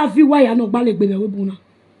ya fi wa ya no gbalegbe webo na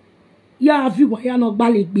ya fi wa ya no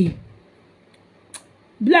gbalegbe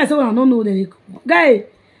bless one no know the guy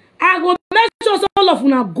I go make sure all of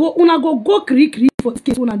una go kri for this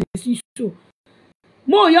case una dey see so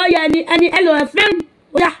mo yo ya any hello friend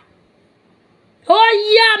oh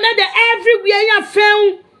yeah me the everywhere ya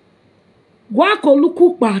friend wa ko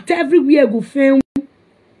luku pa everywhere go friend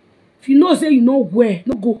if you know say you know where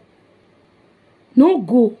no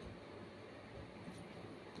go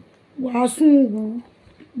wa sun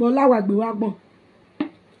bola wa gbe wa gbon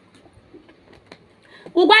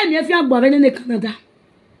ugba mi e fi agbon re ni Canada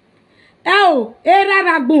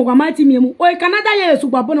era gbon wa ma ti mi mu o Canada ye su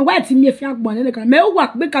gbabo no wa ti mi fi agbon ni kan me o wa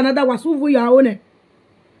pe Canada wa su vu ya o ne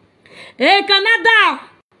Canada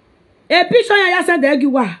picture ya send egi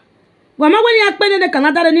wa ma we ni ape ni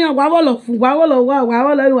Canada ni wa wo lo fun wa wo lo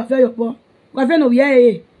wa fe yo po wa fe no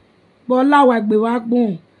ye bo la wa gbe wa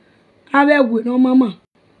gbon ave we no mama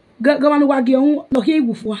go ma wa gi ohun lo ke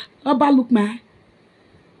iwu fo o ba look ma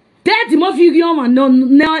that mo fi gi o ma no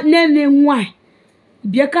ne nwa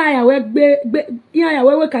bieka ya we gbe ya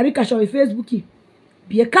we caricature on Facebook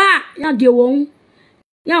bieka ya ge won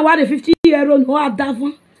ya wa the 50 euro no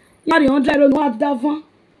adavon ya the 100 euro no adavon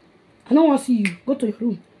I don't want to see you go to your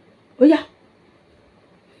room oh yeah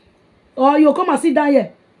or you come and sit down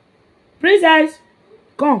here princess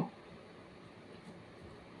come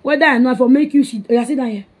whether I know for make you sit sit down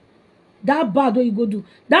here that bad what you go do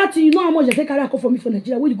that you know how much they take carry for me for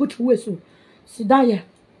Nigeria when you go through way so sit down here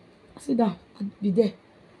sit down be there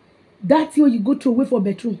that thing you go through away for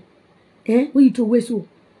bedroom when you throw away so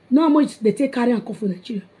know how much they take carry and come for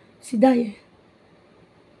Nigeria sit down here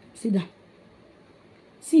sit down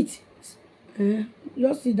sit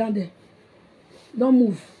just sit down there don't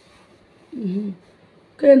move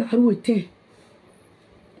okay na ru ten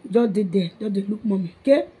just dey there just dey look mommy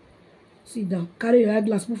okay sit down carry your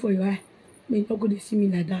eyeglass put for your eye make you no go dey see me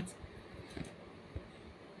like that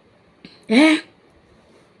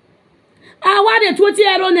wa de 20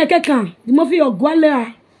 euro ne kekan di mo fi ogwale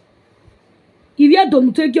a if you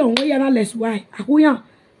don't take your own yana less why akuyan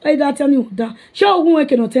why that tell you that show ogun we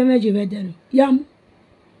cannot tell me je be there yam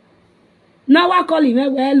Now what call him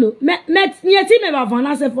well met yet me ba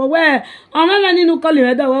van say for where on me no call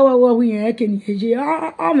him that we here can he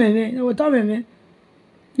oh me no to me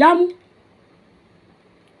yamu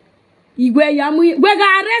igwe yamu we ga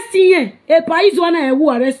arrest yen e pais one e wo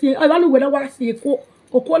arrest yen o ba no we da wa se ko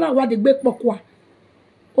okola wa de gbe poko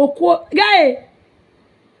oko guy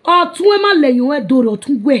otun e ma leyin e do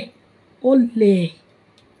otun gwe o le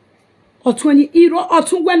otun ni iro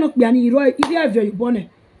otun gwe no pe ani iro ire ave yubo ne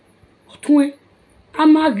otun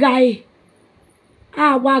ama guy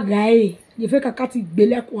wa guy ye fe kakati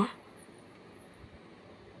gbele kwa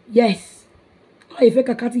yes ye fe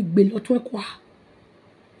kakati gbele otun kwa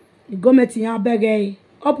the government yan bege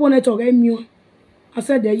opponent ore mi o I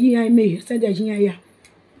said the yi yan me said the yi ya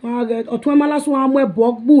wa get otun ma laso amu e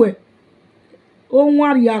bo gbu e ohun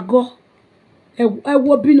ari ago e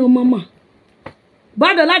wo binu mama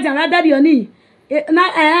bado la jan la daddy oni na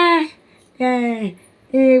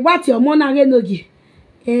what your mona Enogie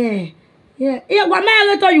wa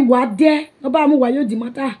ma to you wa there oba mu wa yo di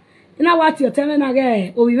mata na what your tell na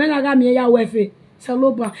ge o wi me na ga mi ya wefe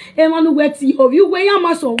saloba e mo nu weti o wi we ya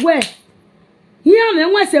ma so we yan me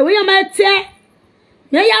won se we ya ma te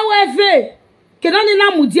me ya wefe ke no ni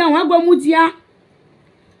na mudi an agbo mudi a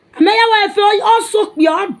me ya wefe o so pe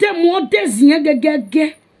o de mo de zin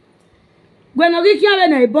gegege gweno ri kian be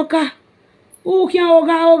na iboka o kian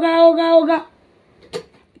oga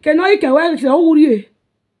ke no ike we se o wuri e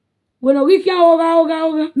gweno ri kian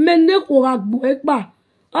oga me ne ko ga gbo e pa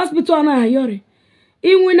hospital na ayore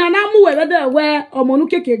iwina na mu we de we omo nu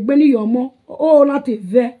keke gbe ni yomo o na te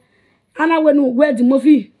ve ana we nu we di mo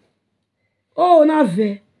fi o na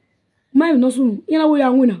ve mai no sunu ina we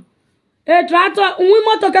ya wina e tractor unwi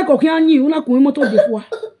moto ke ko kian yin una kun moto de fo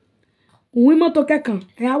unwi moto ke kan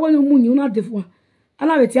e awo nu mu yin una de fo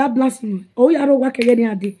ana we ti a blast nu o ya ro wa kege ni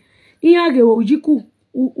ade iya ge ojiku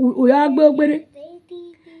o ya gbe ogbere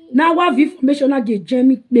na wa vi information na ge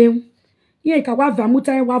jemi pe yin ka wa va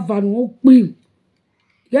muta wa va nu o pe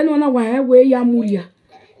yenu na wa we ya muria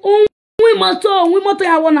unwi moto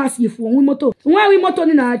ya wona asifu unwi moto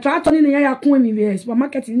ni na tractor ni ya kun mi be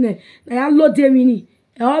supermarket ni na ya load mi ni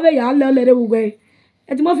e o be ya le lere we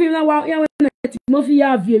e ti mo fi na wa ya ti mo fi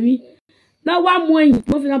ya vie mi na wa mu yin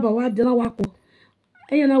mo fi na ba wa de na wa ko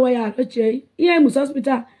eyan na wa ya roche yin mu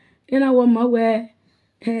hospital ina wo ma we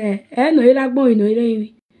no ira gbon ino ire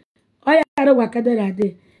yin o ya ro wa kadara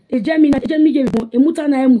de e je mi je mo emuta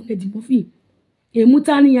na emu e di mo fi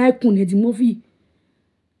emuta ni ya ekun e di mo fi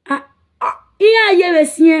iya yewe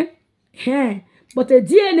sien but a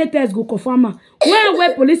DNA test go confirm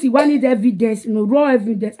when police want need evidence no raw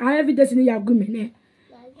evidence and evidence in your agreement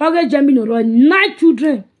oge jemi no raw 9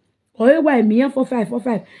 children or why me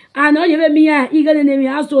 45 and o yewe me ige ne me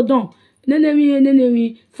aso don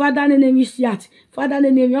ne father ne siat father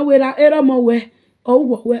ne we era mo we o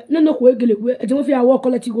wo we no ko egele we e ti mo fi awo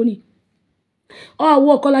collect go ni o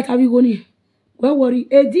awo collect abi go ni we worry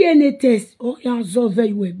a DNA test o yan so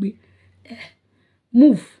very we gbe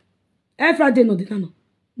move Friday no dey no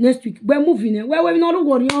next week we moving we no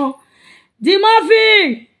worry on the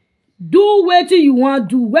movie do wetin you want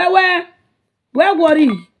do we worry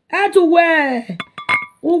to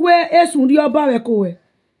we esun ri oba we ko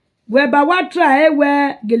we ba wa try we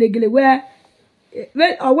gelegele we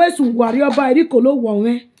always worry oba ri ko lo wo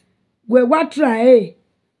we wa try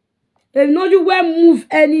no you we move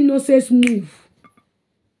any no says move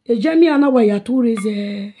e jemi ana wa ya to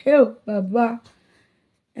raise baba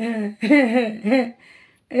and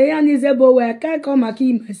is able where I can't come and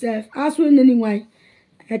kill myself. As with anyone,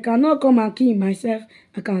 I cannot come and kill myself.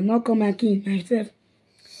 I cannot come and kill myself.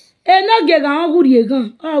 Enogie gan good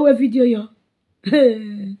yegan. Oh, we video yo.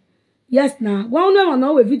 Yes, now. One no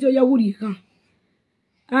know we video yo good yegan.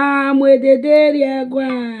 With the day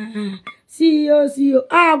gwa. See you.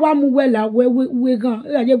 Wa mu wela we gan.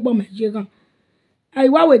 I just bomb my gan. I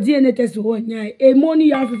wa we DNA test one nya. E money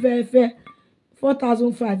ya fe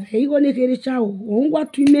 4,500 e go ne kere cha o ngwa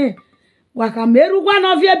tume wa kameru gwa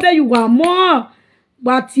no vie be yu wa mo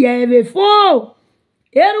gba ti ere fo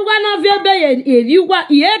eru gwa no vie be eri gwa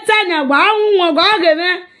ye tanya gwa won gwa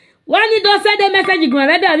gebe wani do send a message gwa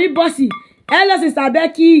re da ri bossy hello sister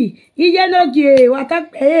Becky Enogie wa ta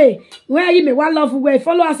pe we yi me wa love we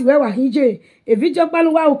followers we wa hije e video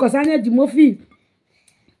panu wa o kosane di mo fi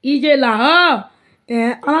ije la ha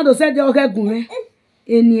ana do send o kegun re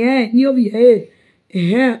eni ni obi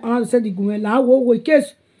ana se di gun la wo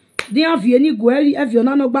case di an fi eni go e fi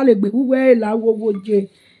ona no gbalegbe wuwe la wo je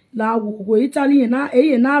la wo Italy na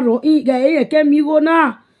na ro ge ke mi go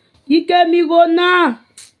na ike mi go na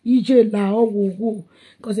ije la wo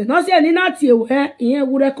cause no se ni na ti ewe iyen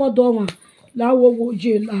wu record o won La wo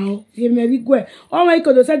je la o. Ye me bi gwe. O ma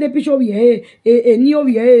iko do send the picture of ye ni o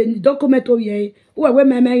ye document o ye. We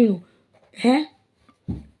me you.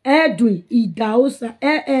 Edwin Idaosa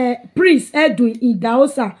Prince Edwin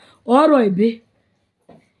Idaosa oro ebe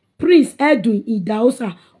Prince Edwin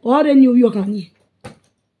Idaosa ore New York ani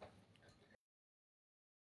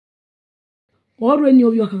ore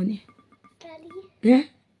New York ani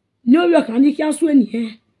New York ani ki aso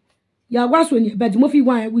eni ya gwa so eni but mo fi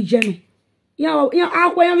wan e wi je no ya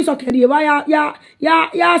akwa ya mi so kere wa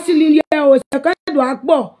ya silin ye o se ka do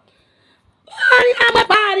agbo ani ama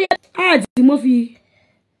pare ati mo fi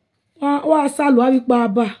wa salu abi pa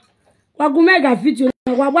ba wa gun mega video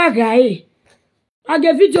wa guy I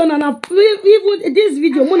get video na even this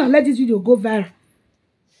video mo na let this video go viral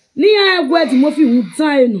ni I where mo fi un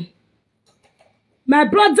tan no my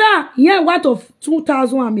brother here what of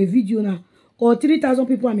 2,000 am a video now or 3,000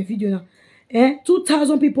 people am a video now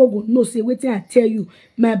 2,000 people go know say wetin I tell you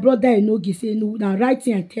my brother Enogie say no na right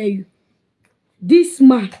thing I tell you this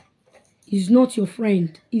man is not your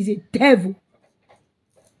friend he's a devil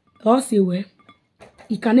or say well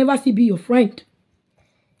he can never still be your friend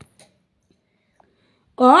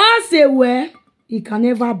or say well he can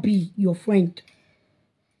never be your friend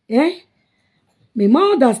me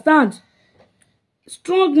man understand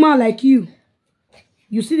strong man like you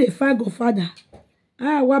see the fight Godfather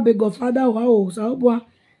what be Godfather wow so boy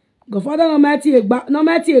Godfather no matter egba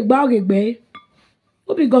ogbe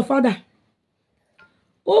who be Godfather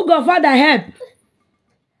who Godfather help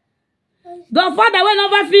Godfather when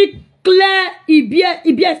never fit clear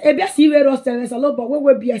EBS we roster so lo but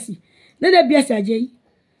we BS ne de BS aje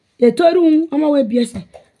e torun ama we BS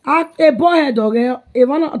a boy head ore e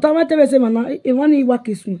wan automatic we say man e wan I work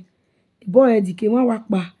isun boy head ke wan wa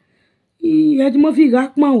pa e di mo fi ga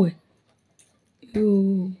pon we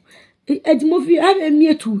e di mo fi have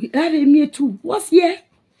me too what's here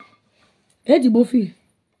e di mo fi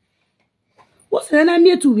what's na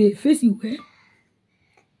me too we face you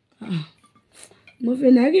mo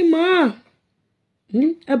fe na ri ma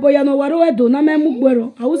boya no waro edo na me mu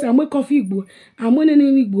gbero awusa mo coffee igbo amune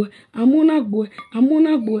ni igbo amuna gbo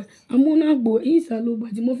isalo gba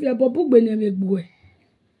ti mo fi ebo bugbe ni egbo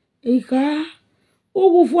ika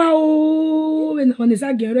owo fua o we na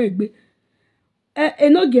sa gero egbe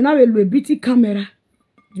Enogie na we lo biti camera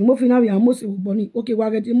ti mo fi na we amose gbo ni okay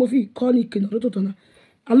wa ge ti mo fi call ni kino to na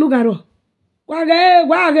alugaro wa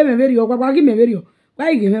ge me veri o wa ge me veri o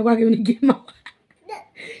wa ge me ni game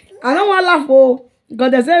I don't want to laugh for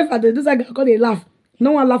God. They say if I do this, I they laugh.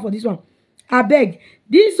 No one laugh for this one. I beg.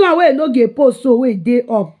 This one where Enogie post so wait day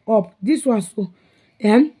up. This one so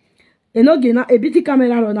Enogie na a beauty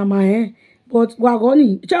camera on my hand. But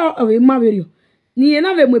wagoni cha of a maverio. Ni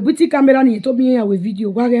na ve beauty camera ni to be here with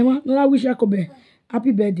video. Wagema no I wish I could be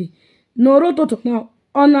happy birthday. No roto now.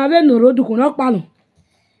 On ave no road ko na pa no.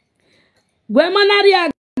 Gwema na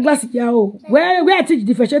ria glass ya o. Where teach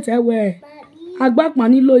differentiate where agba pa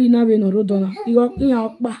ni lo ina we no rodona iyo iya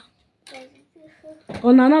pa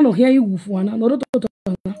ona na no here iwu fu ana no roto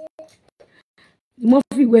na mo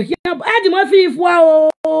fi we ya di mo fi fu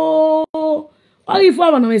o ifu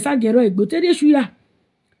aba no sa gero egbo te de shu ya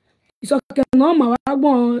iso ke no ma wa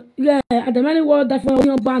gbon ile adamani wo da fun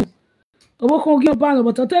oyan ban owo kan oyan ban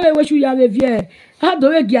but te we shu ya we vie ha do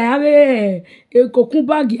we gi ya we kokun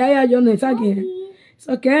bag ya yo no sa ge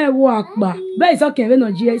so ke wo apa be so ke we no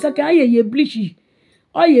ji so ke ayeye bleach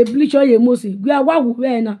oye bleach oye mose gbe awawu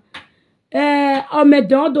we na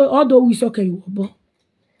omedan odo wi so ke iwo bo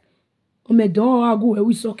omedan agu we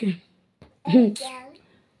wi so ke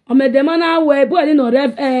omedan mana we bo ni no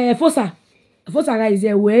rev fosa guys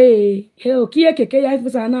we o kiye keke ya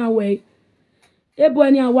fosa na we bo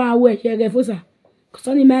ni awa we ye fosa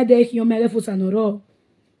so ni me de ki o me fosa no ro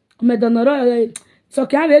omedan no ro so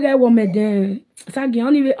ke ave ge wo omedan sagi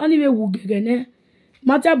oni we wu gege ne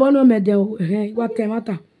mata bono mede o wa ke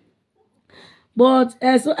mata but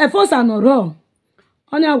so e force no ro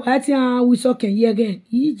oni awa ti an wi so ke yege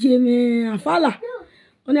ije me afala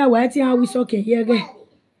oni awa ti an wi so ke yege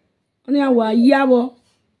oni awa yawo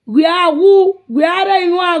we are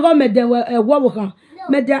inu ago mede e wo kan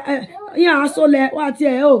mede yan so le wa ti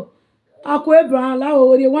e o ako Abraham la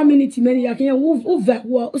o 1 minute meni ya ken u ve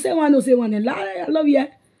wo say one la I love you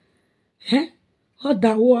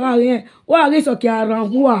Oda wo are so ke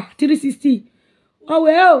around 360 o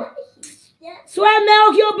we o so e me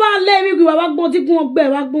o ki o ba le mi gbe wa gbon ti gun ogbe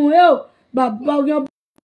wa gbon o baba o yan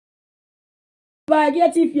ba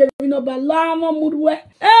ge ti fi mi no ba la mo muruwe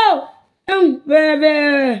o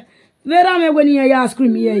vera me when you ya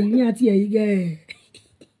scream here you ati e ge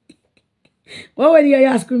when you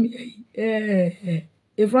ya scream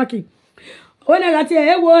e Frankie When I got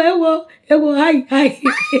here, ewo, hi.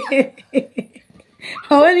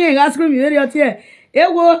 When you got screaming, you're here.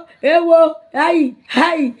 Ewo,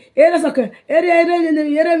 hi. Era soccer. Era.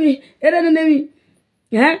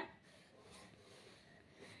 Yeah.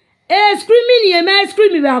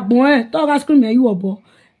 Screaming back, boy. Talk screaming, you abo.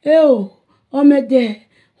 Omede.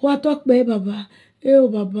 What talk, baba.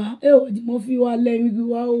 Baba. The Murphy wa let me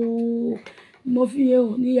go. Murphy,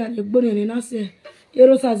 ni ya le gbon ni na se.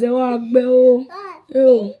 Ero saze wa gbe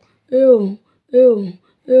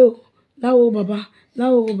Lawo baba.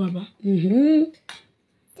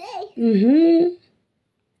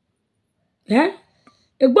 Eh?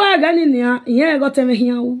 Egbo aga ni nia, iyen go teme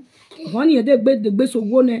hian wu. Won ni de gbe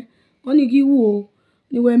sogwo ne. Won ni ki wu o.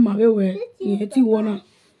 Ni we ma we iyen ti wo na.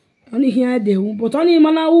 Won ni hian de wu, but won ni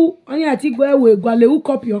mana wu, won ni ati gbo ewe gwale wu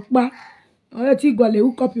copy opa. Won ti gwale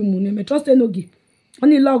wu copy mu ne me trust Enogie. Won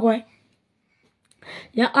ni logo e.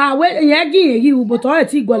 Ya we yen gi wu, but won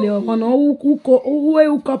ti gwale ona wu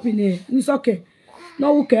copy ne. Ni soke.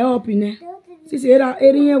 No wu ke up ne. Sisi era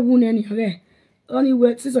yen wu ne ni re. Oni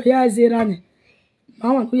we sisi ya zera ne.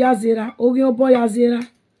 Mama no ya zera, ogin obo ya zera.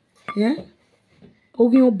 Yeah?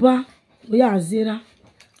 Ogin oba no ya zera.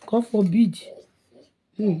 God forbid.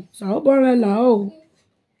 Sa obo re la o.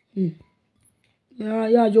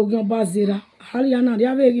 Ya jogin oba zera. Hari ana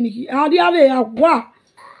dia ve gini ki. Dia ve ya wa.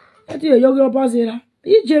 Eti jogin oba zera.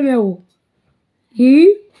 Yi jeme o.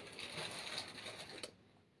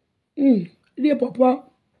 Ile popo.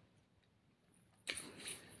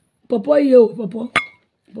 Popo ye o, popo.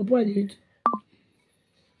 Popo ile.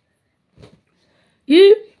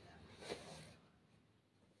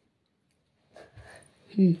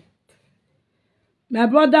 My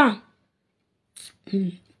brother.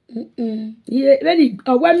 Really,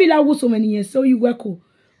 when me la wo so many years, so you work o.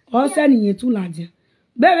 Or send yen too large.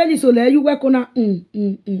 Be really so le you work na. And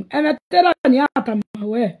I tell you ata ma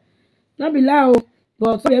we. Not be lie o,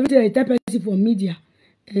 but so everything I tell person for media.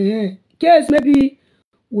 Case maybe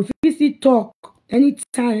we fit talk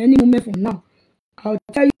anytime, any moment from now. I'll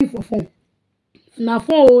tell you for phone. Na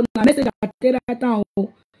phone na message I tell right now. I'll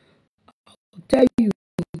tell you.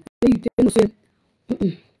 You tell me say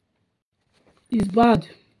it's bad.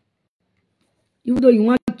 Even though you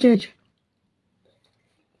want to change,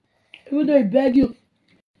 even though he beg you,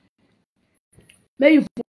 may you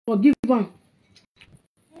forgive him.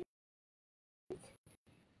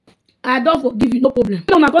 I don't forgive you, no problem.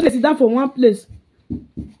 No, my God, sit down for one place.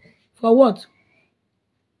 For what?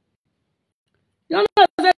 You know,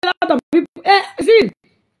 there's a lot of people. See,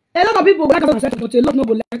 a lot of people like us, but a lot no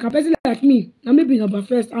go like a person like me. Now maybe number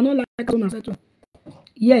first, I don't like us on etc.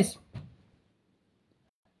 Yes.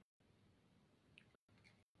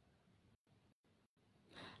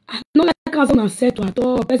 I don't like us on etc. at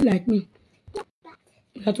all. A person like me.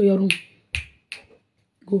 Go to your room.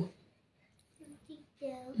 Go.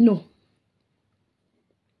 No.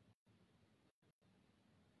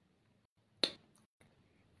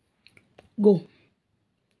 Go.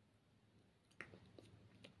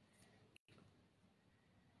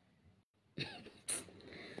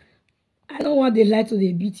 I don't want the light to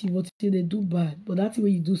they beat you, but they do bad. But that's the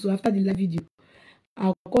way you do. So after the live video,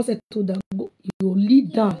 I'll cause it to that you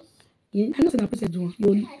lead down. I know that person do.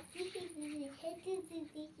 You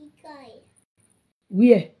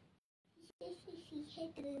where?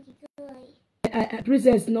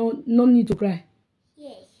 Princess, no need to cry.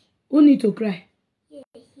 Yes. Who need to cry? Yes.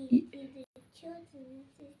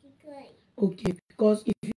 Okay, because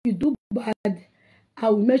if you do bad, I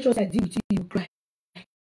will make sure that you cry.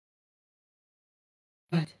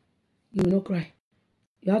 Bad, you will not cry.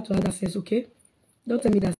 You have to have that sense, okay? Don't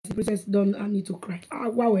tell me that the princess don't I need to cry.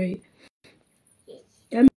 Wow,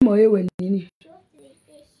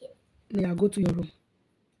 yeah, go to your room.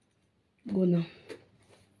 Go now.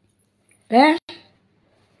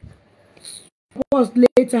 Pause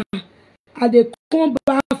later. And they come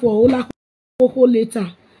back for Ola Koko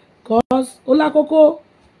later. Cause Ola Koko,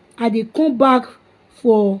 and they come back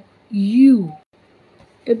for you.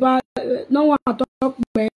 About no one talk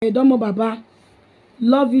don't know Baba.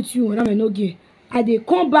 Love you too, Madam Enogie. And they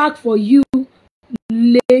come back for you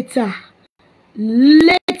later.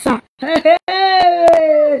 Hey.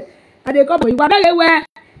 And they come for you.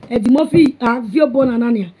 The Murphy are born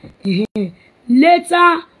anania.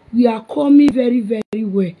 Later, we are coming very, very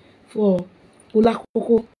well for Ola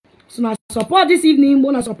Koko. So now support this evening,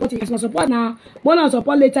 wanna support it. So support now, wanna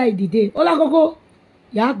support later in the day. Ola Koko,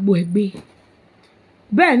 ya gbe.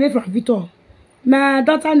 Bẹ́ẹ̀ ni from Victor. My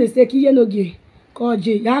daughter is taking Enogie.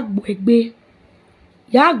 Koje ya gbe.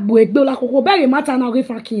 Ya gbe Ola Koko. Bẹ́ẹ̀ matter now we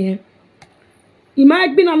fucking. Ima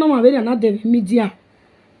gbe na normal we na the media.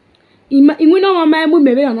 Inwina mama mu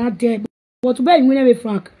me na there. But to be inwina be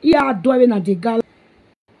frank. Yeah, do na the gal.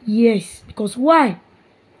 Yes, because why?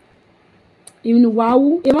 Even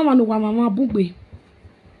wow, e mama no wa mama bugbe.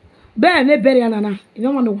 Be me bere anana. E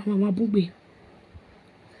mama no wa mama bugbe.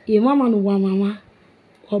 E mama no wa mama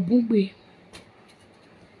obugbe.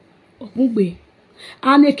 Obugbe.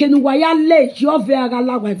 Ane kenu wa ya le yo ve ara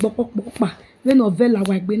la wa gbopopa. We no ve la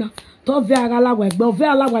wa gbe na. To ve ara la wa gbe, ve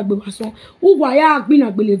ala wa gbe wa so. U wa ya agbi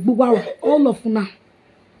na gbele gbugwa wa. All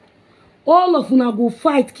of una go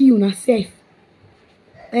fight kill una self.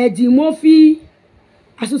 Di Mofi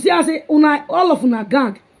associate una all of una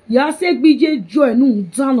gang. Ya say gbije joy nu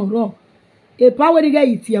dan oro. E pa we get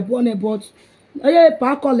it here born but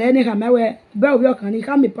pa call ene ka mewe be obi okan ni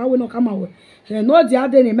ka me pa we no ka ma we. No di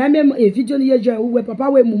ade ni me e video ni ye joy we papa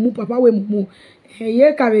we mumu.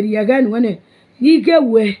 Ye ka be ri again when ni ge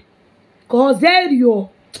we cause there yo.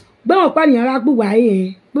 Be o pa ni ara gbuwa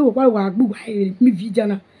e. Be o pa wa gbuwa e mi video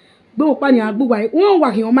na. Be o pa ni agbuwa e. Won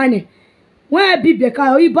wa ki o ma ni. Wọ́n bí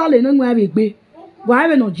bẹ̀ka orí bọ́ọ̀lù náà wọ́n rẹ̀ gbé wọ́n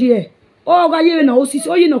rẹ̀ náà jí ẹ̀ ọ̀gá yẹ̀rẹ̀ náà ó sì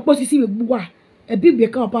ó yẹ̀ náà pọ̀ sí sí rẹ̀ gbúwà ẹ̀bí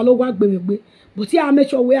bẹ̀ka ọ̀pá ló wá gbèrè gbé bó tí a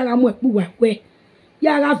mẹ́sọ̀ wẹ́ ara mú ẹ̀kú wà wẹ́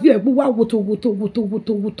yàrá fi ẹ̀kú wá wòtò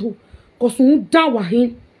kọ̀sùn ń dá wà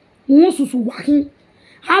hín ń sùsù wà hín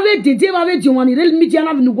àwẹ̀ dèdè wà wẹ̀ jẹun ní rẹ̀ mídíà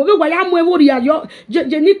náà nùgbọ́ wẹ̀ wáyà mú ẹ̀wọ̀ rí ayọ̀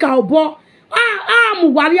jẹ níkà ọ̀bọ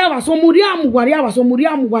àmùwárí àwàsọ múrí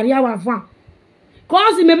àmùwárí àwàfà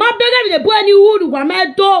kọ́sì mẹ́ má bẹ́gẹ́ mi lè bọ́ ẹni wúlù wà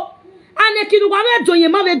mẹ́tọ́ ane kinu wa me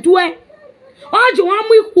joyin ma be duwe ojo wa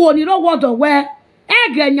mu iku ni ro wodo we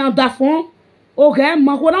ege nyan da fun o ke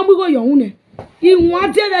ma ko na mu go yohun ne iwon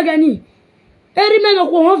ade dege ni eri me no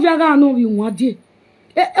ko won fi aga no iwon ade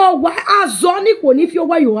o wa azo ni ko ni fi o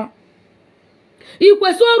wa yo wa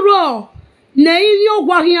ikwe so ro ne yin o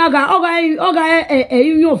gwa hin aga oga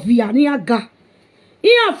yin o fi ani aga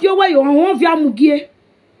yin fi o wa yo won fi amugie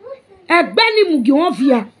egbe ni mugi won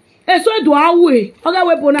fi a eso do awe oga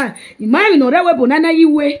we bona imami no re we bona na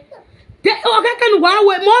yiwe de o keke nu wa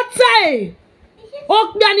we mo tai o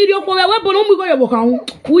gba ni ri opo we bona mu go yobo kan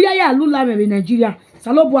wu ya lu la me Nigeria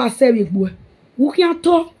salobo asewe gbo wu ki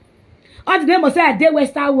ato o di dem say dey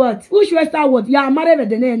western world which western world ya mare be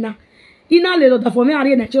de na ina le lo da for me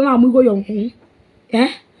ari na chiro amu go yo hun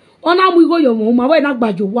ona mu go yo mo ma we na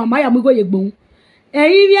gbajo wa ma ya mu go ye gbo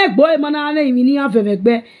eyin mi egbo e mo na me mi ni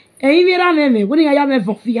afefegbe eyin mi ra me wo ni ya me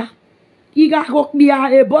fofia iga ko bia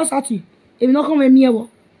e boss ati e mi no ko me mi ewo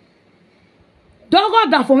dogo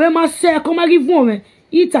da fo me ma se ko ma give won me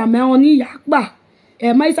ita me oni ya pa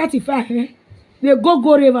e ma isa ti fa we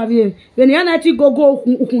gogo river we ni ana ti gogo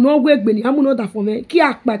okun no gbe gbe ni amu no da fo me ki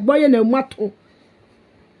apa gboye na mato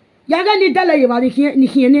ya ga ni dele ye ba ni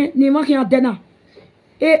kiene ni ma ki adena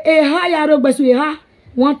ha ya ro gbesu ha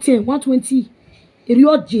 110 120 eri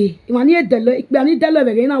oje imani edele ipe ani dele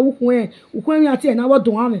be na ukun ati e na wo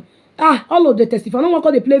dun ame all of the testify no one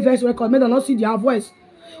call they play verse record make them not see their voice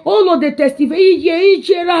all of the testify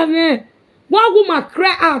ije ra me one woman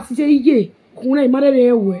cry out say ije kunle imare re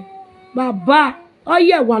ewe baba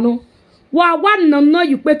oye wa no wa no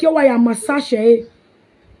you pe ki o wa ya massage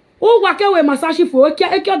o wa ke we massage fo e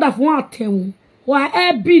ki oda fun atehun wa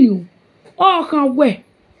e bi ni o kan we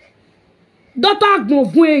dota agbon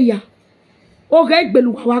fun eya o ge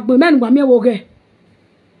gbelu wa agbon menu gba mi wo ge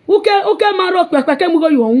uke maro pepe mu go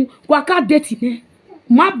yohun kwa ka date ne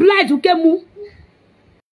ma blind uke mu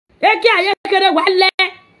eke aye kere wa le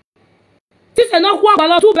ti se no kwa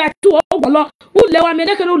lo 2 by 2 o gbolo u le wa me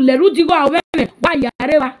ne kere u le ru digo awe me wa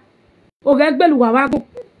yare wa o ge gbelu wa gun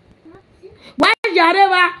wa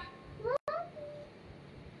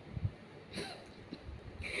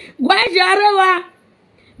yare wa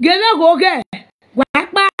gele go ge wa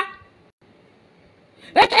pa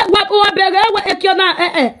wa bere wa ekiona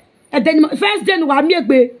then first day wa mi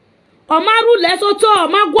egbe o ma ru le soto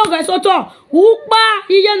ma gwo ge soto upa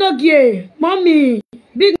Enogie mommy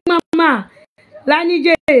big mama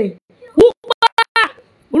lanije upa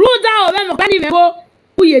ruda o me mo pa ni me go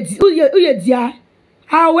uye dia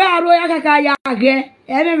awe aro ya kaka ya ge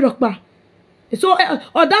e me ro pa so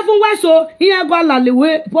oda fun wa so iyan go la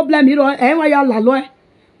lewe problem iro e wa ya la lo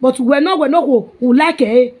but we no go like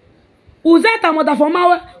e uzeta moda for ma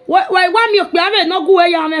wa mi pe ave no gu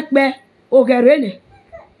we ya me pe ogere ni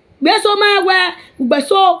gbe so ma we gbe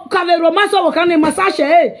so kavero ma so kan ni massage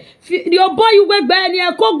di obo yu we gbe ni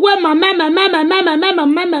e ko gu e ma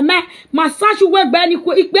massage we gbe ni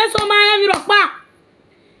ko igbe so ma e mi ro pa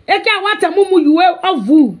e ki awa te mu yu we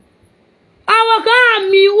ovu awo kan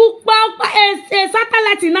mi upa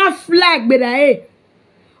satellite na flag gbe da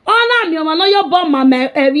ona mi o ma no yo bo ma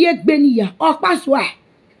me e wi egbe ni ya o pa so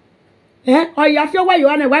Or you feel where you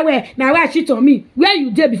are and why now why cheat on me? Where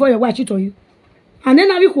you did before your wife cheat on you? And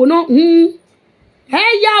then we could know,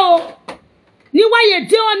 hey yo, ni why you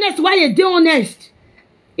do honest, why you do honest?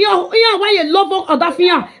 You know why you love other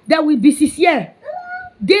thing that will be sincere.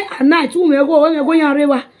 Day and night, when we go in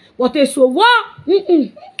river. What is so what?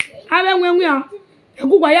 I when we are a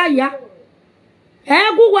good way, ya.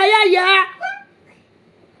 A good way, ya.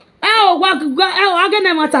 Oh, what I get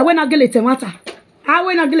no matter when I get it matter. I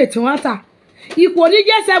when I get it matter. If what you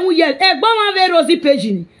just 7 years, a bomb of rosy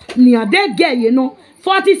pigeon near that girl, you know,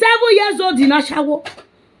 47 years old in a shower.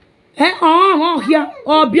 Here,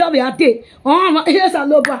 or be a day. Oh, here's a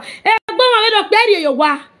lover. A bomb of daddy, you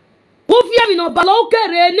wa. Who fear no baloka,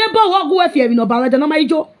 never walk with you no ballad and my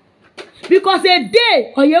joke. Because a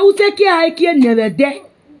day, or you take care, I can never day.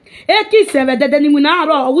 A kiss 7 dead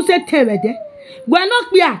anymore, or who said 10 day. We're not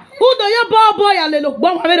clear. Who do you boy a little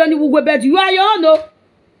bomb? I don't know bed. You are your own. No.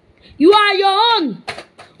 You are your own.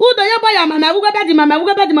 Who do you buy a mamma? Who got Betty, mamma? Who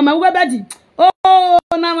got Betty, mamma? Who got Betty? Oh,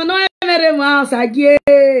 now no, very mouse. I get.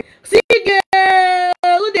 Sige,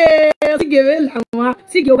 who de? Sige,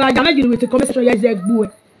 Sige, I imagine with the conversation. Yes, a boy.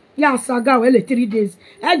 Yes, I got well 3 days.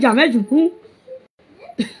 I imagine who.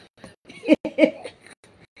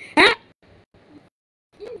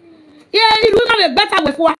 Yeah, you will have a better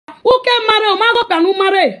way for who can marry or Margot can who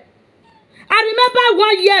marry. I remember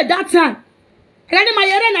 1 year that time. And my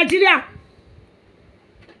year in Nigeria.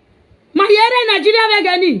 My year in Nigeria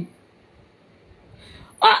again.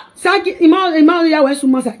 Oh, Sagi, Imam, ya was so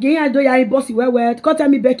much again. I do ya bossy where tell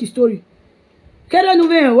me Becky story. Kera no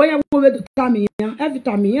way, where you go to Tammy, every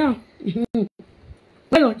time, yeah.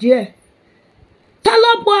 Well, yeah. Tell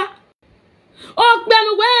up what. Oh,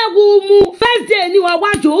 Ben, where will move? First day, you are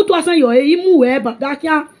what you to us on your emu, but that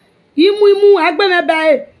ya. Imu, I've been a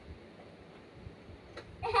bay.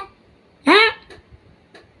 Huh?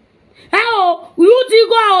 How? Rudy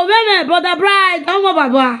go, women, brother bride, don't go,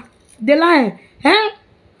 Baba. The line, eh?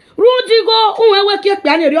 Rudy go, who will keep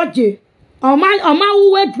Yanni, or my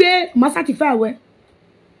who will be, must satisfy well.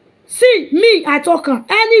 See, me, I talk on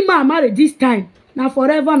any man married this time, now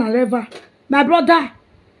forever and ever. My brother.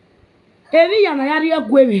 Every yana area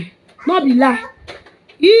gweme, not be lie.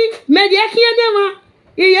 He made a kianema.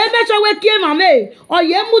 He ever shall wake him a may, or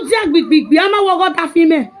ye muzak big Biama wagot a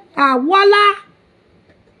female. Ah, voila.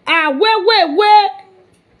 Ah, where.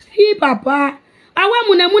 He papa. I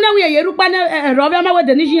went Munamuna, we are Yerupana, Robama with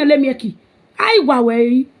the Nisian Lemeki. I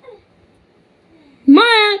way.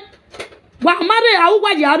 Man, what marry, I will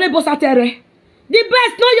watch your bosatere. The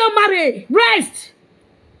best, no your marry. Rest.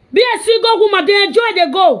 Be a single woman, they enjoy the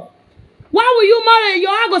go. Why will you marry? You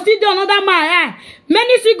are going to see another man. Eh?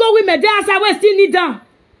 Many single women, they are still need down.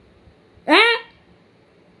 Eh?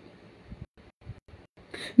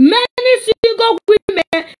 Many single women,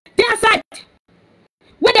 they are side.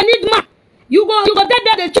 When they need man, you go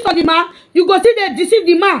there, they cheat on the man. You go see they deceive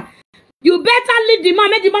the man. You better leave the man,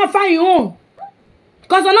 make the man find your own.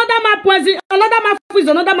 Because another man poison, another man is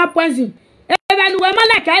another man poison. Even when man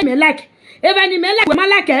like I may like. Even me like when man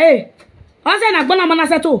like eh. I say na gbona man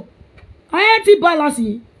aseto. I ain't balance.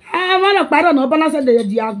 I want to pardon no balance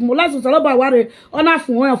the agmolas so ba ware ona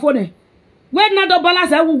fun on phone. When na do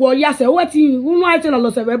balance e wo ya se wetin unu I tell lo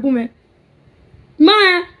se be bu me.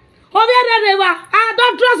 Man, over I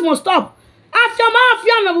don't trust must stop. After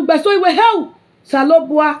my me gbe so iwe hell.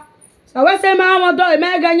 Salobua. Sa we say ma mo do e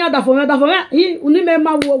me ganya da fo me hi uni me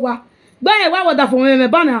ma wo wa. Gba e wa da fo me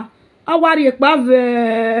bana. Awari epa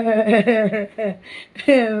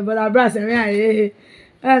but I brass me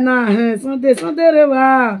na Sunday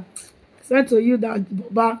rewa sent to you that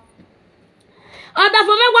baba oda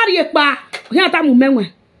for me wari epa here ta mu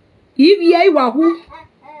menwe ibi e wa hu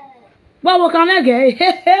bawo kan lege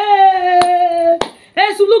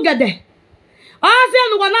sulu gede o se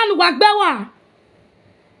nu wa na nu wa gbe wa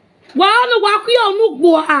nu wa ku onu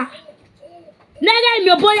gbo a nege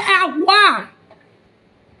mi boy awa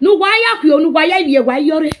nu wa ya ku onu wa ya ibi e wa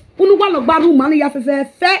yore unu wa lo gbaru ma ni ya fe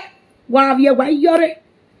wa bi e wa yore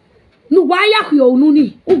nu wa ya ku onu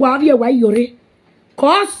ni u wa bi e wa yore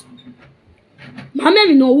cause ma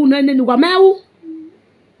me no wu na nu wa ma wu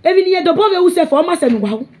ebi ni e do bo be wu se for ma se nu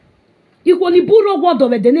wa wu iko ni buro gwodo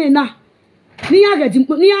be de na ni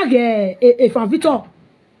age e fan Victor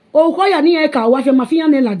o ko ya ni e ka wa fe ma fi yan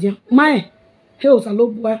ne ladian ma e he o sa lo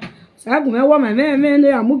bu sa gun e wa ma me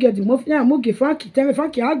ne amuge di mo fi amuge Frankie teme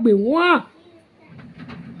Frankie agbe won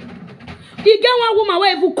e get one woman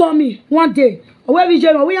wey even call me one day o we je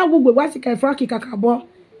we yan gbogbo wa sika Frankie kakabo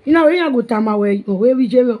ina we yan go tama we o we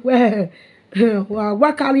je we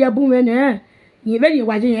wa carry abu me ne Ye very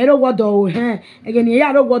waje yero wodo again ye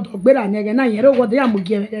yaro wodo gbera na again na yero wodo ya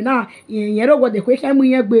mugie na yero wodo kwe ka mu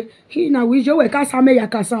yegbe hi na wi jo we ka same ya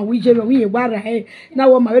ka san wi je wi gbara na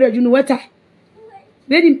wo ma were junu weta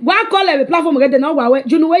then one call a platform get na wa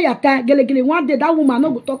junu we ya ta gele one day that woman no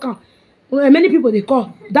go talk am many people they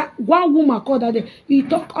call that one woman call that day you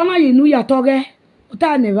talk ona you know ya talk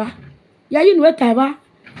ota never ya you know eta ba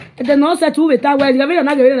and then no set we ta we ga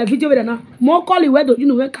na ga na video we na mo call we do you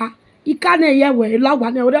know we ka ikane ye we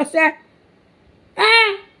lawa na o se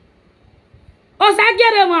o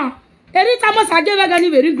sagere ma eri ta mo sagere ga ni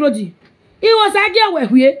very grody I was sagere we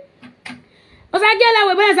hue o sagere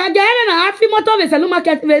we be sagere na afi moto we selu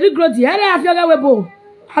market very grody ere afi ga we bo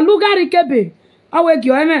aluga rikebe awe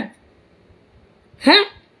gyo eme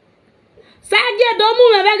sagere do mu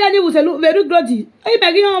me ga ni bu selu very grody e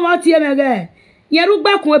be gi on wa tie me ga yeru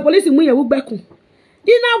gbakun e police mu yeru gbakun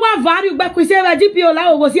dina wa vari gbakun se wa DPO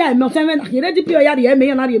la wo si ai mo se me na kire DPO ya ri e me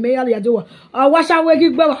ya na ri me ya jo wa wa sha we gi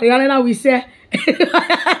gbe wa ya na wi se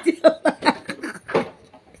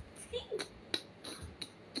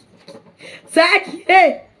Saki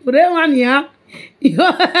bre wa ni ha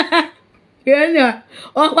kenya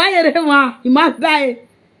o wa yere ma ima bai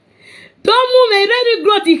to mu me ready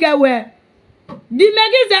grow ti ke we di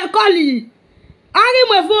megi se call Ari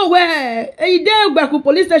mo fo we e de gbaku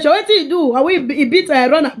police station wetin do we beat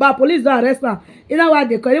run about police don arrest am ina wa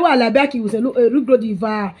de kore wa la Becky we say rugro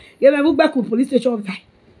diva ye me gbaku police station vai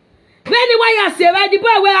when why you say the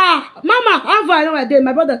boy we mama how no dey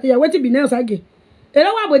my brother dey wetin be nails again e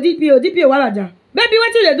no wa bo DPO wala ja baby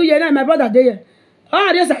wetin dey do here na my brother dey here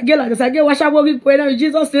oh dey sage wa sha bo pe na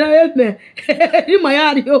Jesus na me ni mo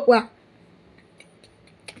ya ri o wa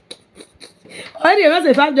Ori ma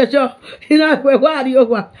se fam jojo ina pe wa ri o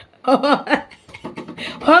wa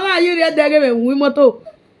Ola you re dege me wi moto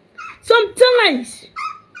sometimes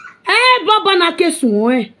baba na ke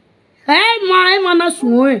sun ma na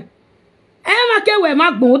sun ma ke we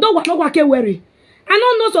ma gbon do wa ke were I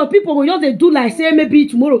don't know some people will just they do like say maybe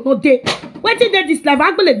tomorrow no day wetin dey this life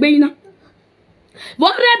agbelegbe ina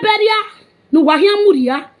but reberia no wa hia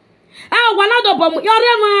muria wana do bom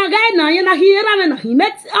yore ma ga na ye na hira me na hi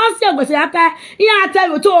met asia go say aka ya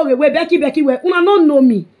tell you to we Becky we una no know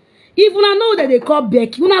me if una know that they call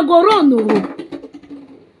Becky una go run no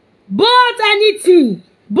but anything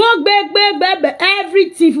bog beg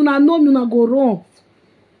everything una know me una go run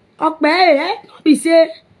okay no be say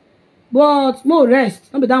but more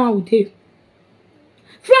rest no be that one we take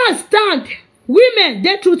France stand women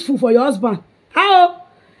they truthful for your husband how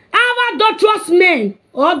don't trust men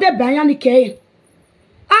or the bayani ke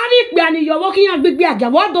ari pe ani yo working yan gbegbe aja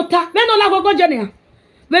wo do ta me no la gogo je ni me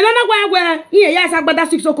no na gwa iye ya sagbada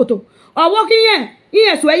 6 okoto o working yan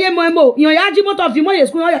iye so eye mo yan ya ji motor fi mo ye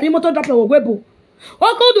school ya ni motor drop wo gwebo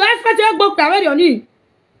o ko do expect e gbo ka we oni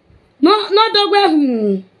no do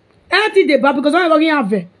gwe anti de ba because I working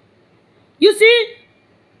yan you see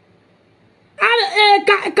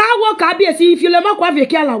ka wo ka bi esi if you le makwa ve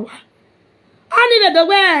ki alawa ani le do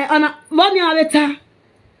gwe ona woni aweta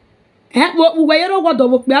we yero godo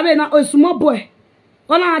wo pe abe na small boy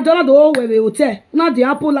ona adona do we hotel na the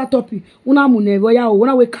apple laptop una mu ne boya o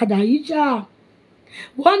una we kada ija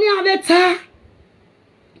woni aweta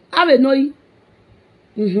abe noi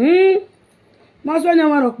maso nya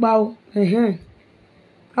waro pa o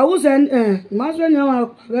awu sen maso nya waro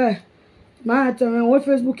pa ma ta me wo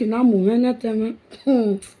Facebook na mu na ta me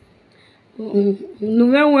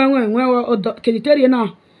nu we o keliteri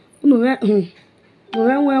na nu we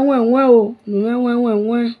no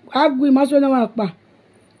agui maso na wa pa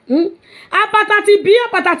apata ti bi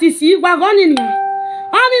apata ti si gwa goni ni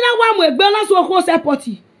ani na wa mo egbe na so ko support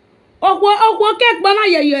okwo ke gbo na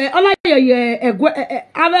yeye egwe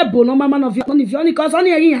ave bo no mama no fi oni cause oni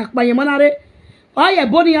yin apa yen monare o ye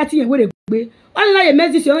bo ni ati yen were gbe oni na ye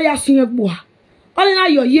mezi si oni ya sin egbo oni na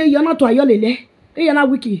yo na to ayo lele e na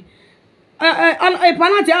wiki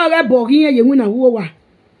panati a bo yin ye wina wo wa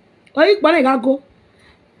o yi pa na ga go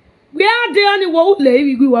we are there only wo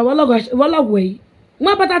le wi wa wala we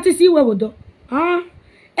mo patati si we godo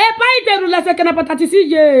e pa iteru la se kana patati si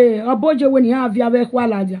je oboje we ni avia be kwa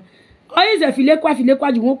laja o yi se file kwa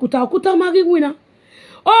ju won okuta ma ri wina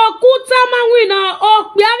o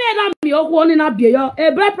pe ave na mi o wo ni na bie yo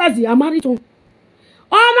e bra price amari tun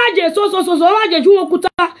o ma je so ma je ju okuta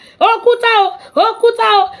o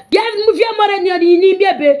ge mu fie more ni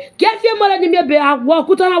biebe ge fie more ni biebe awo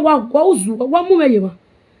okuta na wa uzu wa mu meye ma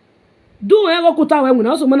do e go kuta we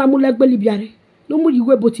na so mana mu legbeli biare no mu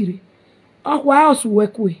yiwe botire akwa osu we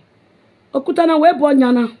ku okuta na we bo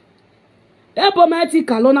nyana e bo ma ti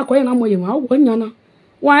kalo na ko na moye ma wo nyana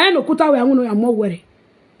wa e no kuta we anu no ya mo were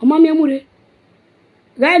o ma mi emure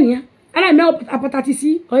Gania, and I know a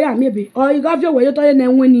patatisi, or ya maybe, or you got your way to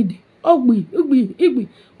your when need. Igby,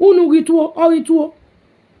 unu ritual or ritual.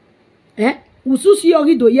 Ususi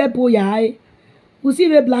orido yepo ya,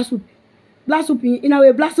 usive blasup in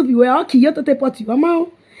our blasup where all Kyoto te poti,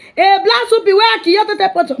 amount. Blasup where Kyoto te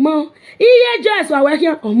poti, amount. Just are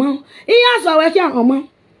working amount. Yes, are working amount.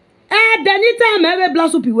 Then anytime every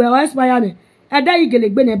blasup where expire. Then you get a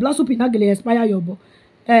blasup in ugly expire your bo.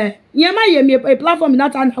 Yema a platform in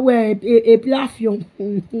that where a platform.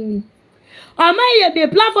 Or my a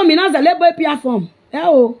platform in as a labor platform.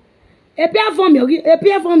 Oh, a platform, a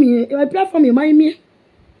platform, you mind me?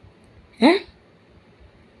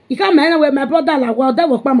 You can't manage with my brother like well, that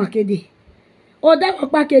was Pamakede. Oh, that was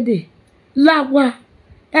Pakede. Lawa.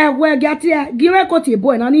 Where get here, give a coty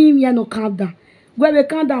boy, and even no countdown. Where we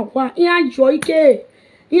count down, what? Enjoy K.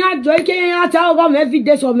 Enjoy K. I tell them every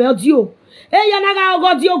day of Meldio. Yanaga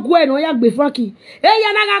got your gwen or yak be funky.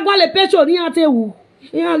 Yanaga got a petrol near Tewu.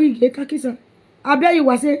 Kakisa. I bet you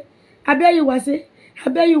was it. I bet you was it. I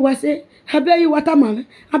bet you was it. I bet you what a man.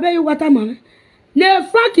 I bet you what a man. Ne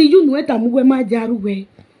Frankie, you know it. I'm where my dear way.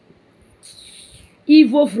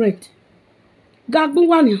 Evil friend. Gagbu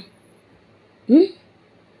one.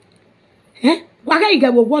 Why you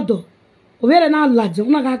get water? Over an old lad,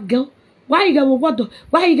 not girl. Why you get water?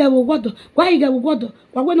 Why you get water? Why you get water?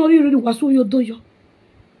 Why when you really was so you do you?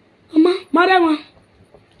 Madama.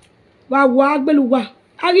 Why walk beluwa?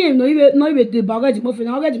 Again, no even the baggage muffin,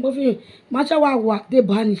 I'll get muffin. Much I walk the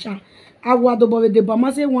banisha. I walk above the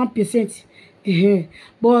Bama say 1%.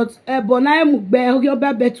 But Bonam bear your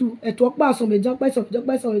betu, a talk by some job by some.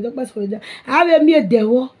 I have a mere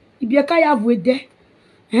devil. If you can't have with there.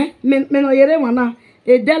 Men or Yeremana,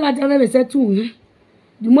 a della general said to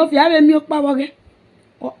the Murphy have a milk power.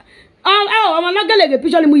 Oh, I'm not going to get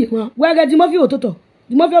picture me. Where get the Murphy or Toto?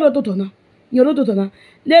 The Murphy or Toto now. You're not Toto.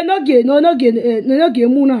 They no get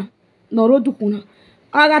Muna, nor Rodukuna.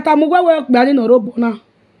 I got a Muga work banning or Robona,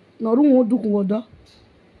 nor room do water.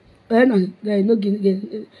 And they no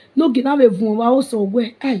get have a voom also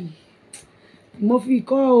where I Murphy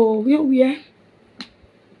call we are.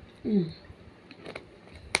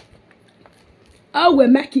 Oh, we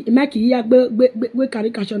make ya be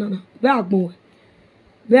caricature na. Be agbon.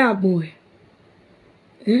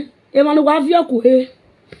 E ma no wa fi oko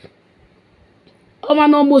o ma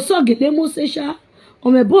no mo so gele mo se sha.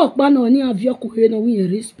 O me bo pa na ni avi oko na wi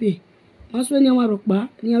respect. Ma so ni wa ro pa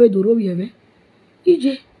ni awe doro wi ebe.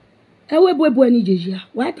 Ije. E we bo ni jeja.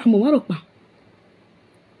 Wa ta mo wa ro pa.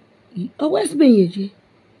 O we sbe yeje.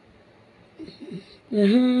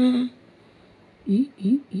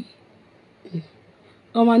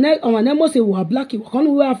 Omane mo se wa black wa kan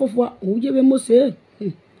we afofo o je be mo se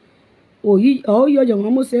oyi o yo je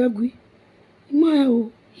mo se agui ima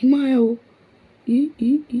o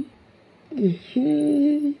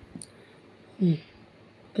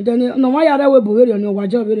Then no wa ya we bo we ni wa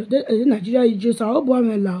je we Nigeria ije sa o bo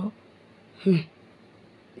amela o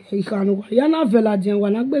ikanu wa ya na vela den wa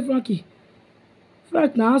na gbe Frankie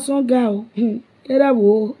Frank na son ga o era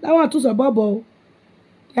wo that one too so bobo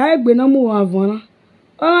ya egbe na mu wa avona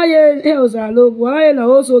oh ye o sa lo wo ye na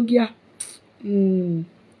o so gia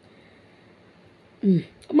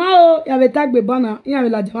ma o ya be tagbe bana ya be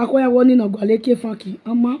la de wa ko ya wo ni na gwale ke Frankie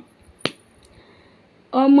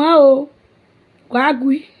ọmọ o kwa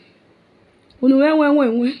gui unu we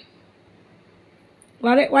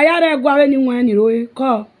wa ya re gwa ni nwa ni ro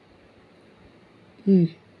ko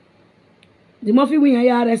the Murphy win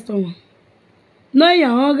ya restaurant no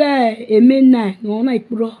ya o ga eme na no na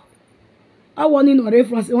ipuro awo ni no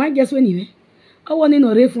reference wan guess when ni awo ni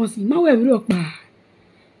no reference ma we ri opa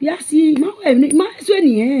ya si ma we ni ma so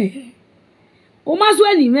ni o ma so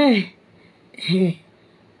ni me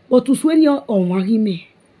o tu so ni o wa ri me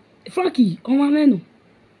Frankie o ma me no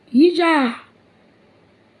yija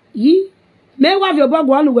yi me wa fi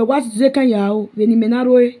obagbo anu we wa ti kan ya o be ni me na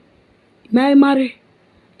ro mai mare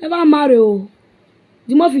never marry o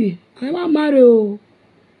the Murphy never marry o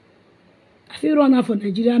I feel run out for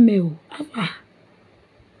Nigeria male.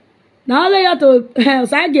 Now they have to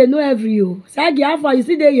Sage know every you. Sage how you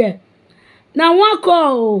see there here. Now one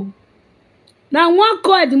call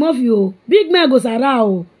at the Murphy. Big man goes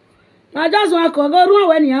around. Now just one call. Go run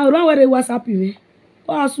when you run where they WhatsApp you.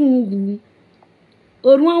 Oh soon.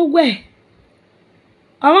 Or run where.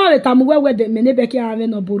 I want the time where the many Becky have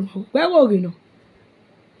no board. Where were you know?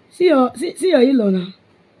 See your Ilona.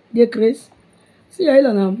 The Chris. See your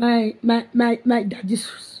Ilona, my daddy.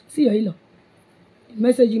 See your Ilona.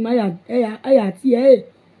 Message in my hand. Hey,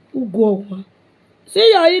 who go?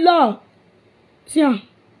 See your Ilona. See ya.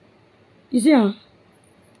 You see ya.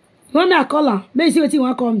 want me I call her? May you see what you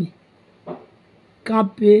want call me.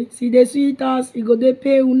 Can't pay. See the sweet us, he go dey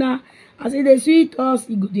pay una. I see the sweet us,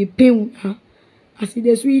 he go dey pay una. I see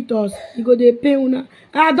the sweet us, he go dey pay una.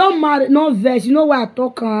 I don't marry no verse. You know what I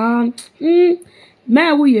talk on?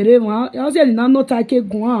 Man, we hear one. I say no take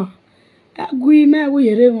go. Agree, man, we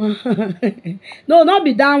hear one. No, not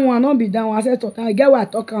be that one, not be that one. I said talk. I get what I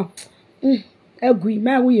talk on. Agree,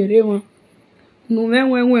 man, we hear one. No, man,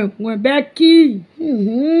 when Becky.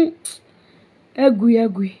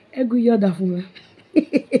 Agree, you're that for me.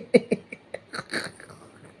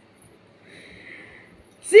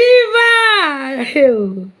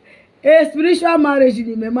 Siva! A spiritual marriage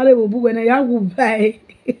in my mother will be when I will buy.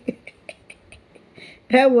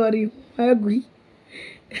 I worry, I agree.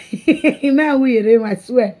 Man, we are, I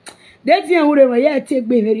swear. That's the only way I take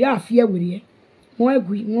baby. I fear with you. I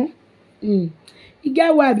agree, no? You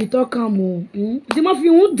get why I be talking more. The more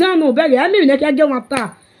you don't know, baby. I mean, I can't get my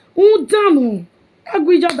tar. Who don't know?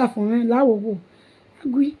 Agree, just that for me. La wo.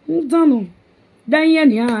 Agree, who don't know? Then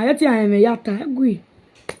yeah, I tell you, I agree.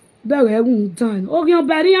 Baby, who don't know? Oh, you're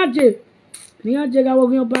bad, you're going to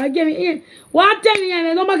give me. What tell me?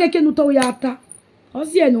 I no make no to yata. O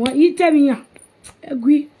see no, you tell me.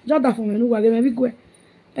 Agree, just that for me. No, I get me go.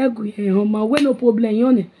 Agree, my way no problem.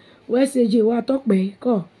 You where say je what talk be?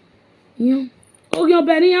 Call. You. Oh, you're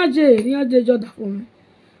bad, you're just that for me.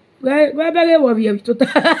 Where better what we have to. The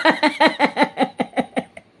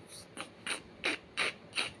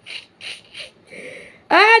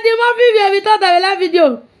movie we have thought of la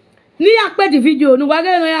video. Ni akpe di video no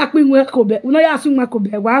wage no ya akpe nwe kobe no ya asu nwa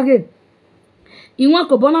kobe wage inwa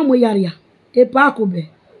kobo na mo yaria e pa kobe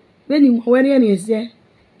be ni nwa we ni ese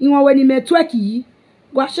inwa we ni network yi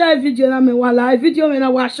wa share video na me wala video me na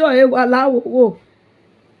wa show e wala wo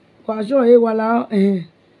wa show e wala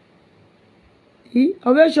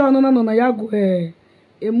obe show no na ya go e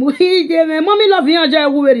mu hi de me mommy love yan je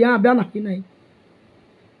ewu we ri an bia na kinai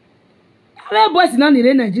boys na ni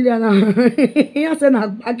Nigeria na ya say na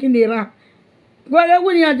back in Iran gwere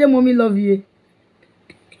wu ni aje mommy love you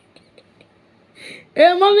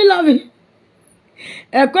mommy love you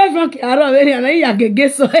ko Frank aro we na ya gege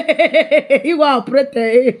so iwa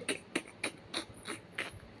operator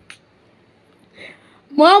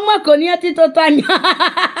mama ko ni ati to tanya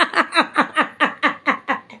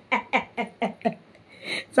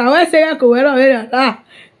sawe se ya ko we ro we na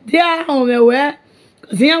dia o me we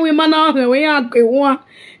Zia we mana we ya kwewa.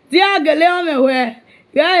 Dia gele me we.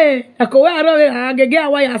 Yeah, ako we aro we agege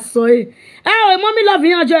awa ya so e. Mommy love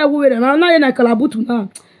yan jo ewu we na ye na kalabutu na.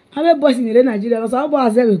 Abe boss ni le Nigeria so abo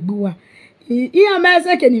aze we gbuwa. Iya me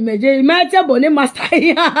se ke ni meje, me che boni master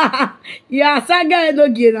ya. Ya saga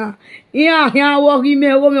Enogie na. Iya wo ri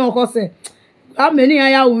me wo me okose. Ameni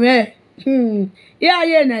ya wo me. Iya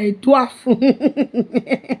ye na etu afu.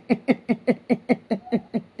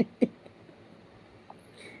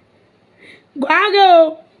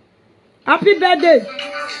 Guago, happy birthday.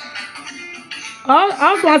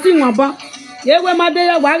 I'll pass in one bar. Yeah, where my day,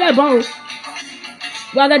 Guaga bow.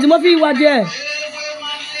 Guaga, the movie was there.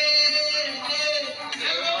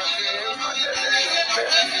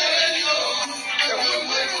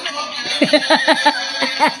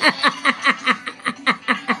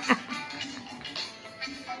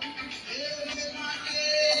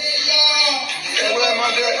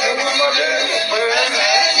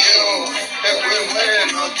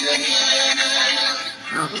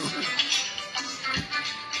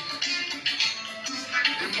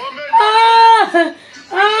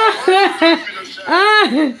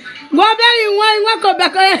 Go very one go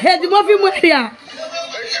back ahead, the movie Maria.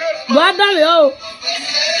 Go down yo.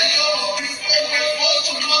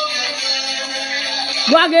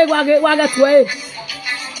 Waga 12.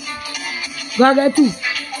 Waga 2.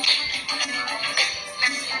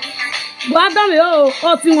 Go down yo,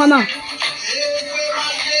 oh see one now.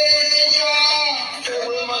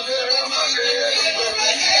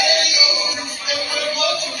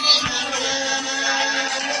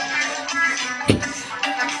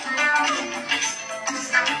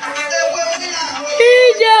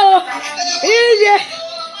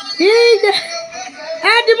 Easy.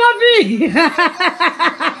 Add the movie.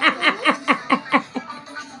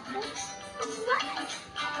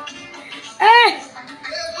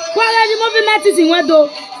 What are the movie matches in what though?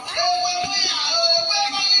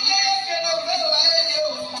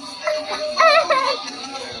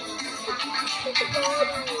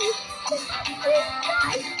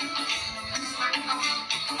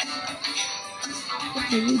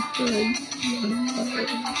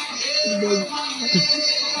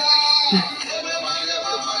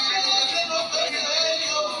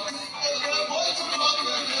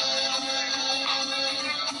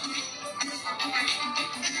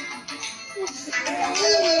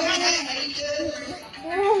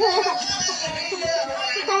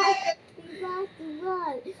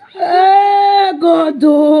 God,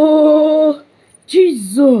 oh,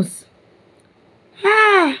 Jesus.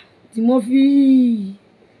 Ah, Timothy.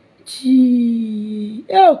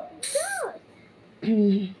 Oh.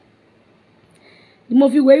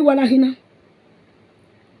 Timothy, where you wanna hina?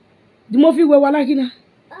 Timothy, where wanna hina?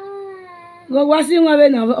 Go wasi ngwa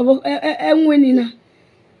na enweni na.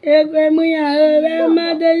 Mu ya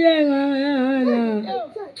ma de ye na.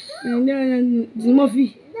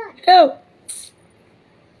 Timothy. Oh.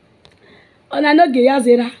 Ona no ge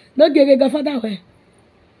yazera. No ge ga father we.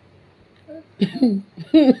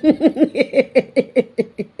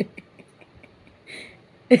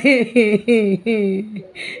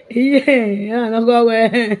 Yeah, no go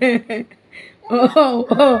away.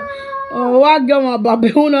 Oh, what go my baby?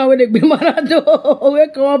 Who know where they be marado? We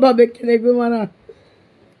come on, baby, can they be marado?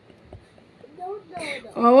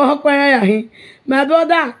 Oh, what quay? My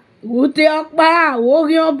brother, would they up bar? Walk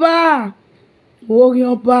your bar. Walk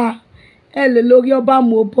your bar. Elle look your bar,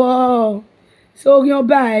 mopo. So your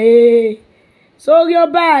bar, eh? So your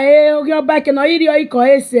bar, eh? Walk your back and I eat your eco,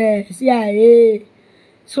 eh? See, eh?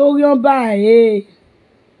 So your bar, eh?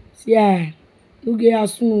 See, look at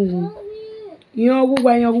us soon. You know who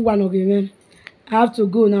again. I have to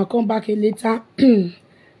go now. Come back later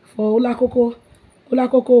for Ola Coco. Ola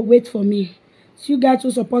Coco, wait for me. So you guys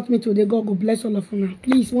who support me today, God will bless all of you now.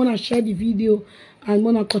 Please wanna share the video and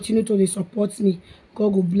wanna continue to support me.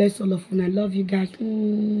 God will bless all of you. I love you guys.